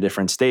time in a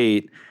different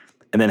state,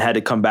 and then had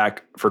to come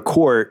back for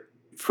court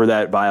for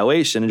that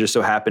violation, and just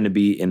so happened to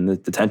be in the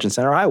detention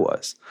center I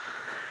was.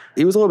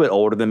 He was a little bit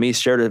older than me,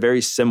 shared a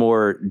very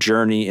similar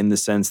journey in the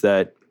sense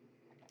that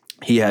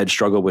he had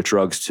struggled with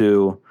drugs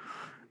too.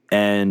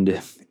 And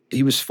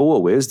he was full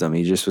of wisdom.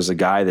 He just was a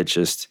guy that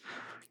just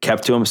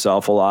kept to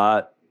himself a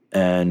lot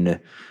and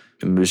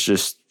was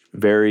just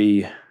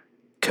very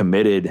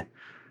committed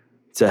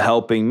to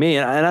helping me.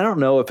 And I don't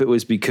know if it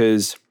was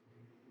because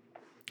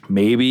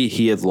maybe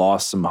he had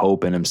lost some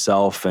hope in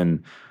himself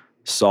and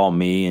saw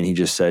me, and he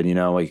just said, you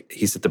know, like,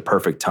 he's at the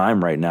perfect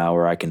time right now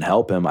where I can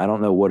help him. I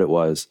don't know what it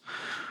was,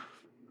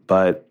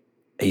 but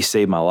he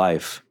saved my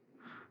life.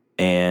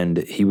 And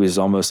he was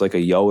almost like a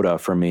Yoda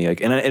for me. Like,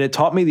 and it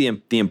taught me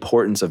the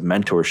importance of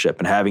mentorship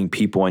and having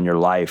people in your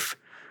life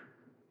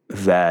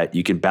that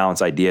you can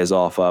bounce ideas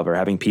off of, or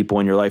having people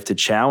in your life to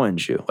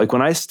challenge you. Like,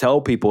 when I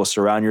tell people,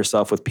 surround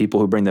yourself with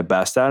people who bring the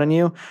best out in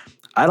you,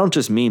 I don't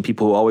just mean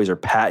people who always are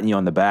patting you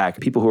on the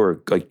back, people who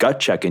are like gut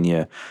checking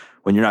you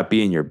when you're not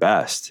being your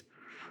best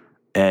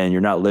and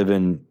you're not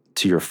living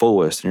to your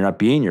fullest and you're not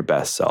being your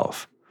best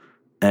self.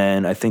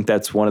 And I think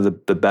that's one of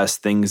the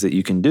best things that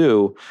you can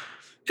do,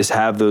 is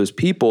have those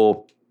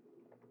people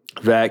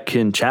that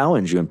can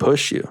challenge you and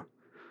push you.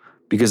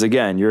 Because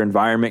again, your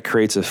environment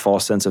creates a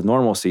false sense of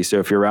normalcy. So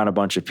if you're around a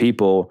bunch of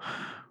people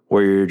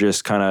where you're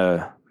just kind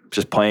of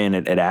just playing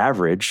at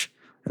average,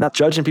 not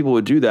judging people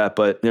who do that,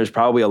 but there's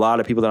probably a lot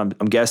of people that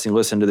I'm guessing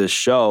listen to this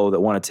show that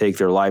want to take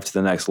their life to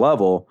the next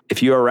level.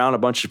 If you're around a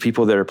bunch of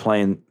people that are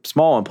playing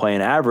small and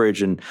playing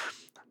average and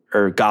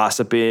or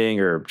gossiping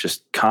or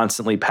just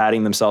constantly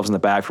patting themselves in the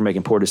back for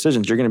making poor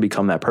decisions, you're going to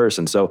become that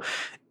person. So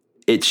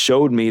it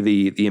showed me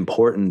the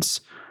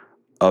importance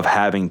of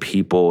having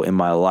people in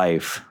my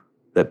life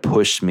that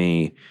pushed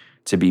me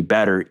to be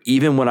better,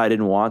 even when I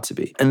didn't want to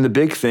be. And the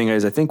big thing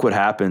is, I think what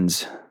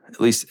happens,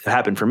 at least it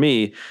happened for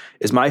me,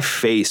 is my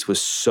face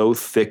was so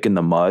thick in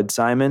the mud,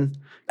 Simon,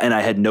 and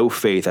I had no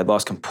faith. I'd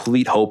lost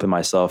complete hope in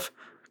myself,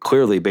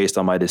 clearly based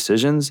on my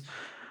decisions,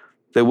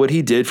 that what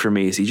he did for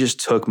me is he just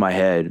took my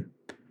head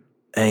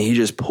and he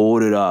just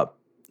pulled it up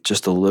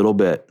just a little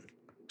bit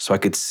so I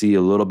could see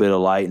a little bit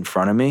of light in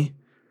front of me.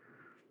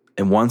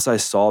 And once I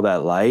saw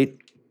that light,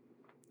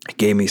 it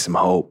gave me some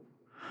hope.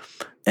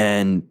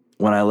 And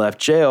when I left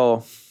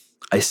jail,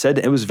 I said,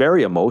 it was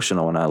very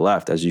emotional when I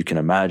left, as you can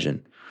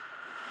imagine.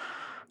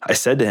 I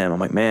said to him, I'm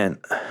like, man,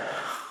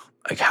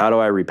 like, how do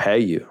I repay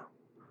you?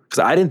 Because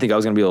I didn't think I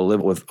was going to be able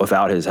to live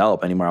without his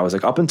help anymore. I was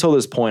like, up until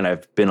this point,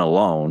 I've been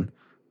alone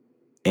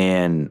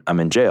and I'm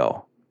in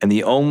jail. And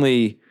the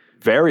only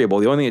variable,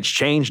 the only thing that's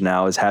changed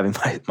now is having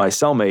my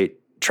cellmate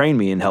train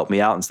me and help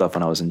me out and stuff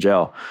when I was in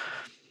jail.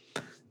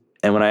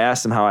 And when I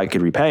asked him how I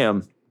could repay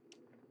him,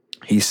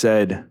 he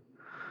said,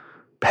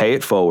 pay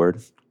it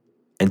forward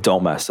and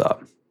don't mess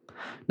up.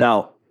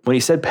 Now, when he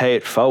said pay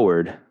it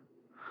forward,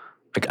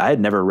 like I had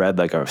never read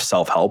like a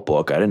self-help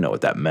book. I didn't know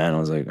what that meant. I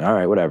was like, all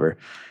right, whatever.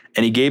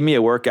 And he gave me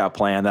a workout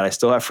plan that I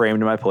still have framed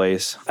in my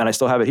place and I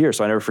still have it here.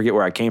 So I never forget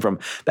where I came from.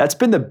 That's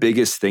been the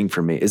biggest thing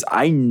for me is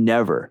I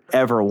never,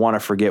 ever want to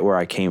forget where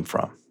I came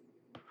from.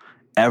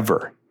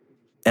 Ever.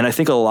 And I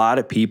think a lot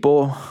of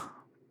people,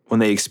 when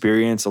they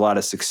experience a lot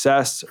of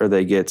success or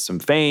they get some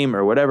fame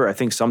or whatever, I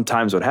think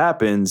sometimes what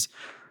happens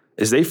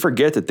is they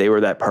forget that they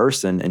were that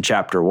person in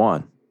chapter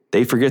 1.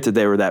 They forget that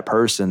they were that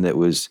person that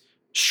was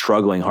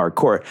struggling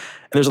hardcore.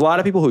 And there's a lot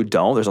of people who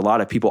don't. There's a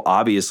lot of people,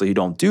 obviously, who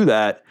don't do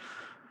that.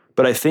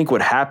 But I think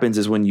what happens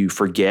is when you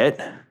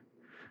forget,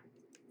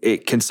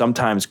 it can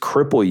sometimes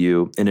cripple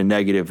you in a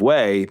negative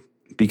way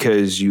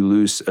because you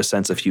lose a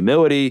sense of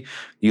humility,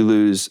 you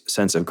lose a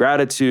sense of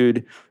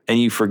gratitude, and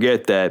you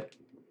forget that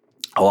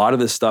a lot of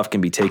this stuff can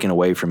be taken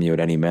away from you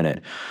at any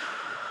minute.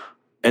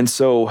 And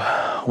so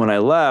when I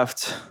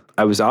left,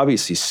 I was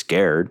obviously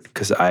scared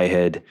because I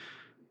had,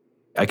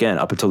 again,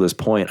 up until this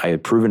point, I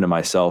had proven to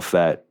myself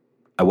that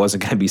I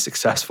wasn't going to be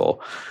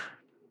successful.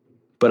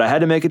 But I had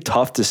to make a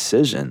tough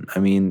decision. I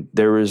mean,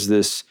 there was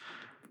this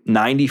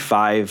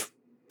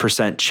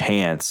 95%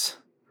 chance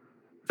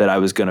that I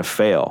was going to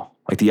fail.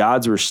 Like the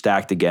odds were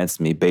stacked against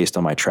me based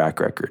on my track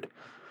record.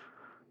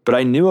 But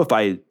I knew if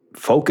I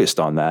focused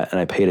on that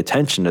and I paid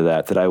attention to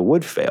that I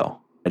would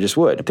fail. I just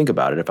would. Think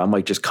about it. If I'm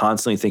like just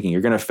constantly thinking,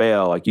 you're going to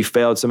fail, like you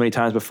failed so many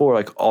times before,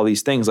 like all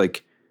these things,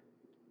 like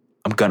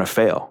I'm going to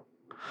fail.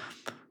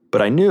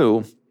 But I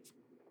knew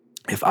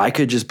if I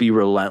could just be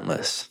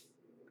relentless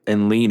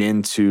and lean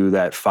into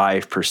that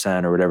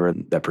 5% or whatever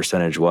that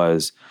percentage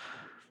was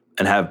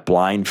and have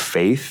blind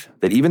faith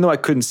that even though I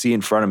couldn't see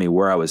in front of me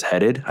where I was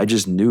headed, I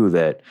just knew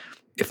that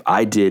if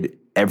I did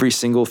every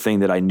single thing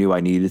that I knew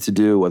I needed to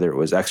do, whether it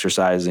was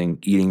exercising,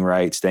 eating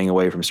right, staying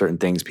away from certain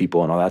things,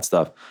 people, and all that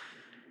stuff,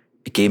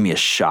 it gave me a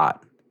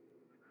shot.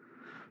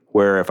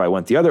 Where if I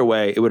went the other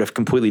way, it would have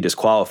completely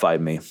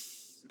disqualified me.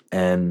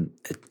 And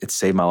it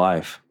saved my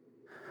life.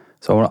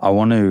 So I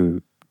want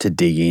to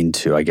dig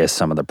into, I guess,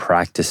 some of the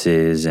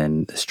practices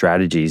and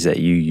strategies that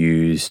you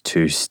use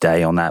to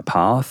stay on that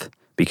path,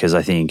 because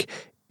I think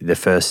the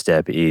first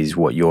step is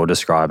what you're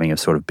describing of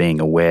sort of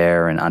being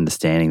aware and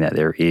understanding that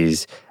there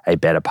is a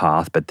better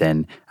path, but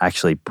then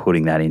actually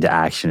putting that into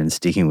action and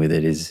sticking with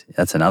it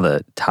that's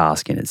another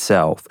task in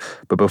itself.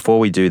 But before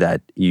we do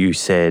that, you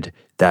said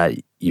that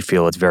you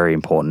feel it's very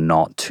important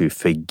not to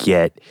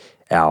forget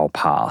our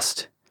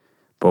past.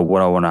 But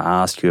what I want to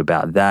ask you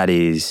about that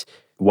is,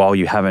 while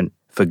you haven't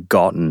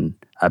forgotten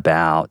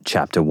about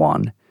chapter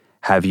 1,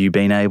 have you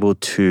been able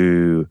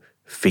to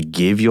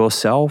forgive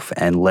yourself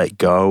and let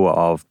go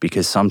of,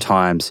 because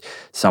sometimes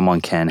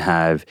someone can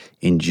have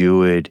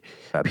endured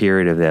a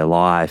period of their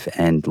life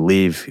and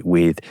live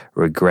with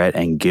regret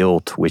and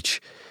guilt,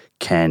 which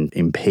can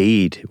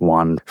impede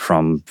one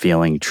from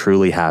feeling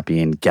truly happy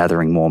and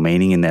gathering more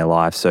meaning in their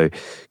life. So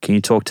can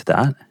you talk to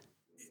that?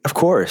 Of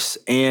course.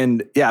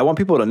 And yeah, I want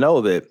people to know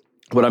that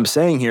what I'm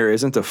saying here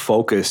isn't to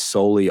focus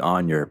solely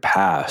on your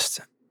past.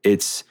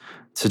 It's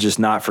to just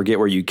not forget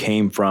where you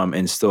came from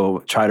and still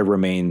try to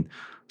remain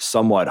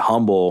somewhat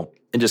humble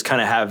and just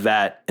kind of have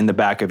that in the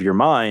back of your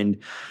mind,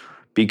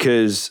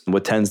 because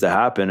what tends to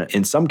happen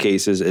in some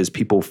cases is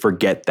people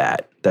forget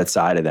that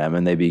side of them,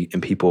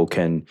 and people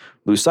can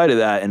lose sight of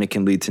that, and it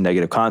can lead to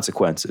negative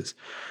consequences.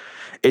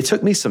 It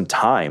took me some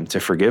time to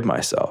forgive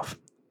myself.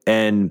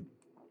 And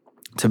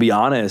to be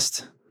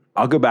honest,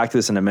 I'll go back to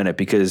this in a minute,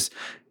 because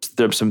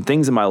there's some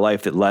things in my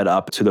life that led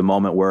up to the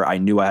moment where I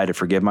knew I had to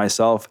forgive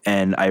myself.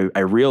 And I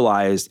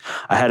realized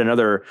I had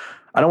another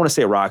I don't want to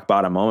say a rock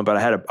bottom moment, but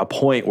I had a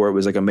point where it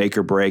was like a make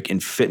or break,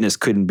 and fitness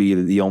couldn't be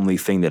the only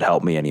thing that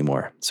helped me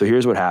anymore. So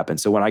here's what happened.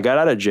 So when I got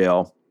out of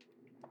jail,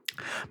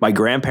 my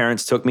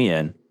grandparents took me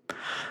in,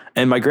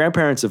 and my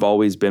grandparents have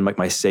always been like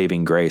my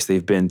saving grace.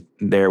 They've been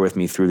there with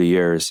me through the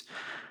years.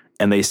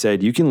 And they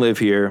said, you can live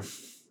here,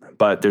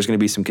 but there's going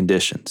to be some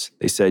conditions.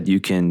 They said, you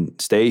can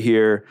stay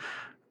here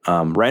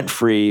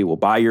rent-free. We'll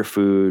buy your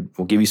food.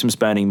 We'll give you some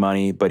spending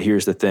money. But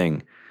here's the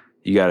thing.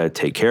 You got to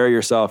take care of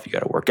yourself. You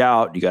got to work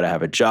out. You got to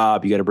have a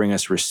job. You got to bring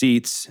us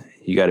receipts.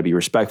 You got to be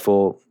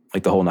respectful,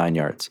 like the whole 9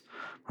 yards.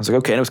 I was like,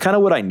 okay. And it was kind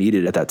of what I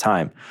needed at that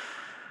time.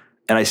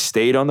 And I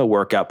stayed on the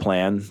workout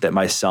plan that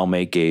my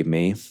cellmate gave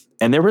me.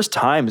 And there was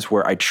times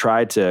where I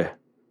tried to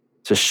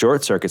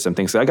short circuit some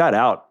things. So I got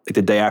out like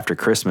the day after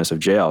Christmas of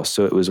jail.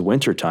 So it was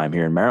winter time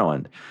here in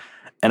Maryland.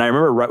 And I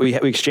remember we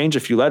exchanged a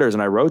few letters,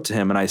 and I wrote to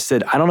him and I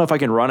said, I don't know if I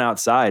can run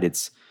outside.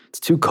 It's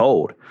too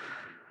cold.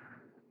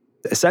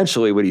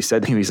 Essentially what he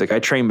said to me, he's like, I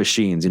train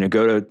machines,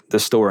 go to the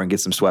store and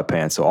get some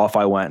sweatpants. So off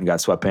I went and got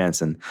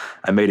sweatpants, and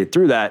I made it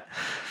through that.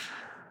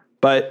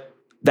 But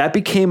that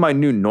became my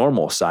new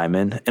normal,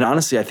 Simon. And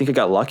honestly, I think I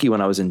got lucky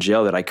when I was in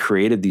jail that I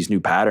created these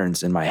new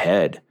patterns in my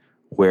head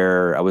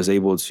where I was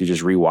able to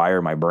just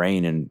rewire my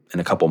brain in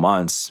a couple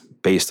months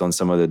based on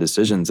some of the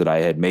decisions that I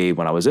had made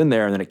when I was in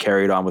there. And then it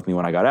carried on with me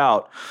when I got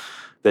out,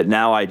 that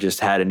now I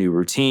just had a new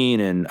routine,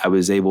 and I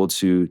was able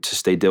to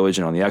stay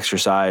diligent on the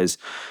exercise.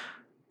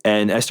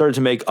 And I started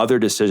to make other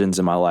decisions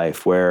in my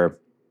life where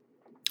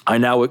I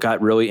now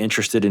got really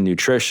interested in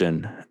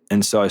nutrition.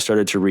 And so I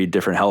started to read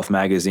different health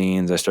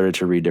magazines. I started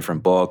to read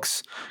different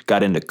books,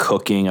 got into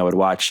cooking. I would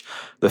watch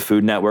the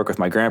Food Network with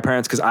my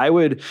grandparents because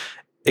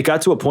it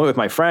got to a point with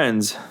my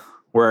friends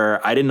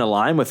where I didn't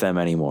align with them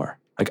anymore.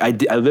 Like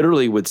I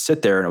literally would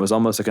sit there, and it was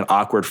almost like an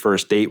awkward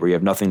first date where you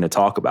have nothing to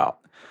talk about,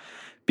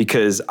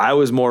 because I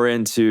was more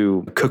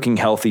into cooking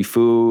healthy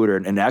food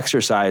and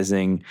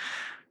exercising,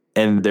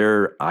 and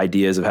their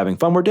ideas of having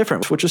fun were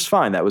different, which is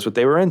fine. That was what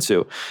they were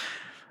into.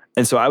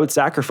 And so I would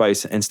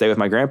sacrifice and stay with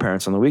my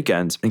grandparents on the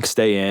weekends and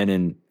stay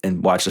in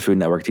and watch the Food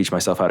Network, teach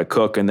myself how to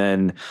cook. And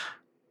then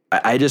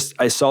I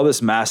saw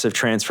this massive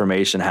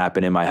transformation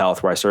happen in my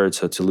health where I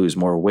started to lose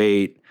more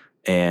weight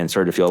and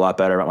started to feel a lot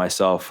better about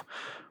myself,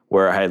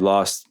 where I had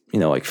lost,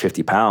 like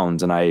 50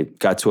 pounds. And I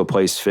got to a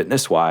place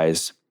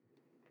fitness-wise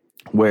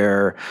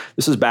where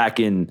this was back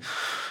in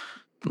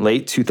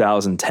late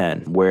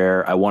 2010,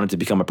 where I wanted to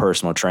become a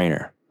personal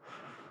trainer.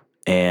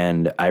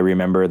 And I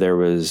remember there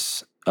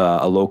was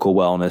a local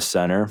wellness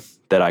center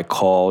that I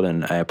called,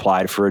 and I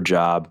applied for a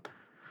job,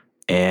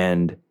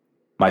 and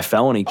my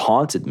felony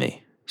haunted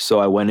me. So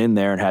I went in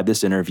there and had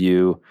this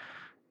interview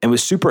and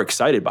was super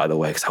excited, by the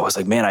way, because I was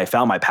like, man, I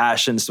found my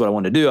passion. This is what I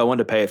wanted to do. I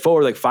wanted to pay it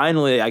forward. Like,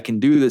 finally, I can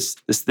do this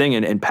thing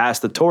and pass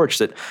the torch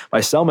that my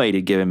cellmate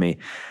had given me.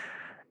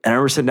 And I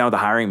remember sitting down with the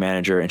hiring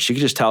manager, and she could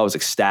just tell I was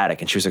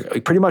ecstatic. And she was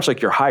like, pretty much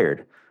like, you're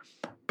hired.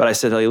 But I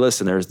said, hey,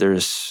 listen,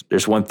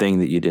 there's one thing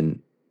that you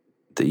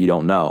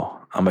don't know.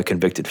 I'm a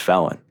convicted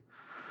felon.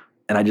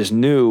 And I just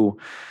knew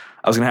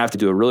I was going to have to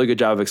do a really good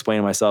job of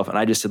explaining myself. And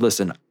I just said,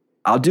 listen,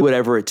 I'll do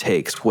whatever it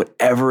takes.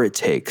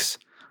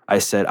 I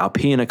said, I'll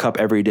pee in a cup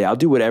every day. I'll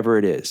do whatever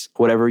it is,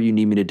 whatever you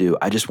need me to do.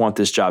 I just want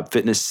this job.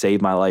 Fitness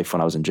saved my life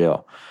when I was in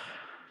jail.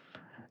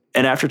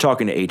 And after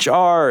talking to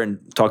HR and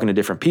talking to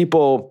different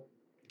people,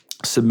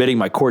 submitting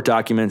my court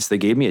documents, they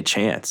gave me a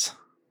chance.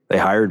 They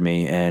hired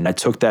me, and I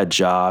took that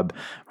job,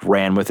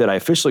 ran with it. I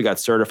officially got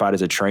certified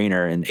as a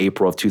trainer in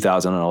April of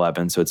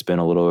 2011, so it's been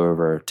a little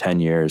over 10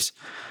 years.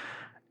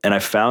 And I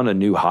found a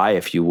new high,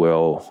 if you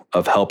will,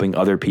 of helping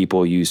other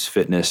people use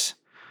fitness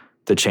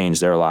to change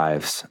their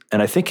lives.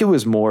 And I think it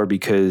was more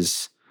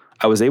because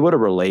I was able to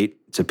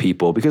relate to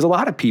people, because a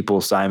lot of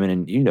people, Simon,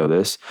 and you know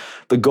this,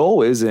 the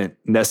goal isn't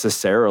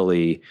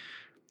necessarily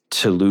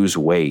to lose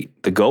weight.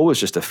 The goal was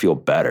just to feel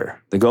better.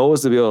 The goal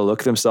was to be able to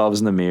look at themselves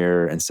in the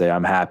mirror and say,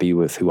 I'm happy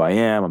with who I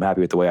am. I'm happy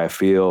with the way I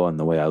feel and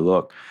the way I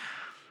look.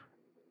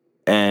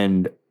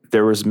 And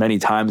there was many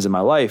times in my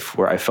life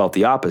where I felt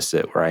the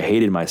opposite, where I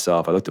hated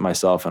myself. I looked at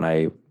myself and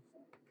I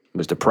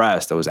was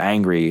depressed. I was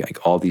angry,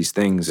 like all these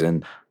things.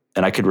 And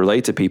I could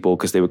relate to people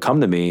because they would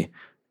come to me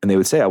and they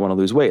would say, I want to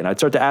lose weight. And I'd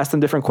start to ask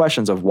them different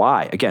questions of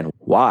why. Again,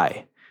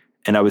 why?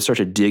 And I would start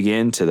to dig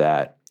into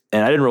that.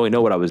 And I didn't really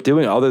know what I was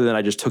doing other than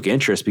I just took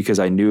interest because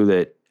I knew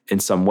that in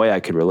some way I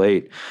could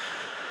relate.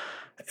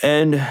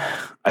 And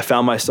I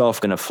found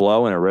myself in a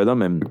flow and a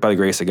rhythm. And by the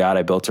grace of God,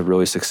 I built a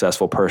really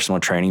successful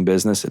personal training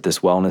business at this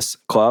wellness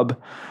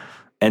club.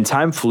 And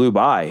time flew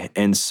by.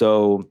 And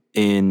so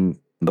in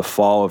the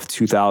fall of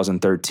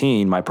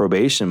 2013, my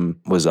probation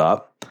was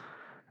up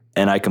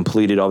and I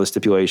completed all the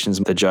stipulations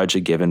the judge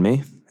had given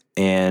me.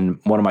 And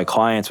one of my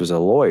clients was a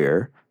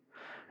lawyer.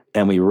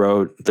 And we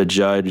wrote the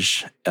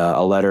judge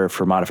a letter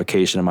for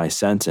modification of my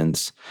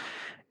sentence,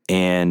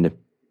 and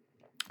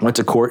went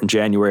to court in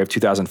January of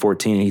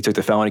 2014. And he took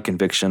the felony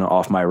conviction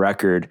off my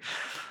record.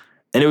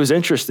 And it was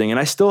interesting. And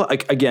I still,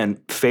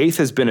 again, faith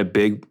has been a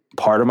big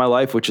part of my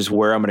life, which is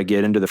where I'm going to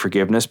get into the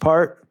forgiveness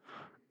part.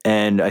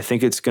 And I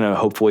think it's going to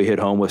hopefully hit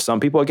home with some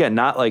people. Again,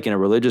 not like in a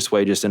religious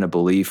way, just in a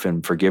belief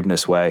and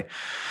forgiveness way.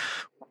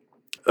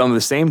 On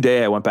the same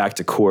day I went back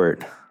to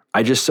court,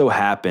 I just so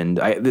happened,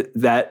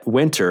 that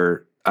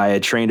winter, I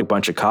had trained a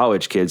bunch of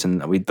college kids, and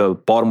the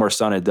Baltimore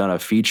Sun had done a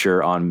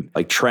feature on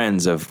like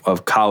trends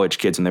of college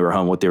kids when they were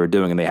home, what they were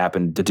doing, and they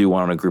happened to do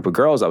one on a group of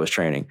girls I was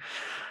training.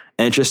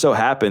 And it just so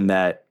happened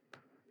that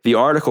the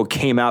article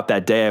came out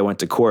that day I went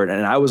to court,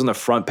 and I was on the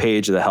front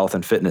page of the health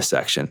and fitness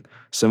section.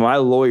 So my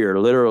lawyer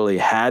literally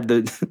had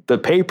the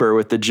paper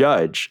with the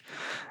judge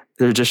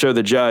to show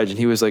the judge, and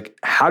he was like,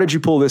 how did you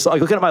pull this off?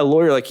 Like, looking at my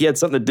lawyer like he had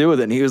something to do with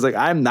it, and he was like,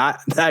 I'm not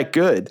that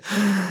good.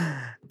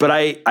 But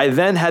I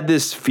then had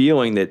this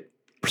feeling that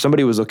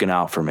somebody was looking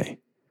out for me.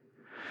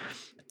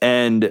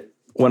 And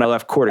when I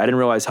left court, I didn't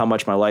realize how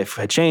much my life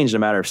had changed in a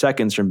matter of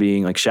seconds, from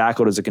being like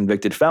shackled as a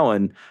convicted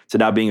felon to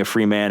now being a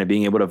free man and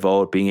being able to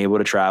vote, being able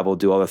to travel,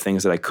 do all the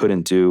things that I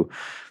couldn't do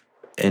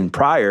in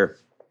prior.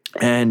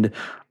 And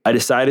I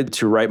decided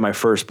to write my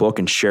first book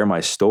and share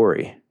my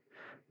story,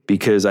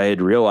 because I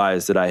had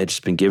realized that I had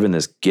just been given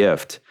this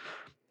gift.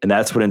 And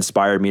that's what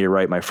inspired me to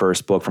write my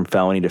first book, From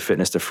Felony to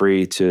Fitness to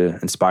Free, to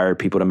inspire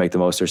people to make the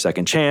most of their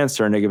second chance,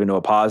 turn negative into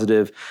a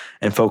positive,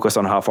 and focus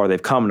on how far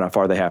they've come and how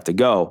far they have to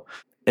go.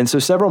 And so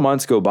several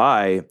months go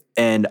by,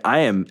 and I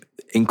am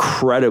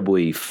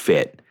incredibly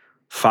fit,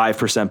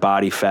 5%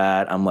 body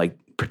fat. I'm like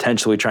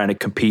potentially trying to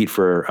compete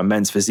for a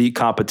men's physique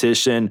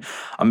competition.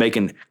 I'm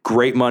making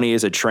great money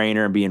as a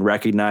trainer and being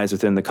recognized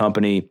within the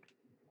company.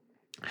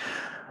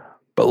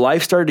 But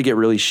life started to get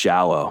really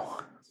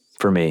shallow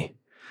for me.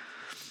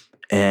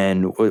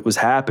 And what was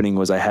happening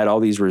was I had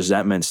all these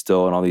resentments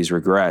still and all these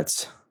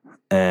regrets.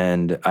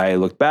 And I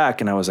looked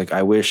back and I was like,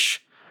 I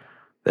wish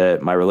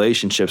that my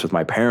relationships with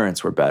my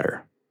parents were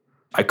better.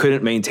 I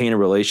couldn't maintain a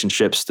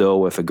relationship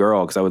still with a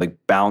girl because I would like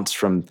bounce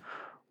from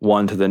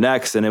one to the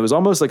next. And it was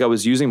almost like I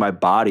was using my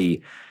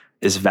body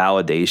as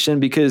validation,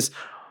 because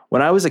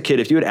when I was a kid,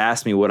 if you had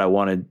asked me what I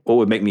wanted, what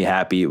would make me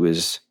happy, it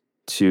was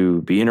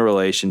to be in a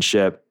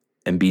relationship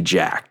and be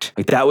jacked.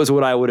 Like that was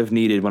what I would have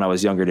needed when I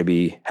was younger to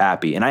be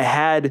happy. And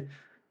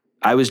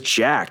I was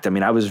jacked. I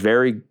mean, I was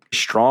very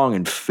strong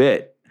and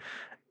fit,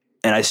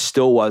 and I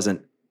still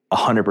wasn't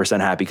 100%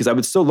 happy, because I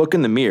would still look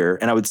in the mirror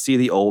and I would see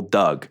the old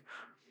Doug.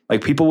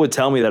 Like people would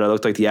tell me that I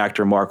looked like the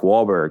actor Mark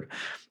Wahlberg,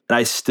 and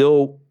I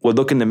still would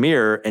look in the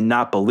mirror and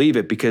not believe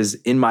it, because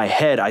in my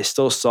head, I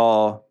still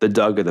saw the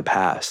Doug of the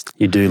past.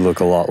 You do look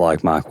a lot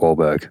like Mark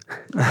Wahlberg.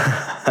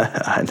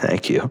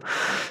 Thank you.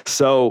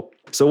 So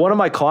one of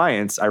my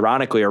clients,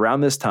 ironically,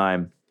 around this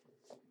time,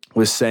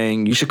 was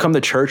saying, you should come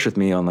to church with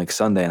me on like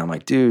Sunday. And I'm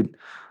like, dude,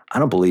 I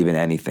don't believe in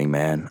anything,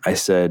 man. I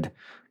said,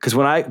 because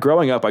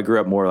growing up, I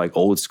grew up more like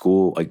old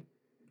school, like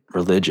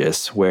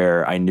religious,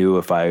 where I knew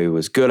if I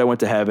was good, I went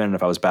to heaven, and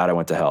if I was bad, I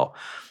went to hell.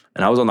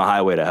 And I was on the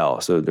highway to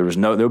hell. So there was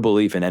no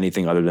belief in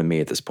anything other than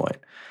me at this point.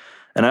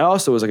 And I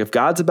also was like, if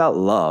God's about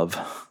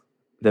love,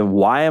 then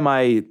why am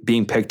I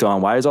being picked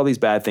on? Why is all these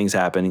bad things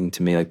happening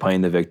to me, like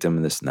playing the victim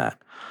and this and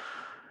that?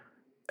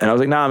 And I was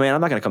like, nah, man,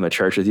 I'm not going to come to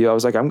church with you. I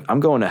was like, I'm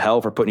going to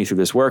hell for putting you through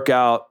this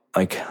workout.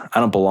 Like, I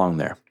don't belong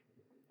there.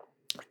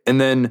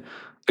 And then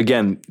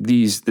again,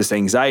 this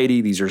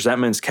anxiety, these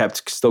resentments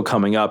kept still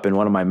coming up. And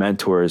one of my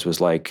mentors was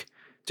like,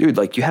 dude,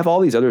 like you have all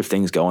these other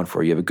things going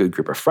for you. You have a good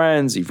group of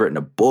friends. You've written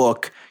a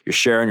book. You're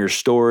sharing your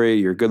story.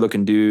 You're a good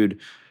looking dude.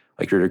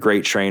 Like you're a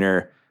great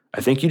trainer.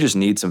 I think you just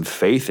need some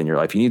faith in your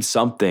life. You need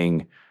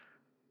something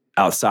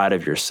outside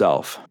of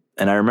yourself.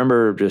 And I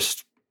remember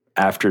just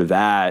after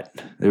that,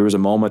 there was a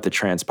moment that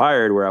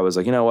transpired where I was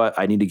like, you know what?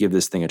 I need to give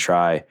this thing a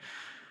try.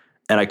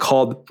 And I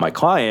called my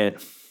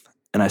client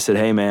and I said,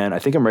 hey man, I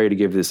think I'm ready to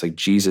give this like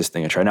Jesus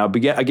thing a try. Now,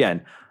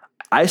 again,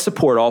 I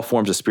support all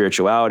forms of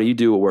spirituality. You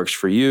do what works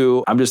for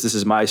you. This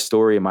is my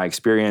story and my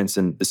experience.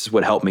 And this is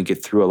what helped me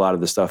get through a lot of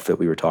the stuff that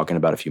we were talking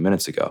about a few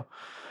minutes ago.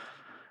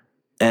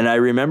 And I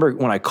remember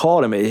when I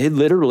called him,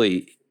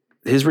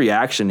 his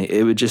reaction,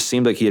 it would just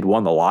seem like he had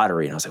won the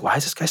lottery. And I was like, why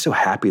is this guy so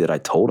happy that I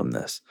told him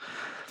this?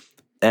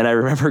 And I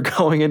remember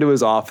going into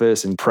his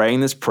office and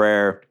praying this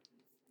prayer,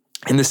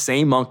 and the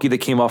same monkey that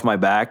came off my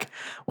back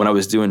when I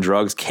was doing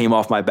drugs came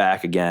off my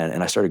back again,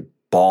 and I started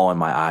bawling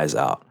my eyes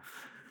out.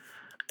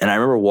 And I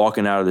remember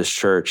walking out of this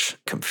church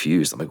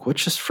confused. I'm like, what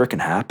just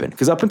freaking happened?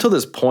 Because up until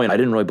this point, I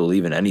didn't really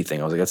believe in anything.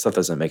 I was like, that stuff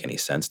doesn't make any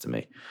sense to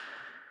me.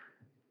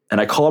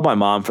 And I called my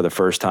mom for the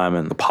first time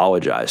and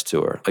apologized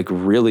to her, like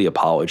really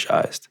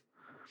apologized.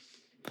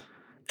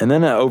 And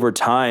then over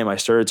time, I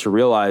started to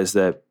realize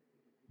that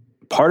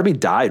part of me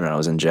died when I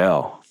was in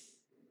jail,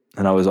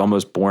 and I was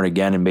almost born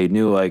again and made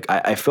new. Like,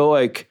 I feel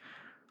like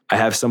I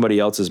have somebody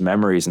else's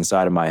memories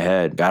inside of my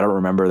head. I don't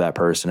remember that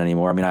person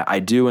anymore. I mean, I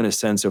do in a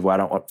sense of I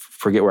don't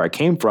forget where I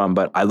came from,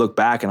 but I look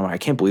back and I'm like, I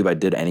can't believe I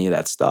did any of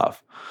that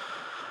stuff.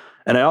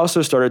 And I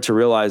also started to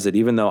realize that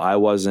even though I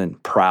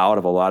wasn't proud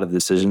of a lot of the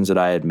decisions that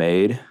I had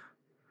made,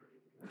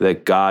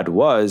 that God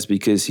was,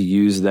 because he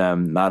used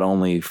them not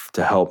only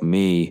to help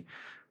me,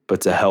 but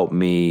to help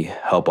me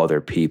help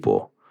other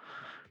people.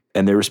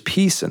 And there was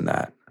peace in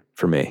that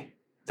for me.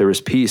 There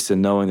was peace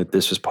in knowing that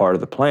this was part of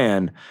the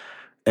plan,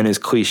 And as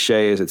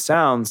cliche as it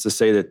sounds to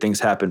say that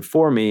things happen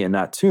for me and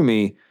not to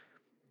me,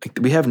 like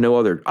we have no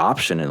other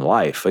option in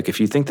life. Like if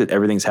you think that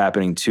everything's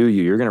happening to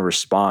you, you're going to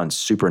respond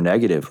super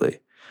negatively.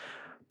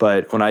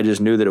 But when I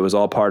just knew that it was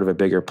all part of a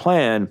bigger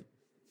plan,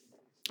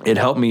 it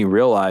helped me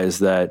realize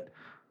that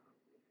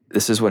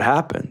this is what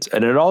happens.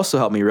 And it also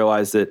helped me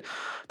realize that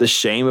the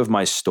shame of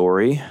my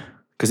story,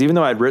 because even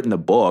though I'd written the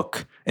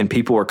book and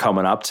people were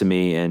coming up to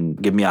me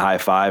and giving me a high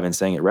five and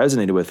saying it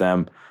resonated with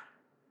them,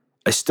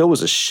 I still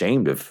was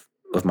ashamed of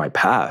my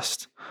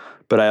past.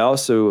 But I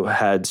also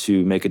had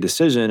to make a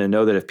decision and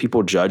know that if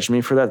people judged me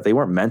for that, they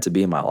weren't meant to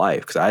be in my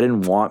life, because I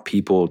didn't want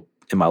people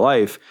in my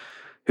life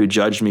who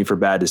judged me for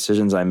bad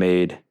decisions I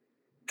made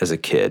as a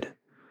kid.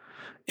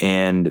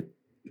 And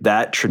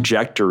that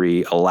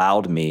trajectory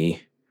allowed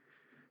me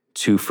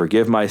to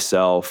forgive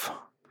myself,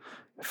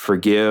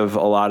 forgive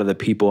a lot of the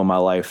people in my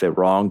life that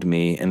wronged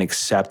me, and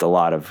accept a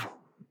lot of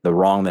the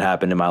wrong that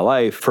happened in my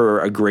life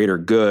for a greater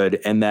good.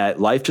 And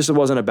that life just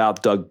wasn't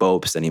about Doug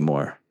Bopst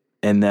anymore.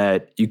 And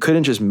that you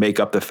couldn't just make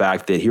up the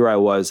fact that here I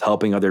was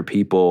helping other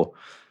people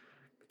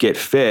get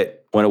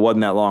fit when it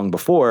wasn't that long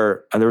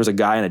before, and there was a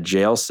guy in a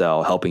jail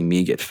cell helping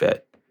me get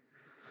fit.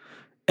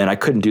 And I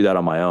couldn't do that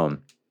on my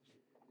own.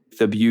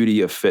 The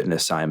beauty of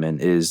fitness, Simon,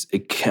 is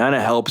it kind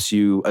of helps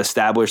you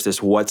establish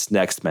this what's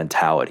next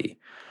mentality.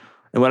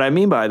 And what I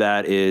mean by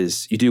that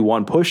is you do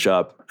one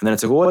push-up, and then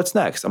it's like, well, what's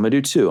next? I'm going to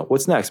do 2.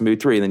 What's next? I'm going to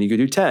do 3. And then you could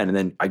do 10. And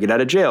then I get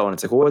out of jail, and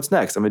it's like, well, what's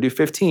next? I'm going to do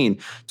 15,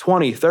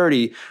 20,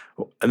 30.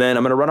 And then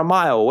I'm going to run a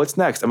mile. What's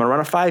next? I'm going to run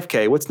a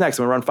 5K. What's next?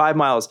 I'm going to run 5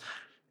 miles.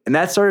 And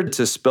that started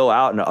to spill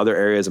out into other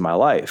areas of my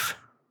life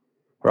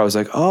where I was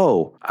like,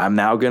 oh, I'm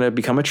now going to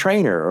become a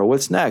trainer. Or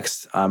what's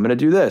next? I'm going to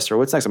do this. Or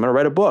what's next? I'm going to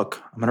write a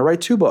book. I'm going to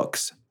write 2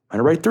 books. I'm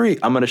going to write 3.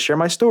 I'm going to share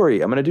my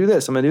story. I'm going to do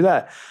this. I'm going to do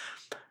that.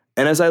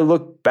 And as I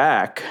look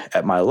back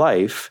at my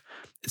life,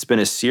 it's been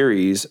a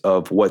series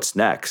of what's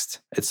next.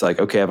 It's like,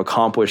 okay, I've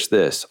accomplished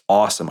this.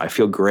 Awesome. I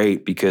feel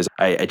great because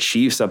I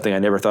achieved something I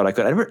never thought I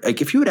could. Like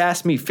if you had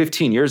asked me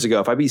 15 years ago,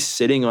 if I'd be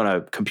sitting on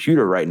a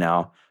computer right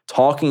now,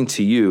 talking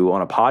to you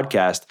on a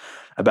podcast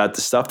about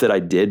the stuff that I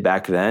did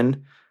back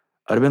then,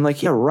 I'd have been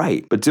like, yeah,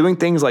 right. But doing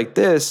things like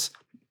this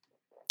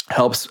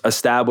helps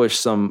establish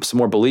some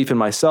more belief in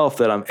myself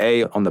that I'm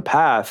A, on the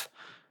path,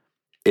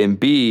 and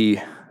B,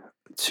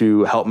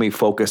 to help me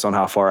focus on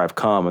how far I've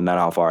come and not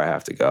how far I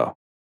have to go.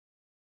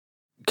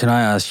 Can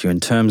I ask you, in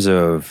terms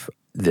of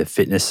the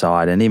fitness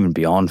side and even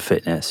beyond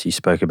fitness, you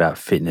spoke about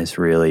fitness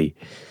really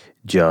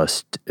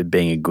just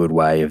being a good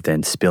way of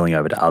then spilling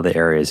over to other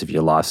areas of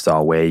your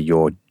lifestyle where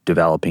you're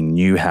developing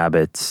new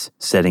habits,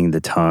 setting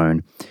the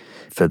tone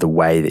for the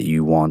way that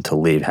you want to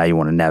live, how you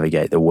want to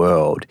navigate the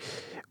world.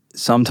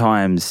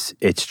 Sometimes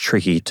it's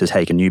tricky to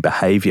take a new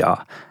behavior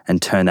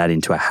and turn that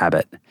into a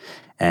habit.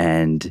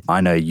 And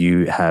I know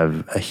you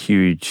have a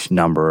huge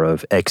number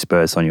of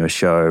experts on your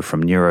show,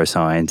 from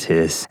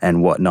neuroscientists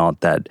and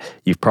whatnot, that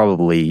you've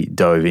probably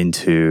dove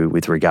into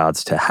with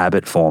regards to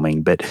habit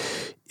forming. But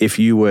if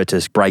you were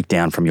to break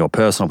down from your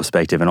personal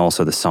perspective and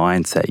also the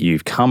science that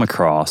you've come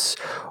across,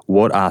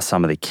 what are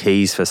some of the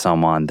keys for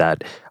someone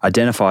that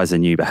identifies a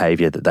new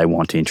behavior that they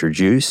want to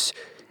introduce,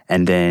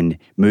 and then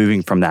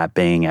moving from that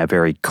being a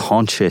very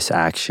conscious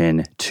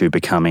action to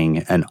becoming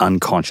an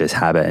unconscious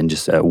habit and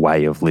just a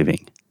way of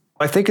living?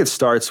 I think it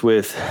starts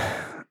with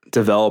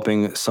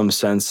developing some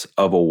sense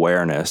of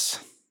awareness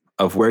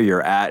of where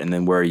you're at and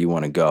then where you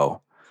want to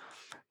go.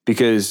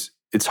 Because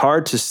it's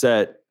hard to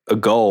set a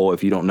goal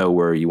if you don't know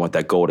where you want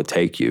that goal to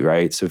take you,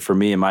 right? So for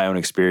me, in my own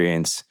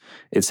experience,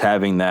 it's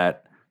having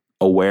that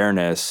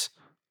awareness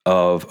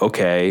of,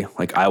 okay,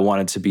 like I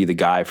wanted to be the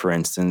guy, for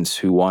instance,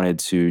 who wanted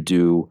to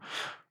do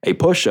a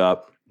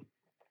push-up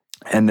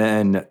and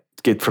then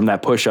get from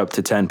that push-up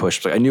to 10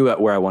 push-ups. Like I knew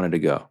where I wanted to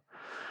go.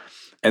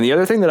 And the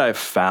other thing that I've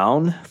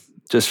found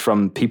just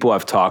from people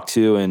I've talked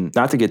to, and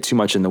not to get too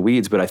much in the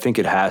weeds, but I think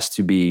it has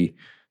to be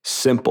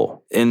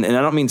simple. And I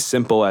don't mean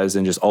simple as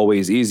in just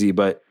always easy,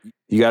 but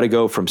you got to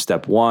go from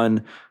step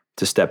 1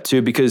 to step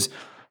 2, because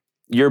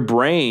your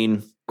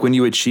brain, when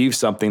you achieve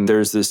something,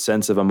 there's this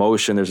sense of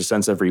emotion, there's a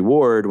sense of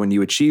reward when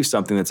you achieve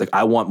something that's like,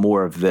 I want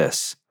more of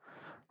this,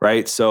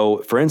 right? So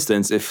for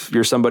instance, if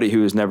you're somebody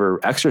who has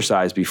never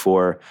exercised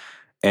before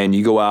and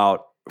you go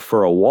out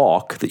for a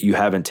walk that you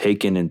haven't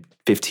taken in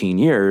 15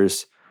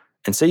 years,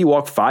 and say you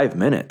walk 5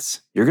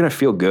 minutes, you're going to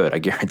feel good. I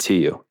guarantee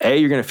you. A,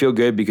 you're going to feel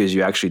good because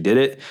you actually did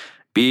it.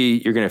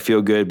 B, you're going to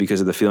feel good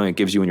because of the feeling it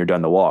gives you when you're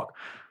done the walk.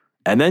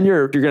 And then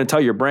you're going to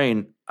tell your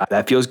brain,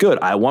 that feels good.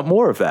 I want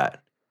more of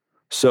that.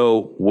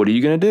 So what are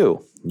you going to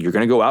do? You're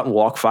going to go out and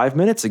walk 5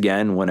 minutes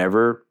again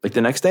whenever, like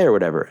the next day or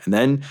whatever. And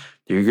then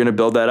you're going to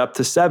build that up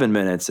to 7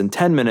 minutes and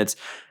 10 minutes.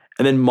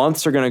 And then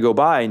months are going to go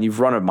by and you've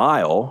run a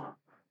mile.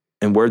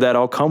 And where'd that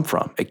all come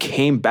from? It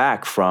came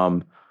back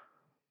from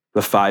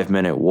the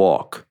 5-minute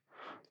walk.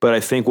 But I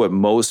think what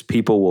most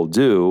people will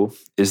do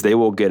is they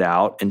will get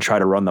out and try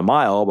to run the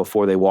mile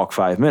before they walk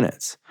 5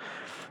 minutes.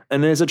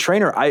 And then as a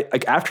trainer,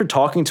 after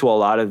talking to a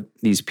lot of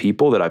these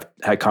people that I've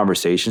had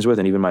conversations with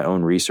and even my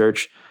own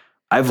research,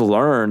 I've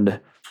learned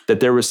that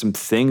there was some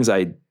things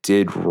I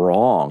did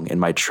wrong in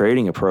my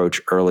trading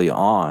approach early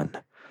on,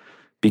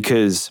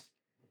 because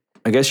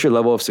I guess your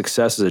level of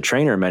success as a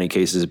trainer in many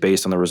cases is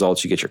based on the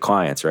results you get your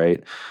clients,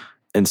 right?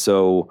 And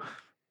so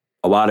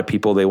a lot of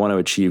people, they want to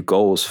achieve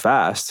goals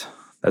fast.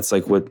 That's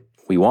like what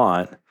we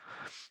want.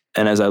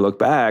 And as I look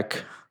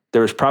back,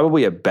 there was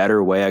probably a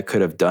better way I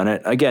could have done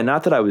it. Again,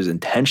 not that I was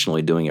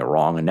intentionally doing it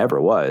wrong, I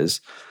never was,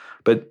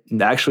 but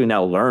actually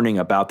now learning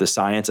about the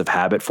science of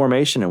habit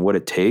formation and what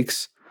it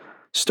takes,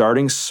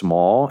 starting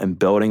small and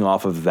building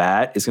off of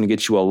that is going to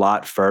get you a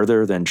lot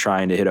further than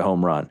trying to hit a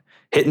home run.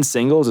 Hitting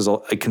singles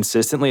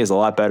consistently is a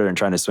lot better than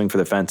trying to swing for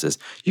the fences.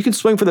 You can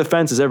swing for the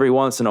fences every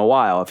once in a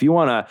while. If you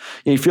want to,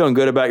 you're feeling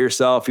good about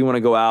yourself, you want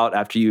to go out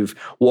after you've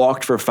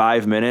walked for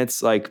 5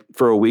 minutes, like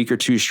for a week or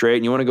two straight,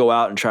 and you want to go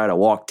out and try to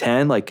walk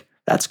 10, like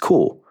that's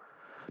cool.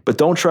 But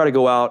don't try to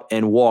go out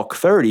and walk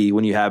 30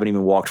 when you haven't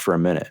even walked for a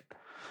minute.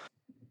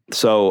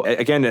 So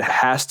again, it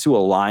has to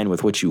align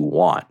with what you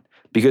want.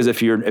 Because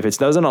if it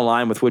doesn't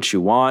align with what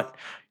you want,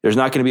 there's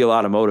not going to be a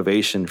lot of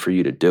motivation for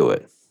you to do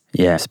it.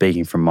 Yeah,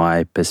 speaking from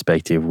my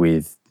perspective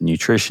with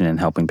nutrition and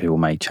helping people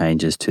make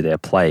changes to their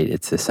plate,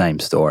 it's the same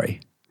story.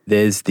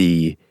 There's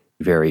the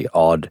very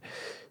odd,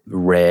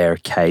 rare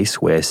case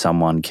where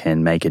someone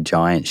can make a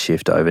giant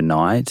shift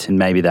overnight, and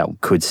maybe that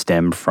could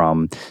stem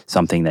from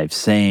something they've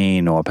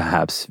seen or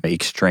perhaps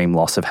extreme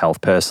loss of health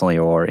personally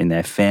or in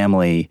their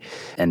family,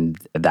 and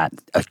that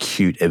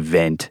acute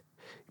event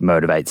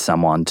motivates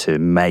someone to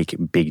make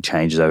big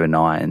changes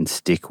overnight and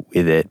stick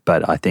with it.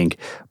 But I think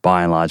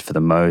by and large, for the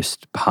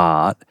most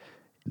part,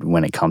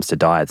 when it comes to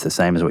diet, it's the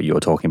same as what you're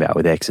talking about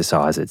with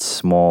exercise. It's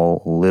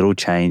small, little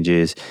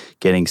changes,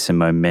 getting some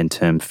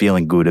momentum,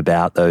 feeling good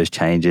about those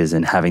changes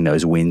and having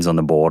those wins on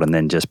the board, and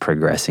then just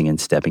progressing and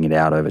stepping it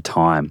out over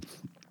time.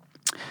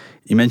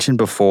 You mentioned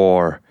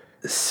before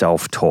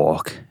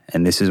self-talk,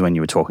 and this is when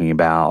you were talking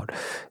about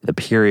the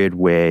period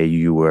where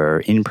you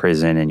were in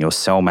prison and your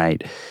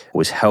cellmate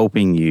was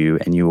helping you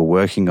and you were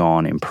working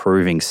on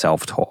improving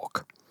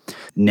self-talk.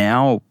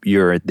 Now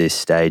you're at this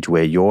stage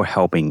where you're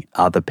helping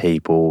other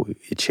people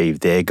achieve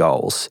their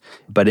goals.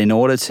 But in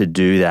order to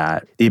do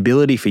that, the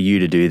ability for you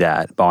to do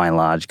that, by and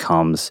large,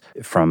 comes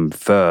from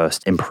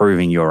first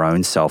improving your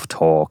own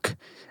self-talk,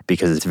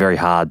 because it's very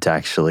hard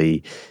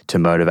to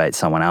motivate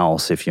someone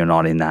else if you're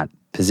not in that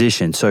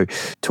position. So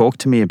talk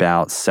to me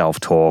about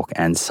self-talk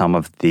and some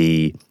of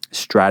the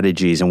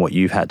strategies and what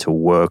you've had to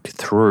work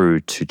through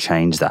to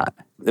change that.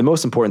 The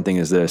most important thing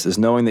is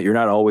knowing that you're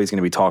not always going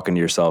to be talking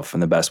to yourself in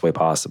the best way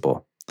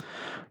possible.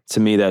 To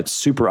me, that's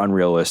super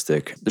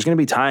unrealistic. There's going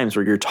to be times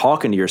where you're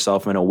talking to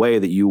yourself in a way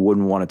that you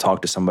wouldn't want to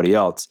talk to somebody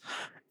else.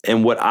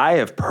 And what I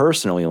have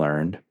personally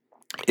learned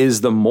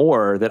is the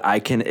more that I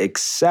can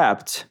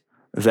accept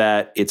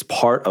that it's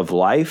part of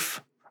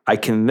life, I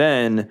can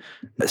then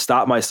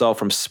stop myself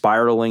from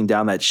spiraling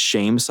down that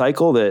shame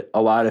cycle that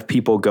a lot of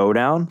people go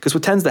down. Because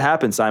what tends to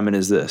happen, Simon,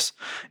 is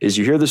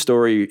you hear the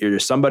story,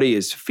 somebody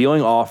is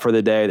feeling off for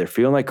the day, they're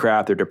feeling like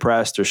crap, they're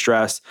depressed, they're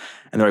stressed,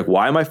 and they're like,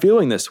 why am I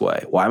feeling this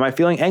way? Why am I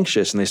feeling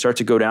anxious? And they start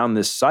to go down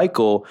this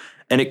cycle,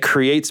 and it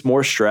creates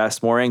more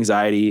stress, more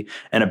anxiety,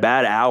 and a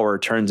bad hour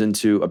turns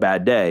into a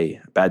bad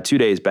day, bad 2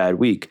 days, bad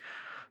week.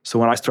 So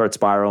when I start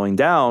spiraling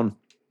down,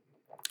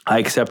 I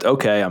accept,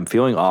 okay, I'm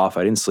feeling off,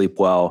 I didn't sleep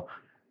well,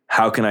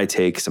 how can I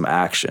take some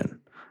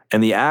action?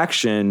 And the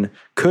action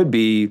could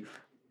be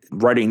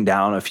writing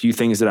down a few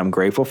things that I'm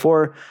grateful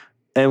for.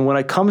 And when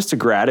it comes to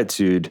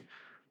gratitude,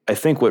 I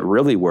think what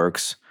really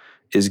works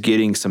is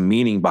getting some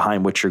meaning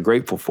behind what you're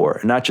grateful for.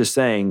 And not just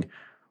saying,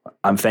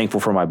 I'm thankful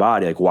for my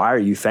body. Like, why are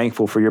you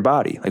thankful for your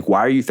body? Like, why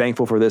are you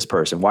thankful for this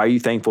person? Why are you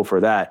thankful for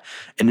that?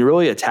 And you're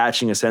really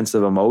attaching a sense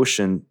of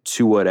emotion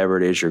to whatever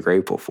it is you're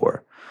grateful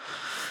for.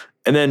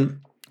 And then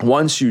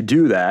once you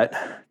do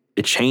that,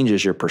 it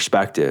changes your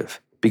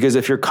perspective. Because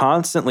if you're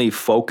constantly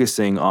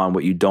focusing on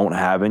what you don't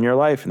have in your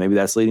life, and maybe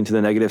that's leading to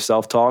the negative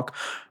self-talk,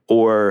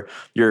 or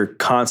you're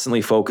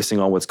constantly focusing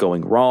on what's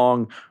going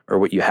wrong or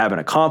what you haven't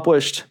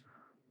accomplished,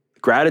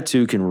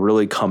 gratitude can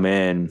really come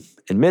in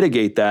and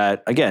mitigate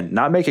that. Again,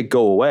 not make it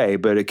go away,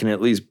 but it can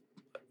at least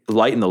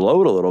lighten the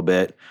load a little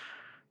bit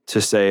to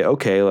say,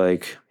 okay,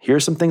 like,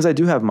 here's some things I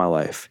do have in my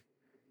life.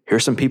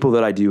 Here's some people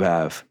that I do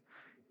have.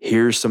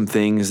 Here's some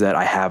things that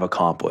I have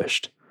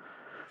accomplished.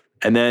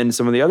 And then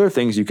some of the other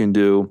things you can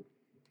do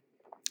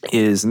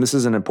is, and this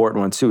is an important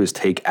one too, is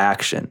take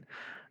action.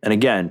 And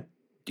again,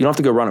 you don't have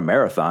to go run a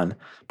marathon,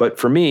 but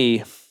for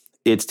me,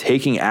 it's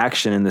taking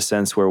action in the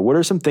sense where what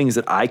are some things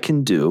that I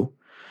can do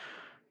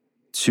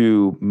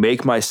to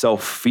make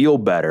myself feel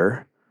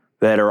better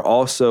that are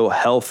also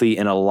healthy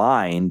and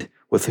aligned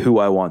with who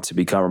I want to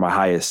become or my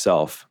highest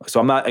self. So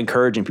I'm not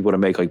encouraging people to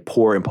make like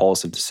poor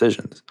impulsive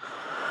decisions.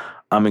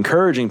 I'm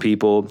encouraging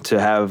people to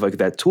have like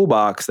that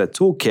toolbox, that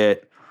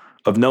toolkit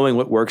of knowing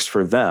what works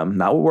for them,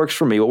 not what works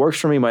for me. What works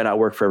for me might not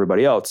work for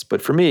everybody else,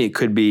 but for me, it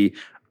could be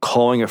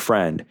calling a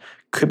friend,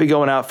 could be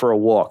going out for a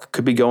walk,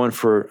 could be going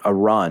for a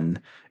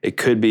run. It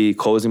could be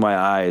closing my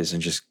eyes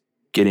and just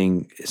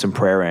getting some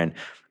prayer in.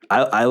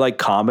 I like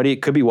comedy.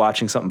 It could be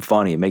watching something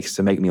funny. It makes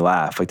to make me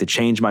laugh, like to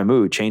change my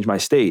mood, change my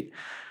state.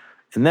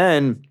 And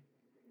then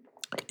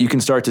you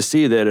can start to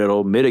see that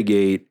it'll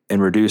mitigate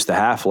and reduce the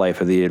half-life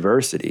of the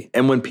adversity.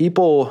 And when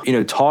people,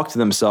 talk to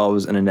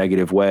themselves in a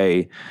negative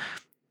way,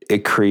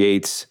 it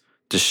creates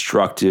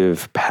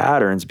destructive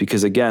patterns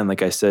because, again,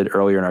 like I said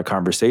earlier in our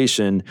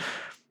conversation,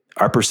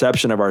 our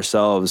perception of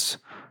ourselves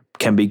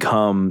can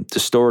become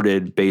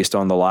distorted based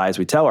on the lies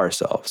we tell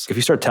ourselves. If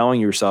you start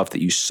telling yourself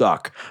that you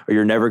suck or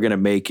you're never going to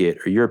make it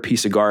or you're a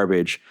piece of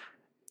garbage,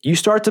 you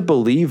start to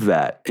believe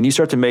that and you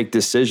start to make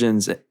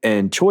decisions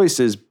and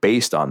choices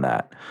based on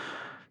that.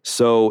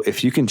 So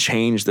if you can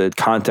change the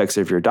context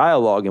of your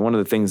dialogue, and one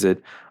of the things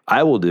that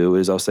I will do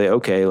is I'll say,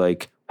 okay,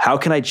 like, how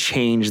can I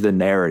change the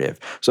narrative?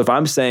 So if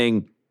I'm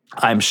saying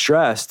I'm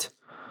stressed,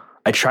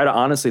 I try to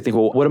honestly think,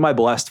 well, what am I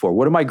blessed for?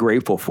 What am I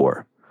grateful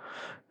for?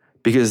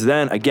 Because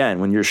then again,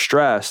 when you're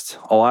stressed,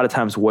 a lot of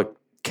times what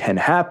can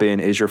happen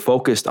is you're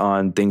focused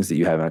on things that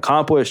you haven't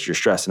accomplished. You're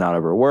stressing out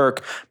over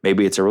work.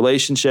 Maybe it's a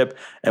relationship.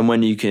 And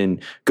when you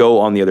can go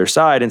on the other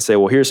side and say,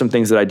 well, here's some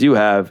things that I do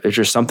have. It's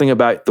just something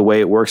about the way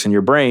it works in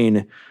your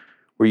brain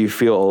where you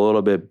feel a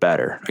little bit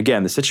better.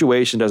 Again, the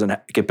situation doesn't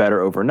get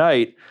better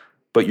overnight,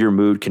 but your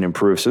mood can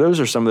improve. So those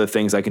are some of the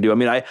things I can do. I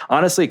mean,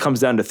 honestly, it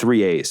comes down to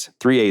 3 A's.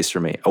 3 A's for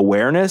me.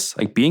 Awareness,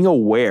 like being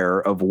aware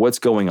of what's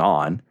going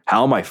on.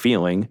 How am I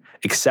feeling?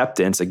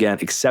 Acceptance, again,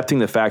 accepting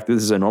the fact that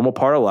this is a normal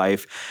part of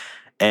life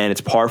and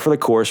it's par for the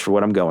course for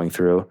what I'm going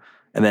through.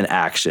 And then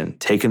action,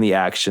 taking the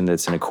action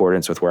that's in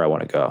accordance with where I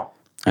want to go.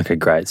 Okay,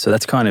 great. So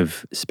that's kind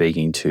of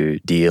speaking to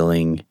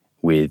dealing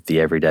with the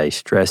everyday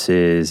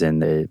stresses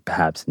and the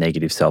perhaps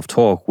negative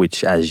self-talk,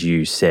 which, as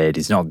you said,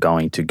 is not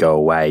going to go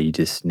away. You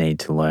just need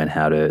to learn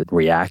how to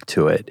react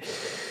to it.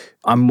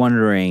 I'm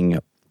wondering,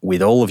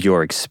 with all of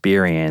your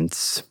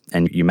experience,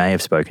 and you may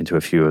have spoken to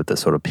a few of the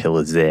sort of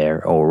pillars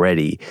there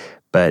already,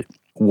 but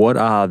what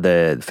are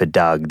for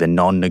Doug, the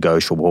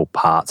non-negotiable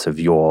parts of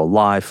your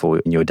life or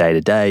in your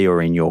day-to-day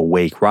or in your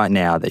week right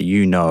now that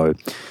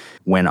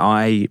when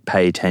I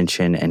pay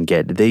attention and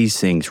get these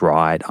things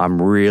right,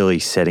 I'm really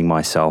setting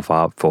myself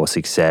up for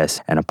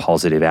success and a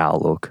positive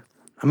outlook?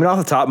 I mean, off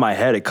the top of my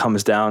head, it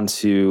comes down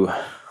to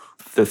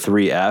the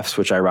 3 F's,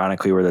 which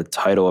ironically were the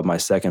title of my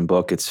second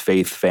book. It's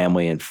faith,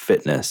 family, and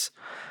fitness.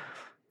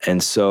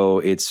 And so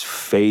it's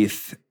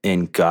faith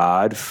in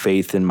God,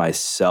 faith in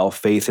myself,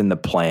 faith in the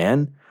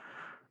plan.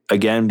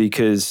 Again,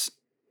 because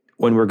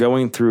when we're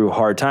going through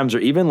hard times, or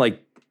even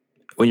like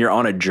when you're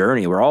on a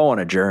journey, we're all on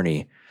a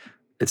journey.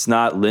 It's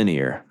not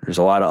linear. There's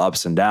a lot of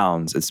ups and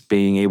downs. It's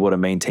being able to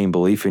maintain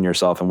belief in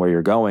yourself and where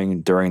you're going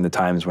during the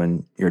times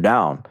when you're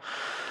down.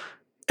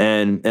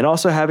 And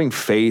also having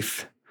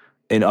faith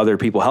in other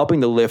people, helping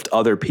to lift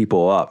other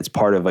people up. It's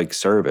part of like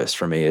service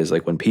for me, is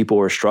like when people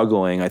are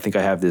struggling, I think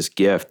I have this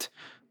gift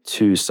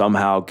to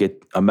somehow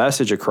get a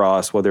message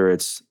across, whether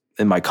it's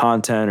in my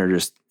content or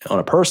just on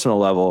a personal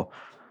level,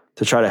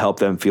 to try to help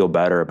them feel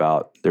better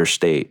about their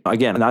state.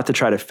 Again, not to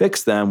try to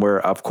fix them, where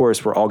of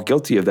course we're all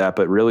guilty of that,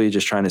 but really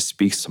just trying to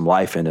speak some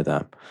life into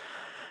them.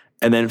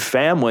 And then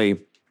family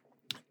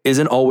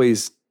isn't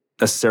always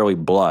necessarily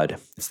blood.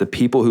 It's the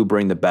people who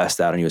bring the best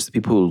out in you. It's the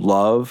people who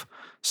love,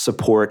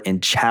 support,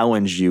 and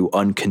challenge you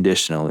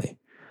unconditionally.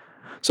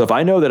 So if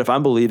I know that if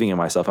I'm believing in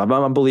myself, if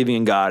I'm believing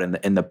in God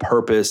and the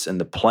purpose and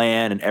the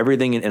plan and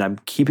everything, and I'm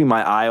keeping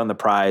my eye on the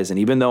prize, and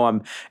even though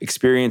I'm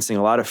experiencing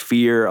a lot of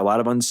fear, a lot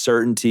of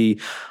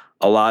uncertainty,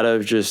 a lot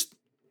of just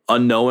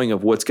unknowing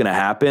of what's going to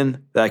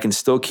happen, that I can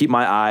still keep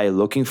my eye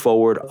looking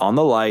forward on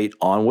the light,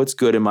 on what's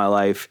good in my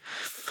life.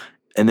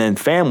 And then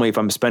family, if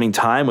I'm spending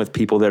time with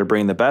people that are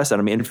bringing the best out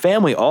of me. And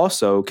family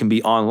also can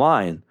be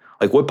online.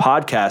 Like, what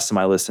podcasts am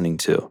I listening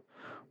to?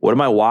 What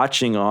am I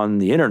watching on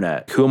the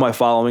internet? Who am I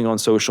following on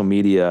social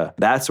media?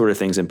 That sort of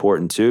thing's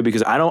important too,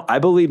 because I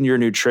believe your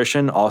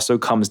nutrition also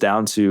comes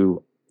down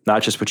to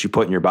not just what you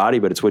put in your body,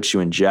 but it's what you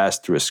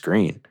ingest through a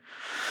screen.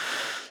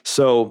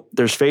 So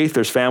there's faith,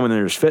 there's family, and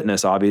there's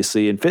fitness,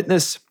 obviously. And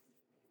fitness,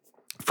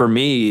 for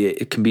me,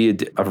 it can be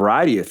a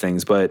variety of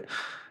things, but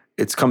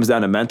it comes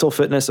down to mental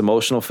fitness,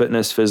 emotional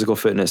fitness, physical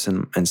fitness,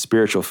 and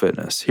spiritual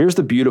fitness. Here's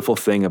the beautiful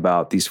thing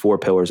about these 4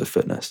 pillars of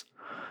fitness.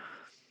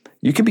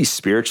 You can be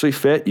spiritually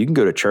fit. You can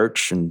go to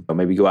church and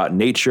maybe go out in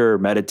nature,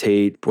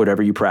 meditate,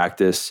 whatever you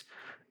practice.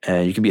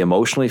 And you can be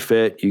emotionally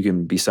fit. You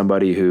can be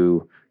somebody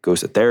who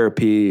goes to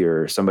therapy,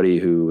 or somebody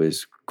who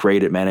is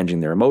great at managing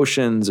their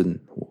emotions and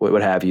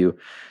what have you.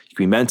 You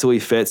can be mentally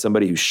fit,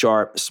 somebody who's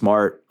sharp,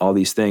 smart, all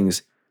these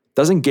things.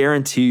 Doesn't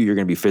guarantee you're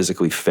going to be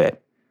physically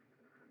fit.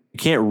 You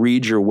can't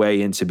read your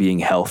way into being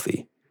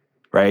healthy,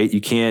 right?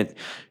 You can't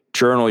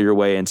journal your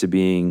way into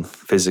being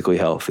physically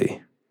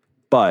healthy.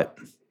 But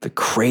the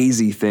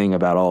crazy thing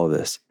about all of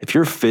this, if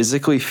you're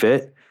physically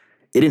fit,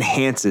 it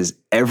enhances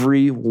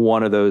every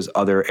one of those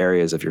other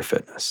areas of your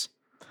fitness.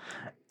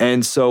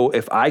 And so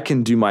if I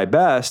can do my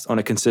best on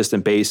a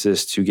consistent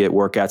basis to get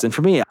workouts, and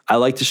for me, I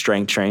like to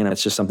strength train.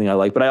 That's just something I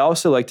like. But I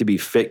also like to be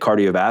fit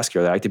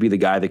cardiovascular. I like to be the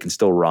guy that can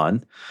still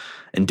run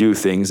and do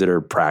things that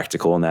are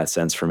practical in that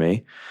sense for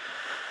me.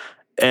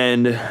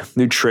 And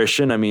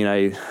nutrition, I mean,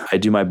 I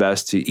do my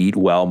best to eat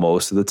well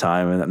most of the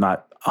time, and I'm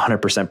not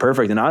 100%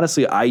 perfect. And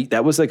honestly,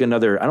 that was like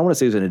another, I don't want to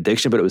say it was an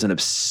addiction, but it was an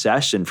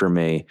obsession for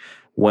me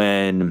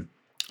when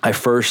I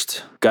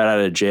first got out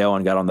of jail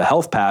and got on the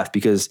health path,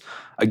 because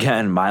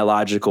again, my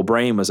logical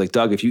brain was like,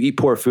 Doug, if you eat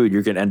poor food,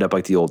 you're going to end up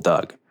like the old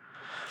Doug.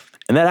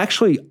 And that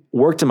actually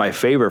worked in my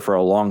favor for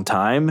a long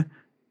time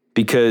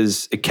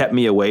because it kept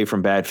me away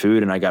from bad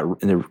food and I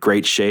got in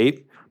great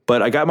shape.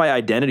 But I got my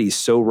identity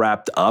so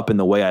wrapped up in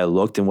the way I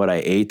looked and what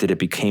I ate that it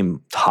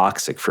became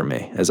toxic for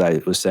me, as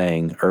I was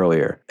saying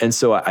earlier. And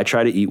so I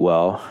try to eat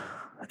well,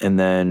 and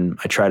then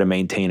I try to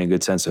maintain a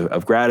good sense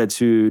of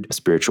gratitude,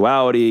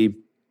 spirituality,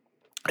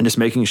 and just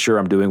making sure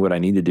I'm doing what I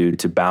need to do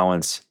to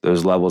balance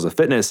those levels of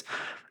fitness.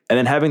 And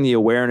then having the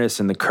awareness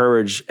and the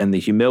courage and the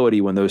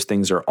humility when those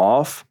things are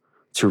off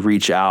to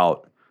reach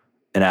out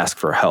and ask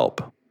for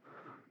help.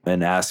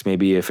 And ask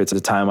maybe if it's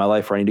a time in my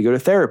life where I need to go to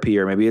therapy,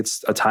 or maybe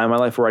it's a time in my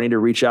life where I need to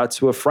reach out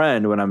to a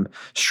friend when I'm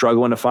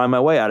struggling to find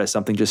my way out of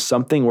something, just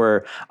something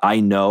where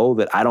I know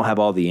that I don't have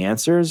all the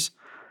answers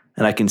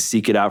and I can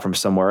seek it out from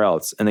somewhere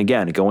else. And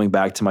again, going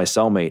back to my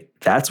cellmate,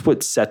 that's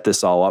what set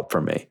this all up for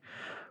me,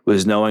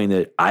 was knowing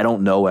that I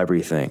don't know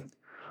everything.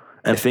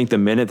 And I think the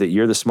minute that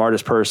you're the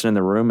smartest person in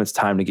the room, it's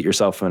time to get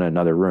yourself in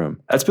another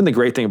room. That's been the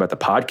great thing about the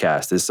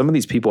podcast, is some of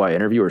these people I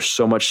interview are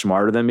so much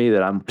smarter than me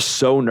that I'm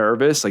so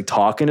nervous like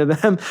talking to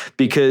them,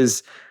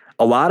 because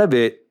a lot of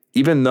it,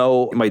 even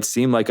though it might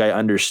seem like I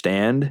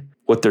understand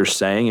what they're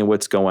saying and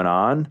what's going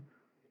on,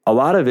 a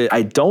lot of it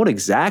I don't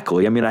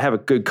exactly. I mean, I have a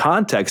good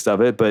context of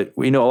it, but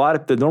a lot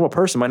of the normal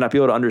person might not be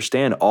able to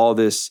understand all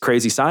this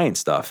crazy science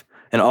stuff.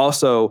 And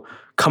also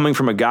coming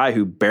from a guy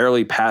who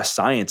barely passed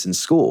science in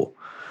school.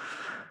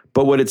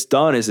 But what it's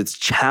done is it's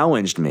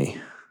challenged me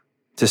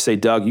to say,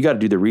 Doug, you got to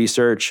do the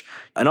research.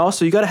 And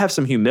also you got to have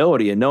some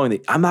humility in knowing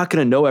that I'm not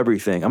going to know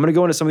everything. I'm going to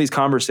go into some of these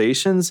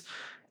conversations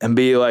and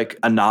be like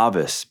a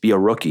novice, be a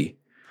rookie.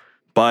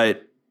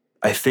 But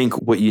I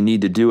think what you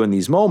need to do in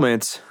these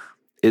moments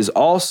is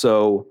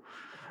also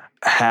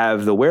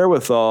have the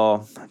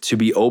wherewithal to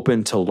be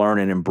open to learn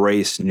and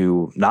embrace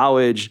new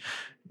knowledge,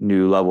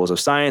 new levels of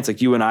science.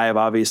 Like you and I have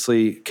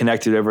obviously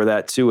connected over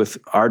that too with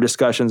our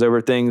discussions over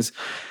things.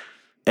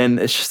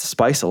 And it's just the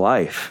spice of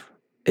life.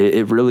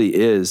 It really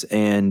is.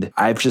 And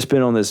I've just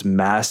been on this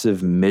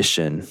massive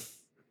mission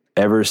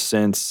ever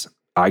since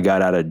I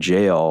got out of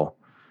jail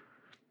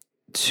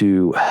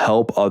to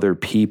help other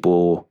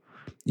people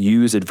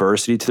use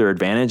adversity to their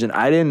advantage. And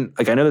I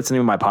know that's the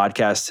name of my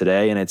podcast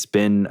today. And it's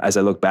been, as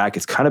I look back,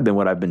 it's kind of been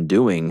what I've been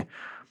doing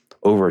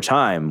over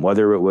time,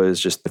 whether it was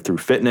just through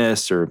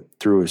fitness or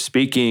through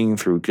speaking,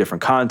 through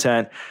different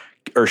content,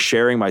 or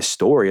sharing my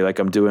story like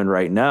I'm doing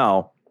right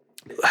now.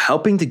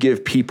 Helping to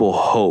give people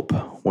hope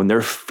when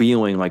they're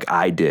feeling like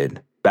I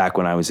did back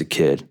when I was a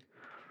kid.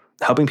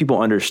 Helping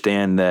people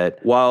understand that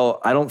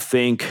while I don't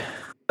think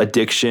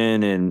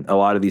addiction and a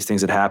lot of these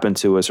things that happen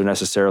to us are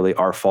necessarily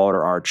our fault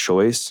or our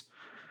choice,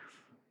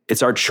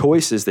 it's our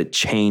choices that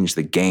change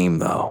the game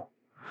though.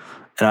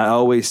 And I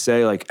always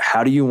say, like,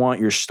 how do you want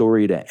your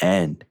story to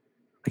end?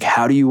 Like,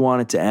 how do you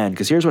want it to end?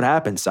 Because here's what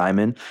happens,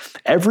 Simon.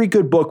 Every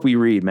good book we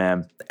read,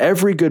 man,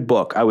 every good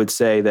book, I would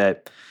say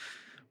that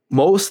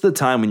most of the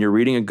time when you're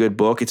reading a good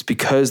book, it's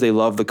because they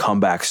love the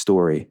comeback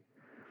story.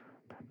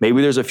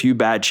 Maybe there's a few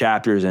bad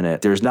chapters in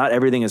it. Not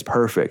everything is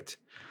perfect.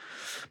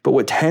 But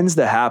what tends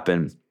to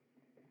happen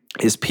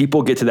is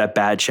people get to that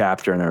bad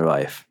chapter in their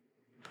life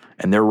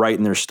and they're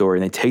writing their story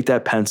and they take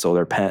that pencil,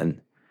 their pen,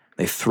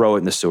 they throw it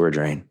in the sewer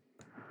drain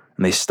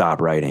and they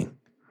stop writing.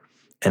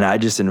 And I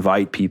just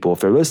invite people, if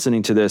they're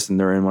listening to this and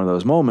they're in one of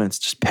those moments,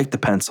 just pick the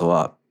pencil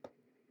up,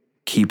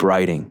 keep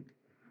writing.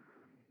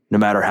 No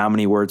matter how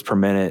many words per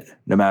minute,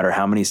 no matter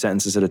how many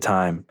sentences at a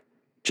time,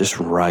 just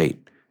write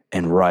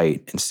and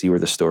see where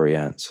the story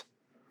ends.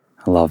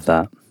 I love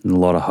that. A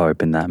lot of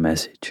hope in that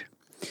message.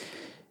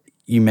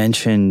 You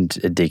mentioned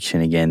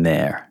addiction again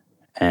there,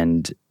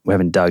 and we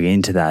haven't dug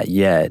into that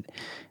yet.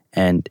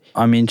 And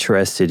I'm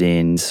interested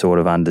in sort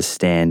of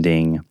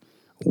understanding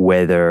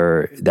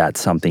whether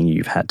that's something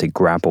you've had to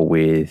grapple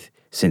with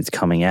since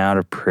coming out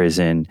of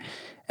prison,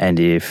 and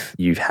if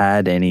you've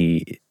had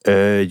any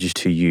urge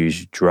to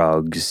use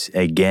drugs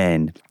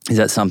again. Is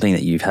that something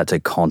that you've had to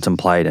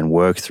contemplate and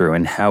work through?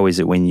 And how is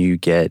it when you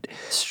get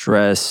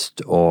stressed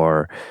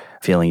or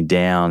feeling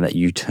down that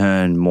you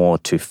turn more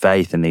to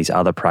faith and these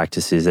other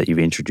practices that you've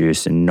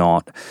introduced and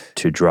not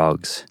to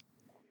drugs?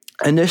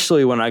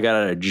 Initially, when I got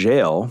out of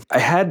jail,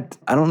 I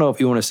don't know if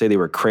you want to say they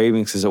were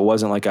cravings, because it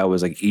wasn't like I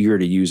was like eager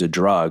to use a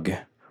drug,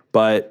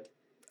 but,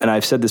 and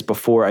I've said this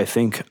before, I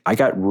think I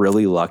got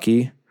really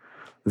lucky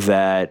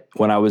that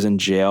when I was in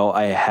jail,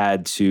 I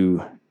had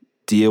to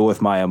deal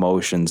with my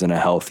emotions in a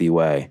healthy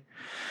way.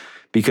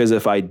 Because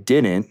if I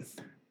didn't,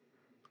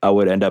 I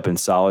would end up in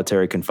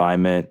solitary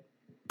confinement,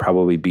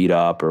 probably beat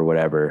up or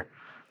whatever.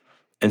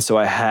 And so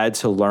I had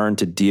to learn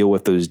to deal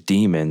with those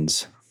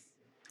demons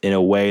in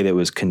a way that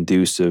was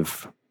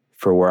conducive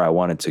for where I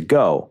wanted to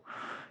go.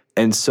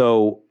 And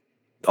so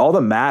all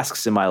the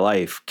masks in my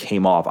life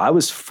came off. I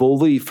was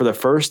fully, for the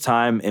first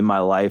time in my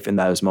life in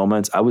those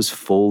moments, I was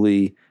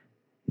fully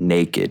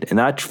naked, and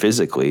not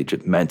physically,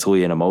 just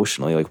mentally and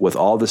emotionally, like with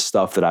all the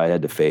stuff that I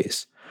had to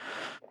face.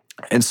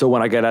 And so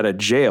when I got out of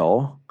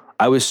jail,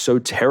 I was so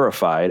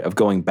terrified of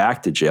going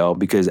back to jail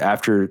because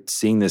after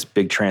seeing this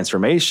big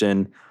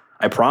transformation,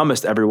 I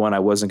promised everyone I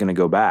wasn't going to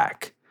go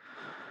back.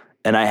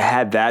 And I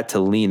had that to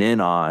lean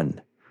in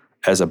on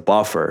as a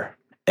buffer.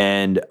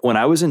 And when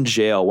I was in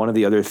jail, one of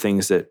the other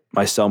things that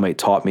my cellmate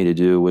taught me to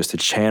do was to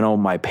channel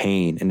my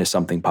pain into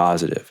something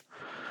positive.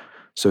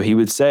 So he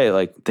would say,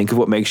 like, think of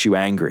what makes you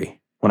angry.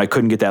 When I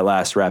couldn't get that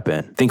last rep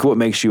in, think of what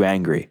makes you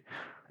angry.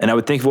 And I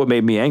would think of what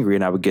made me angry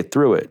and I would get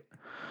through it.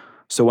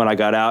 So when I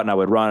got out and I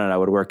would run and I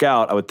would work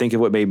out, I would think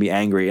of what made me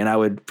angry.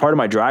 And part of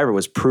my driver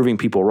was proving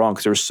people wrong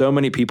because there were so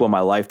many people in my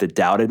life that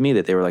doubted me,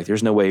 that they were like,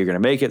 there's no way you're going to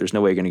make it. There's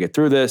no way you're going to get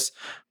through this.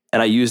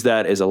 And I used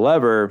that as a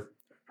lever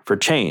for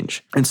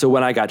change. And so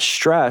when I got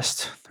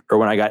stressed or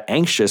when I got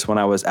anxious when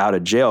I was out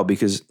of jail,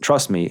 because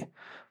trust me,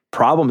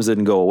 problems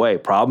didn't go away.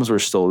 Problems were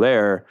still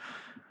there.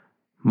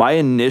 My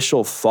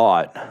initial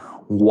thought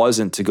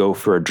wasn't to go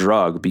for a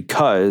drug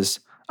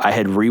because I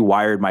had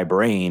rewired my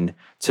brain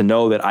to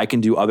know that I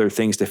can do other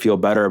things to feel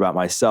better about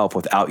myself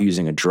without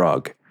using a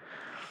drug.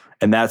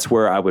 And that's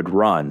where I would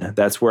run.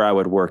 That's where I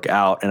would work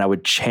out. And I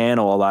would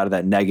channel a lot of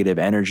that negative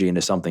energy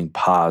into something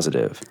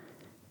positive.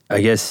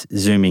 I guess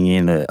zooming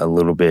in a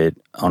little bit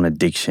on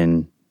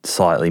addiction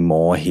slightly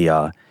more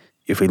here,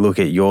 if we look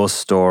at your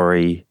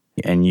story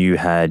and you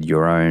had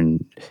your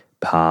own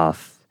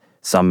path,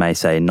 some may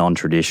say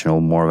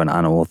non-traditional, more of an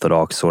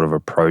unorthodox sort of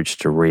approach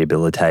to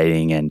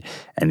rehabilitating and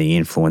the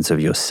influence of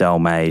your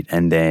cellmate.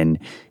 And then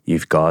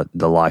you've got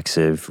the likes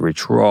of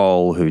Rich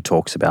Roll, who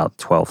talks about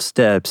 12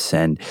 steps.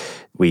 And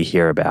we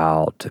hear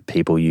about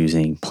people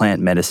using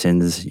plant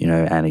medicines,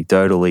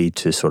 anecdotally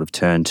to sort of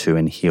turn to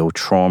and heal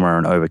trauma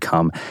and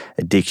overcome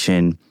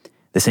addiction.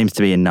 There seems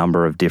to be a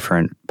number of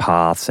different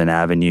paths and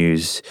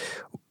avenues.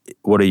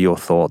 What are your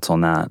thoughts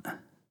on that?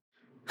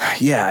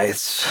 Yeah,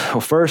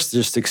 first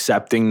just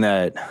accepting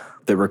that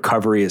the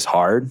recovery is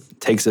hard.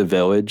 It takes a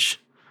village,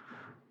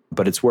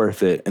 but it's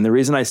worth it. And the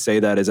reason I say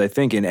that is I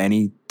think in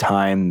any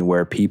time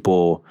where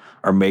people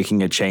are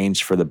making a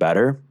change for the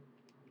better,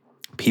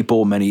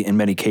 people in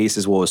many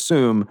cases will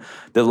assume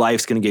that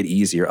life's going to get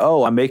easier.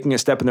 Oh, I'm making a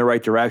step in the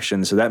right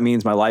direction, so that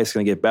means my life's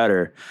going to get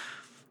better.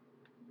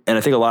 And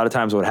I think a lot of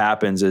times what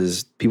happens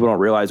is people don't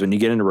realize when you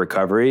get into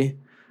recovery,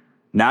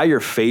 now you're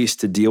faced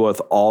to deal with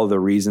all the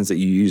reasons that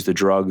you use the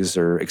drugs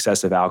or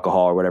excessive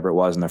alcohol or whatever it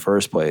was in the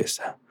first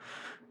place.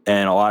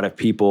 And a lot of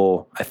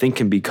people, I think,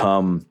 can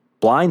become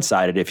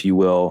blindsided, if you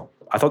will.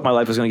 I thought my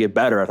life was going to get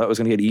better. I thought it was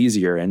going to get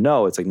easier. And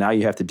no, it's like now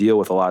you have to deal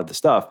with a lot of the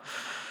stuff.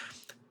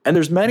 And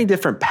there's many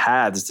different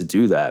paths to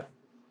do that.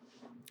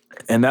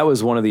 And that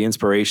was one of the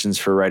inspirations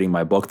for writing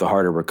my book, The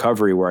Heart of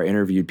Recovery, where I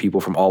interviewed people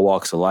from all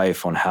walks of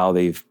life on how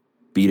they've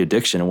beat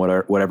addiction in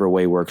whatever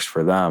way works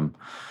for them.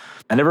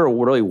 I never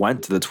really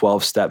went to the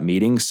 12-step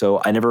meetings,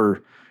 so I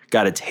never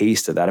got a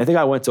taste of that. I think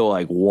I went to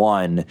like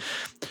one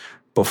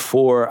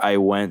before I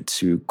went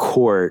to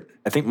court.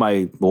 I think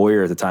my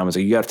lawyer at the time was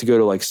like, you have to go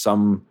to like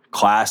some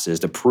classes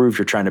to prove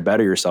you're trying to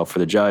better yourself for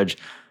the judge.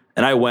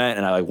 And I went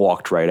and I like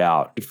walked right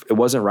out. It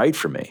wasn't right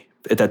for me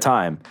at that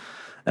time.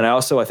 And I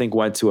also, I think,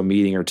 went to a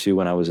meeting or two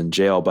when I was in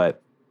jail.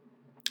 But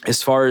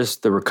as far as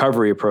the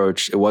recovery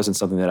approach, it wasn't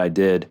something that I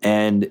did.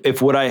 And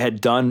if what I had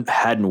done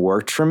hadn't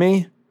worked for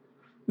me,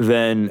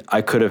 then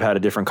I could have had a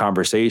different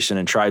conversation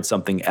and tried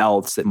something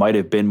else that might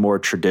have been more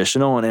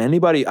traditional. And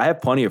I have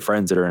plenty of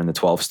friends that are in the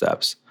 12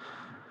 steps.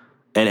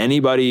 And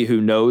anybody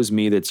who knows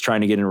me that's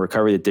trying to get in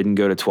recovery that didn't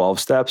go to 12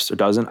 steps or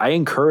doesn't, I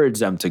encourage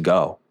them to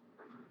go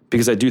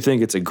because I do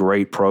think it's a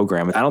great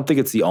program. I don't think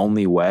it's the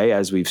only way,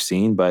 as we've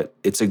seen, but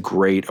it's a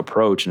great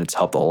approach and it's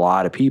helped a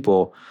lot of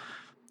people.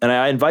 And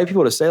I invite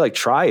people to say, like,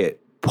 try it.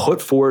 Put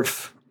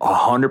forth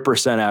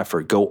 100%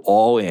 effort. Go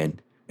all in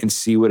and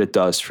see what it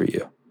does for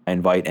you. I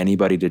invite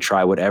anybody to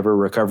try whatever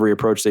recovery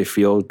approach they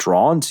feel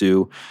drawn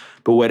to,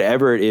 but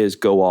whatever it is,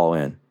 go all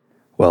in.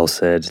 Well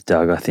said,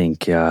 Doug. I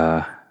think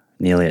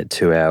nearly at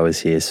 2 hours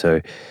here, so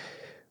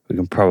we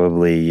can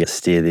probably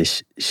steer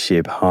this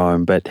ship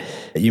home. But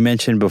you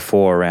mentioned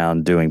before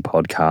around doing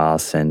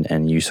podcasts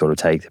and you sort of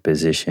take the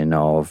position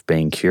of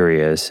being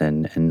curious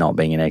and not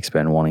being an expert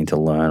and wanting to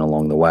learn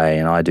along the way.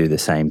 And I do the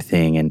same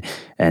thing.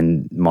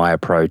 And my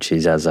approach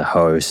is as a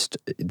host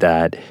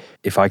that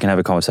if I can have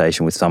a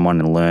conversation with someone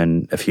and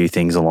learn a few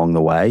things along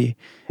the way,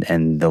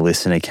 and the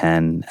listener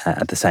can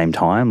at the same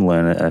time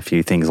learn a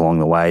few things along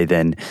the way,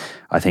 then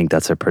I think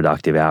that's a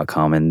productive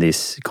outcome. And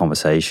this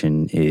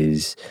conversation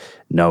is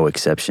no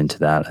exception to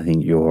that. I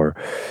think you're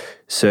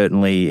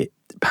certainly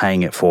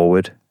paying it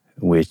forward,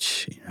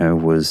 which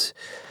was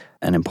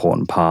an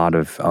important part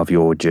of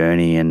your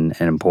journey and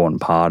an important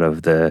part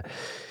of the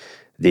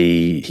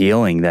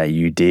healing that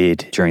you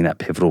did during that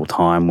pivotal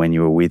time when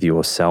you were with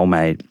your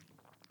cellmate.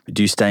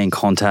 Do you stay in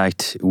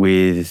contact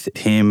with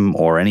him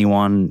or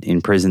anyone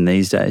in prison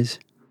these days?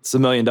 It's a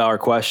 $1 million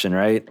question,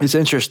 right? It's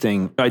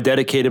interesting. I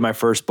dedicated my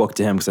first book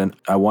to him because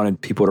I wanted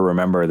people to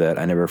remember that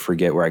I never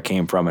forget where I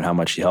came from and how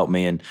much he helped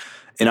me. And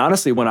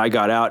honestly, when I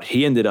got out,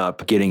 he ended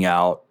up getting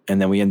out,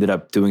 and then we ended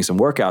up doing some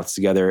workouts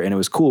together. And it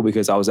was cool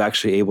because I was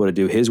actually able to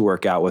do his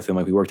workout with him.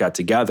 Like, we worked out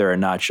together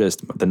and not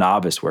just the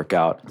novice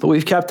workout. But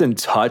we've kept in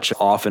touch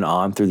off and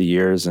on through the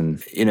years,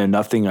 and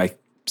nothing like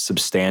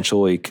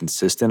substantially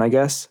consistent, I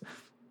guess.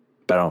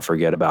 But I don't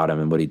forget about him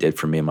and what he did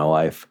for me in my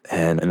life.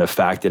 And the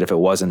fact that if it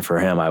wasn't for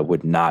him, I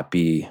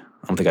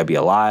don't think I'd be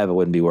alive. I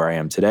wouldn't be where I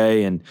am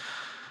today. And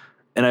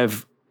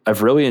I've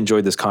really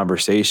enjoyed this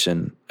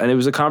conversation. And it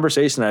was a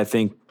conversation that I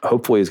think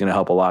hopefully is going to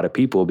help a lot of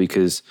people,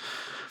 because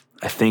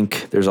I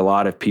think there's a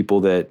lot of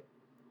people that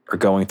are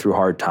going through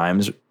hard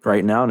times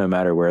right now, no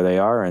matter where they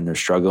are, and they're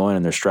struggling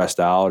and they're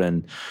stressed out,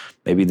 and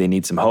maybe they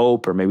need some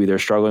hope, or maybe they're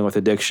struggling with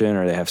addiction,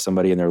 or they have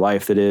somebody in their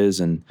life that is.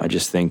 And I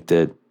just think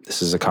that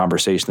this is a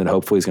conversation that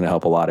hopefully is going to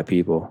help a lot of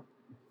people.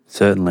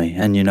 Certainly.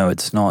 And,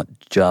 it's not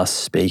just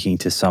speaking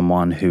to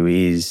someone who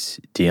is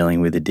dealing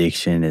with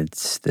addiction.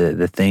 It's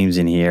the themes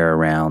in here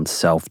around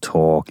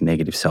self-talk,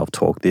 negative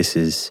self-talk. This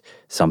is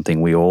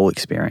something we all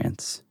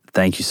experience.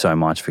 Thank you so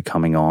much for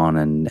coming on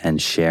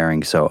and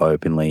sharing so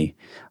openly.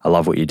 I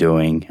love what you're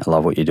doing. I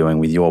love what you're doing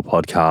with your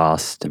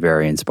podcast.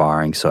 Very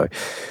inspiring. So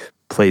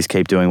please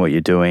keep doing what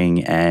you're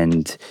doing,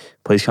 and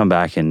please come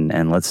back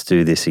and let's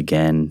do this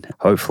again,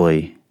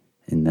 hopefully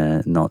in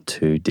the not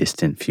too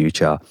distant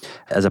future.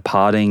 As a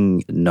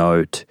parting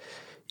note,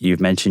 you've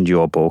mentioned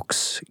your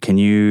books. Can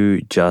you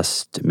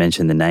just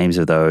mention the names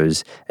of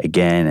those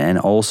again? And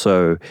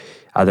also,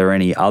 are there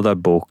any other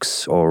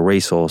books or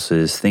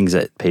resources, things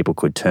that people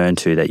could turn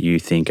to that you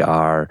think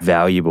are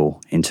valuable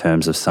in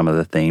terms of some of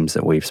the themes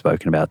that we've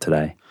spoken about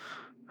today?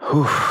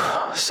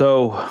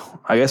 So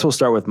I guess we'll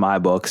start with my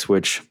books,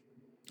 which,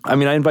 I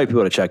invite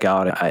people to check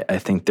out. I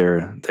think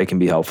they can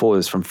be helpful.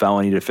 Is From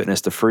Felony to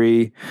Fitness to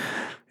Free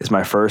is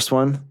my first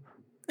one.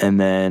 And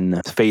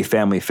then Faith,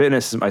 Family,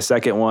 Fitness is my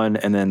second one.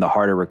 And then The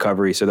Heart of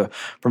Recovery. So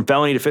From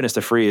Felony to Fitness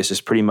to Free is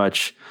just pretty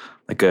much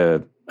like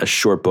a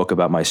short book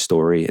about my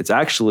story. It's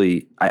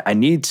actually,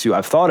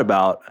 I've thought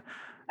about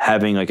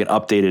having like an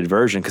updated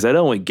version, because it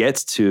only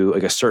gets to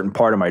like a certain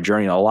part of my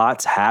journey. And a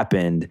lot's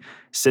happened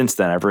since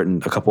then. I've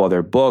written a couple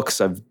other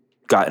books. I've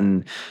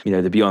gotten,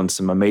 to be on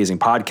some amazing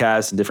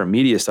podcasts and different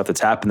media stuff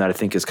that's happened that I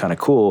think is kind of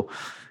cool.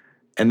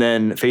 And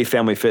then Faith,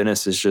 Family,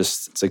 Fitness is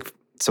it's like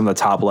some of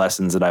the top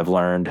lessons that I've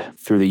learned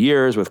through the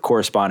years, with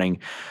corresponding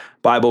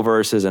Bible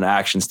verses and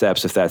action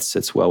steps, if that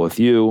sits well with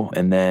you.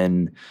 And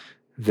then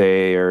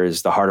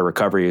there's The Heart of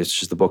Recovery, is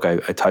just the book I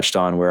touched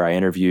on, where I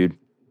interviewed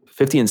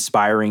 50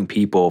 inspiring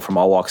people from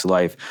all walks of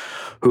life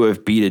who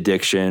have beat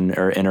addiction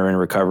or are in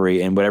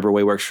recovery in whatever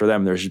way works for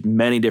them. There's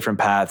many different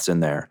paths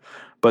in there.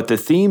 But the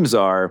themes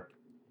are,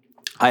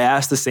 I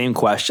asked the same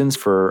questions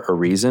for a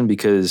reason,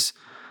 because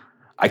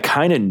I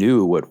kind of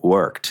knew what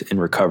worked in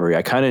recovery.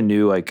 I kind of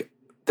knew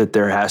that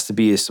there has to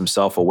be some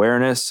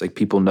self-awareness. Like,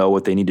 people know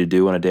what they need to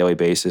do on a daily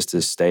basis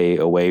to stay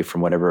away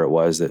from whatever it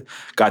was that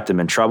got them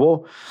in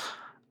trouble.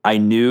 I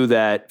knew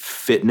that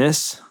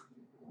fitness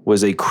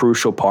was a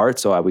crucial part.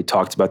 So we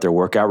talked about their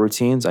workout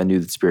routines. I knew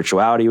that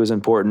spirituality was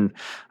important.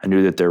 I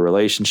knew that their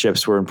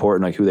relationships were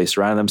important, like who they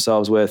surrounded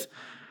themselves with.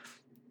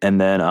 And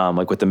then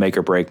what the make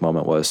or break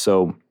moment was.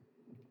 So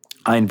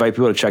I invite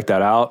people to check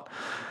that out.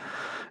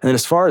 And then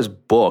as far as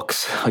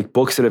books, like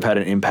books that have had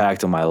an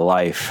impact on my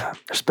life,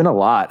 there's been a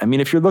lot.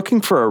 If you're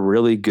looking for a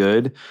really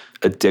good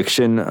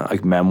addiction,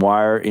 like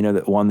memoir,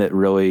 that one that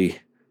really,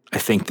 I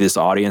think this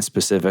audience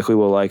specifically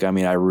will like. I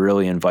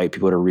really invite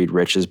people to read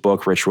Rich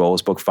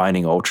Roll's book,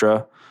 Finding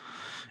Ultra.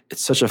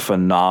 It's such a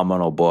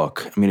phenomenal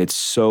book. It's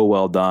so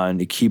well done.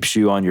 It keeps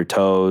you on your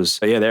toes.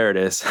 Yeah, there it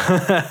is.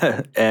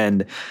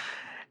 And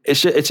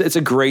it's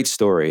a great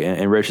story.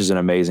 And Rich is an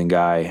amazing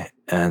guy.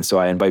 And so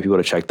I invite people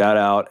to check that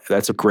out.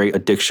 That's a great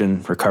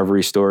addiction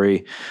recovery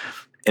story.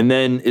 And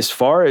then as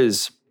far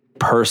as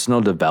personal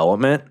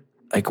development,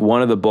 like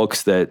one of the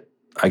books that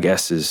I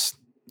guess has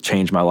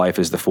changed my life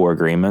is The 4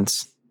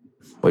 Agreements,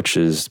 which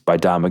is by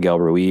Don Miguel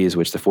Ruiz,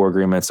 which the 4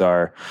 agreements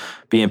are: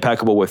 be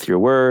impeccable with your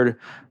word,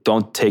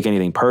 don't take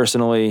anything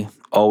personally,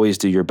 always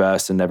do your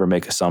best, and never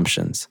make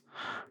assumptions.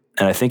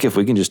 And I think if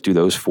we can just do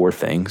those 4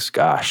 things,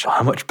 gosh,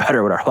 how much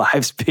better would our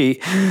lives be?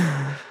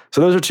 So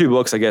those are 2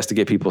 books, I guess, to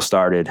get people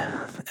started.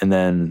 And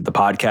then the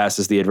podcast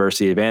is The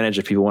Adversity Advantage,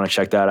 if people want to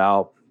check that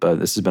out. But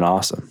this has been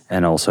awesome.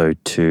 And also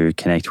to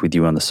connect with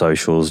you on the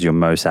socials, you're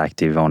most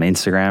active on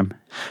Instagram?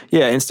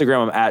 Yeah,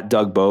 Instagram, I'm at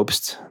Doug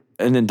Bopst.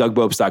 And then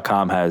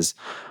DougBopst.com has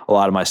a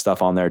lot of my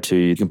stuff on there too.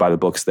 You can buy the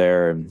books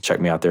there and check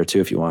me out there too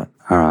if you want.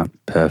 All right,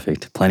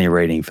 perfect. Plenty of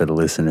reading for the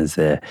listeners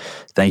there.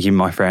 Thank you,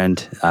 my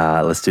friend.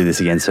 Let's do this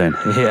again soon.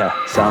 Yeah,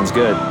 sounds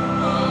good.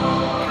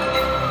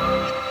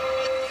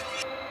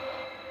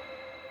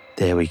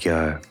 There we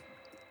go.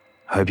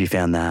 Hope you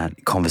found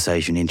that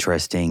conversation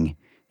interesting,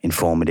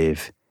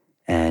 informative,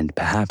 and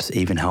perhaps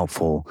even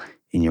helpful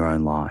in your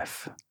own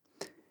life.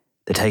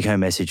 The take-home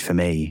message for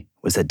me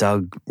was that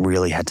Doug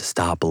really had to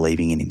start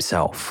believing in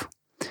himself,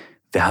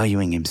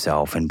 valuing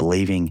himself, and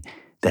believing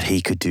that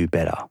he could do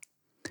better.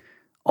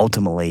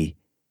 Ultimately,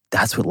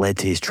 that's what led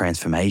to his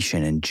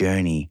transformation and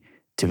journey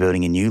to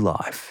building a new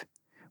life,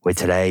 where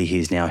today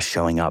he's now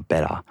showing up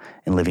better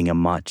and living a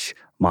much,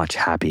 much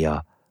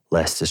happier,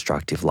 less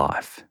destructive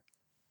life.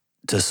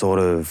 To sort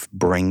of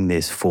bring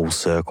this full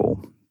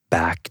circle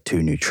back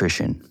to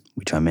nutrition,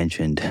 which I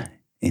mentioned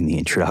in the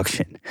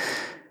introduction,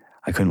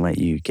 I couldn't let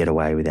you get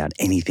away without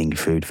anything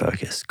food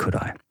focused, could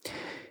I?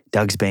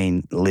 Doug's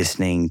been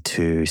listening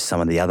to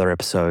some of the other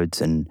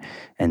episodes and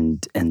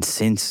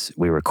since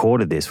we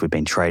recorded this, we've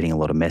been trading a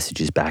lot of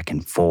messages back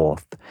and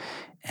forth.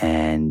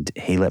 And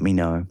he let me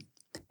know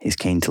he's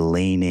keen to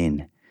lean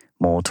in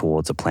more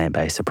towards a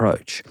plant-based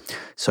approach.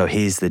 So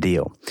here's the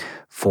deal.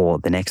 For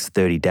the next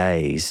 30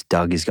 days,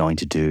 Doug is going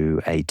to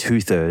do a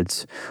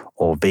 2/3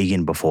 or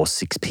vegan before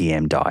 6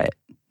 p.m. diet.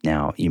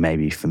 Now, you may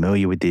be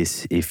familiar with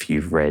this if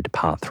you've read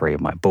part 3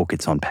 of my book.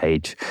 It's on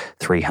page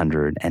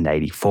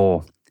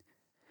 384.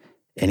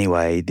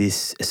 Anyway,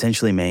 this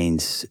essentially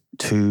means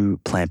 2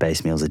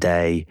 plant-based meals a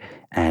day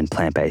and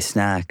plant-based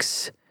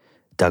snacks.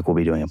 Doug will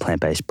be doing a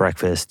plant-based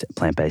breakfast,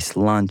 plant-based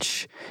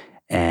lunch,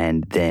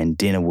 and then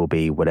dinner will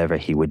be whatever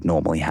he would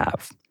normally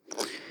have.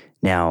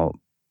 Now,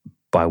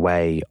 by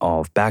way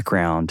of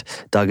background,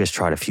 Doug has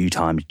tried a few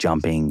times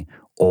jumping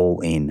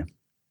all in.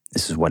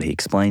 This is what he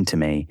explained to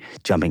me,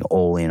 jumping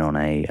all in on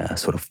a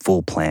sort of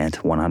full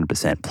plant,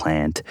 100%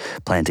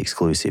 plant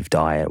exclusive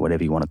diet,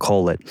 whatever you want to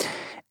call it.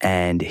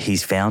 And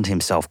he's found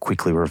himself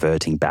quickly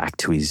reverting back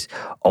to his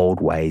old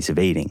ways of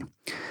eating.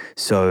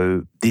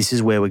 So this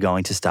is where we're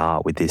going to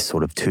start with this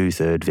sort of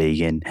 2/3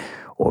 vegan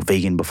or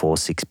vegan before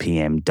 6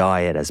 p.m.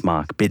 diet, as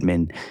Mark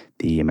Bittman,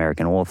 the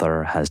American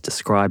author, has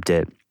described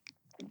it.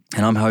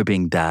 And I'm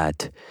hoping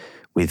that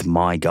with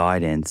my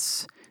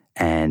guidance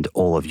and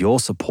all of your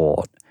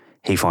support,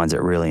 he finds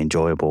it really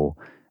enjoyable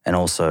and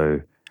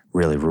also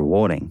really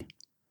rewarding.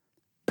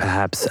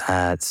 Perhaps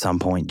at some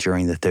point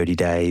during the 30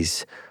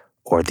 days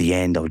or at the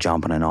end, I'll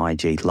jump on an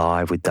IG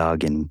live with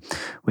Doug and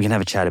we can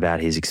have a chat about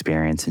his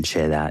experience and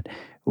share that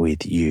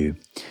with you.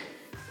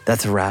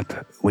 That's a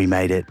wrap. We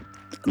made it.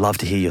 I'd love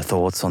to hear your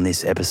thoughts on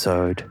this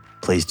episode.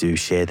 Please do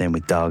share them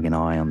with Doug and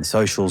I on the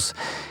socials.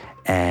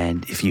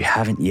 And if you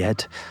haven't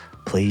yet,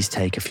 please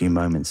take a few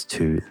moments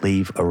to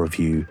leave a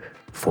review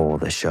for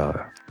the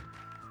show.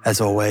 As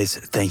always,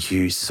 thank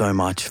you so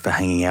much for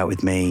hanging out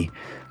with me.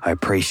 I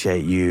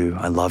appreciate you.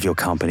 I love your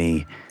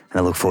company. And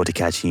I look forward to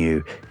catching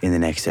you in the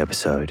next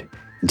episode.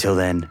 Until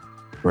then,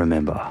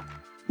 remember,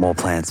 more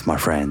plants, my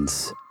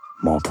friends,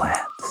 more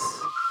plants.